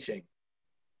faithful teaching.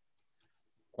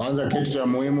 Kwanza kitu cha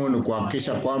muhimu ni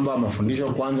kuhakikisha kwamba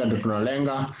mafundisho kwanza ndio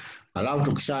tunalenga, alafu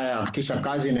tukishahakikisha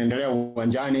kazi inaendelea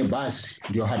uwanjani, basi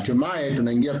ndio hatimaye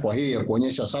tunaingia kwa hii ya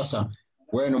kuonyesha sasa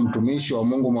wewe ni mtumishi wa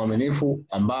Mungu mwaminifu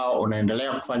ambao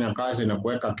unaendelea kufanya kazi na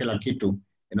kuweka kila kitu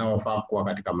inayofaa kuwa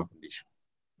katika mafundisho.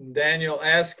 Daniel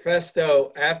asked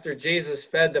Festo, after Jesus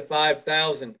fed the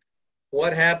 5,000,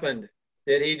 what happened?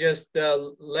 Did he just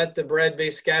let the bread be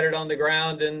scattered on the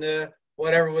ground and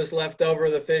whatever was left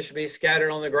over, the fish be scattered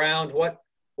on the ground?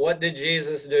 What did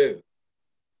Jesus do?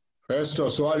 Festo,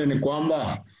 swali ni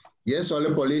kwamba Yesu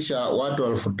alipolisha watu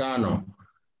 5,000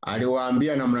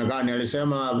 aliwaambia namna gani?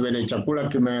 Alisema vile chakula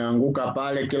kimeanguka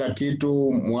pale kila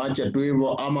kitu muache tu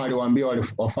hivyo, ama aliwaambia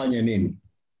wafanye nini?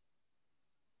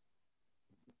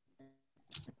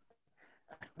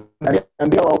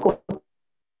 Aliambia waokote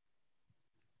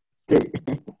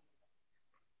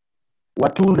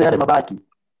watunze yale mabaki.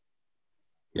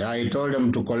 Yeah, he told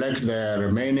them to collect the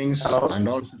remainings and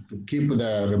also to keep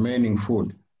the remaining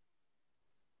food.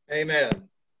 Amen.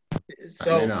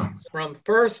 So from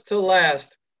first to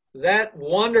last, that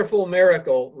wonderful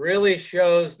miracle really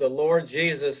shows the Lord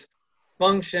Jesus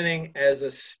functioning as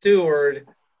a steward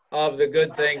of the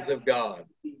good things of God.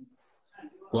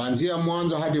 Kuanzia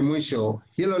mwanzo hadi mwisho,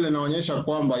 hilo linaonyesha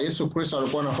kwamba Yesu Kristo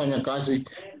alikuwa anafanya kazi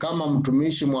kama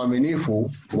mtumishi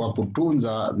mwaminifu wa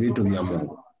kutunza vitu vya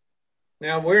Mungu.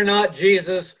 Now, we're not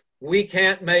Jesus. We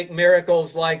can't make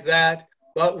miracles like that,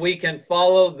 but we can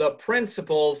follow the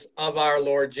principles of our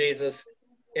Lord Jesus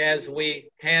as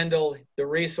we handle the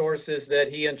resources that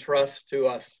he entrusts to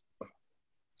us.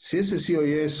 Sisi sio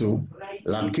Yesu,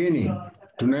 lakini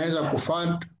tunaweza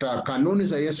kufuata kanuni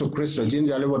za Yesu Kristo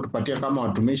jinsi alivyotupatia kama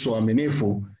watumishi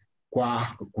waaminifu kwa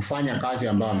kufanya kazi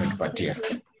ambayo ametupatia.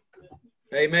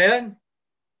 Amen.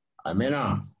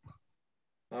 Amina.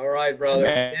 All right,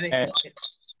 brother.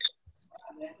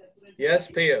 Yes,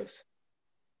 Pius.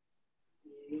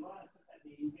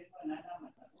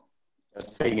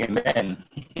 Just say amen.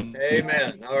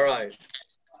 Amen. All right.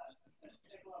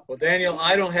 Well, Daniel,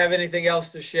 I don't have anything else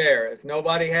to share. If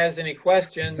nobody has any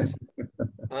questions,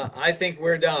 I think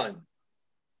we're done.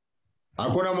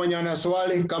 Hakuna mwenye ana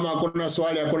swali? Kama hakuna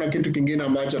swali, hakuna kitu kingine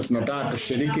ambacho tunataka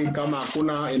tushiriki. Kama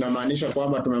hakuna, inamaanisha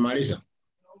kwamba tumemaliza.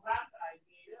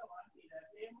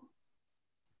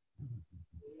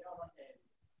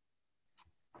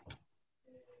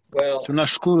 Well,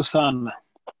 tunashukuru sana.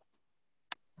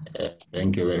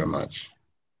 Thank you very much.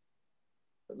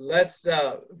 Let's,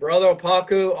 Brother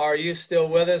Opaku, are you still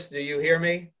with us? Do you hear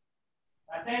me?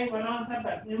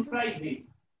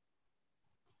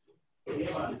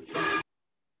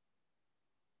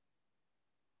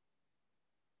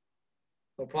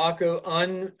 Opaku,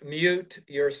 unmute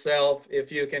yourself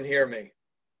if you can hear me.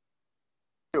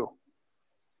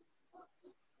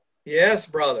 Yes,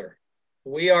 brother.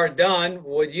 We are done.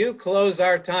 Would you close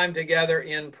our time together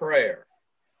in prayer?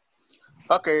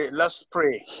 Okay, let's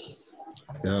pray.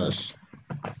 Yes.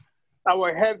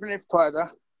 Our Heavenly Father,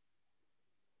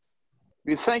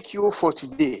 we thank you for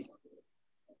today.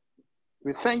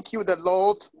 We thank you, the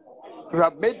Lord, you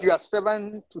have made your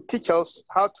servant to teach us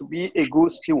how to be a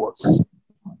good steward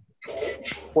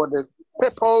for the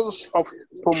purpose of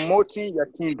promoting your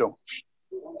kingdom.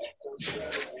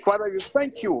 Father, we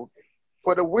thank you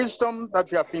for the wisdom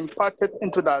that you have imparted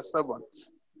into thy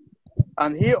servants.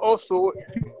 And he also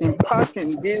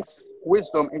imparting this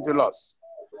wisdom into us.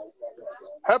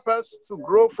 Help us to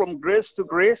grow from grace to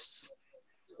grace,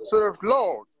 so that,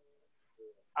 Lord,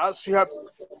 as you have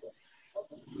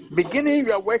beginning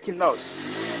your work in us,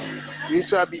 we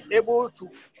shall be able to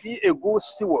be a good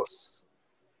steward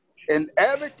in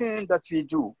everything that we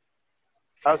do,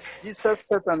 as Jesus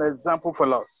set an example for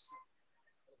us.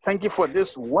 Thank you for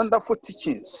these wonderful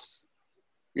teachings.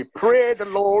 We pray the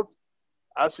Lord,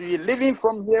 as we are living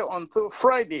from here until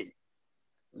Friday,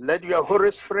 let your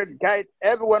Holy Spirit guide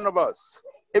every one of us,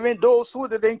 even those who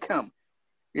didn't come.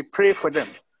 We pray for them.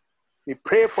 We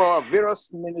pray for our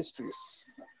various ministries.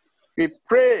 We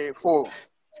pray for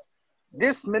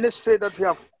this ministry that we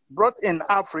have brought in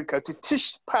Africa to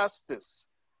teach pastors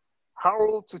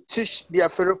how to teach their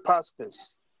fellow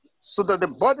pastors, so that the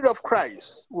body of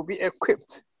Christ will be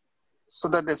equipped, so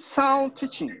that the sound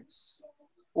teachings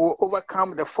will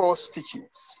overcome the false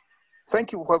teachings.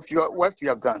 Thank you for what you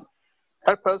have done.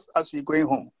 Help us as we're going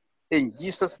home. In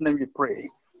Jesus' name we pray.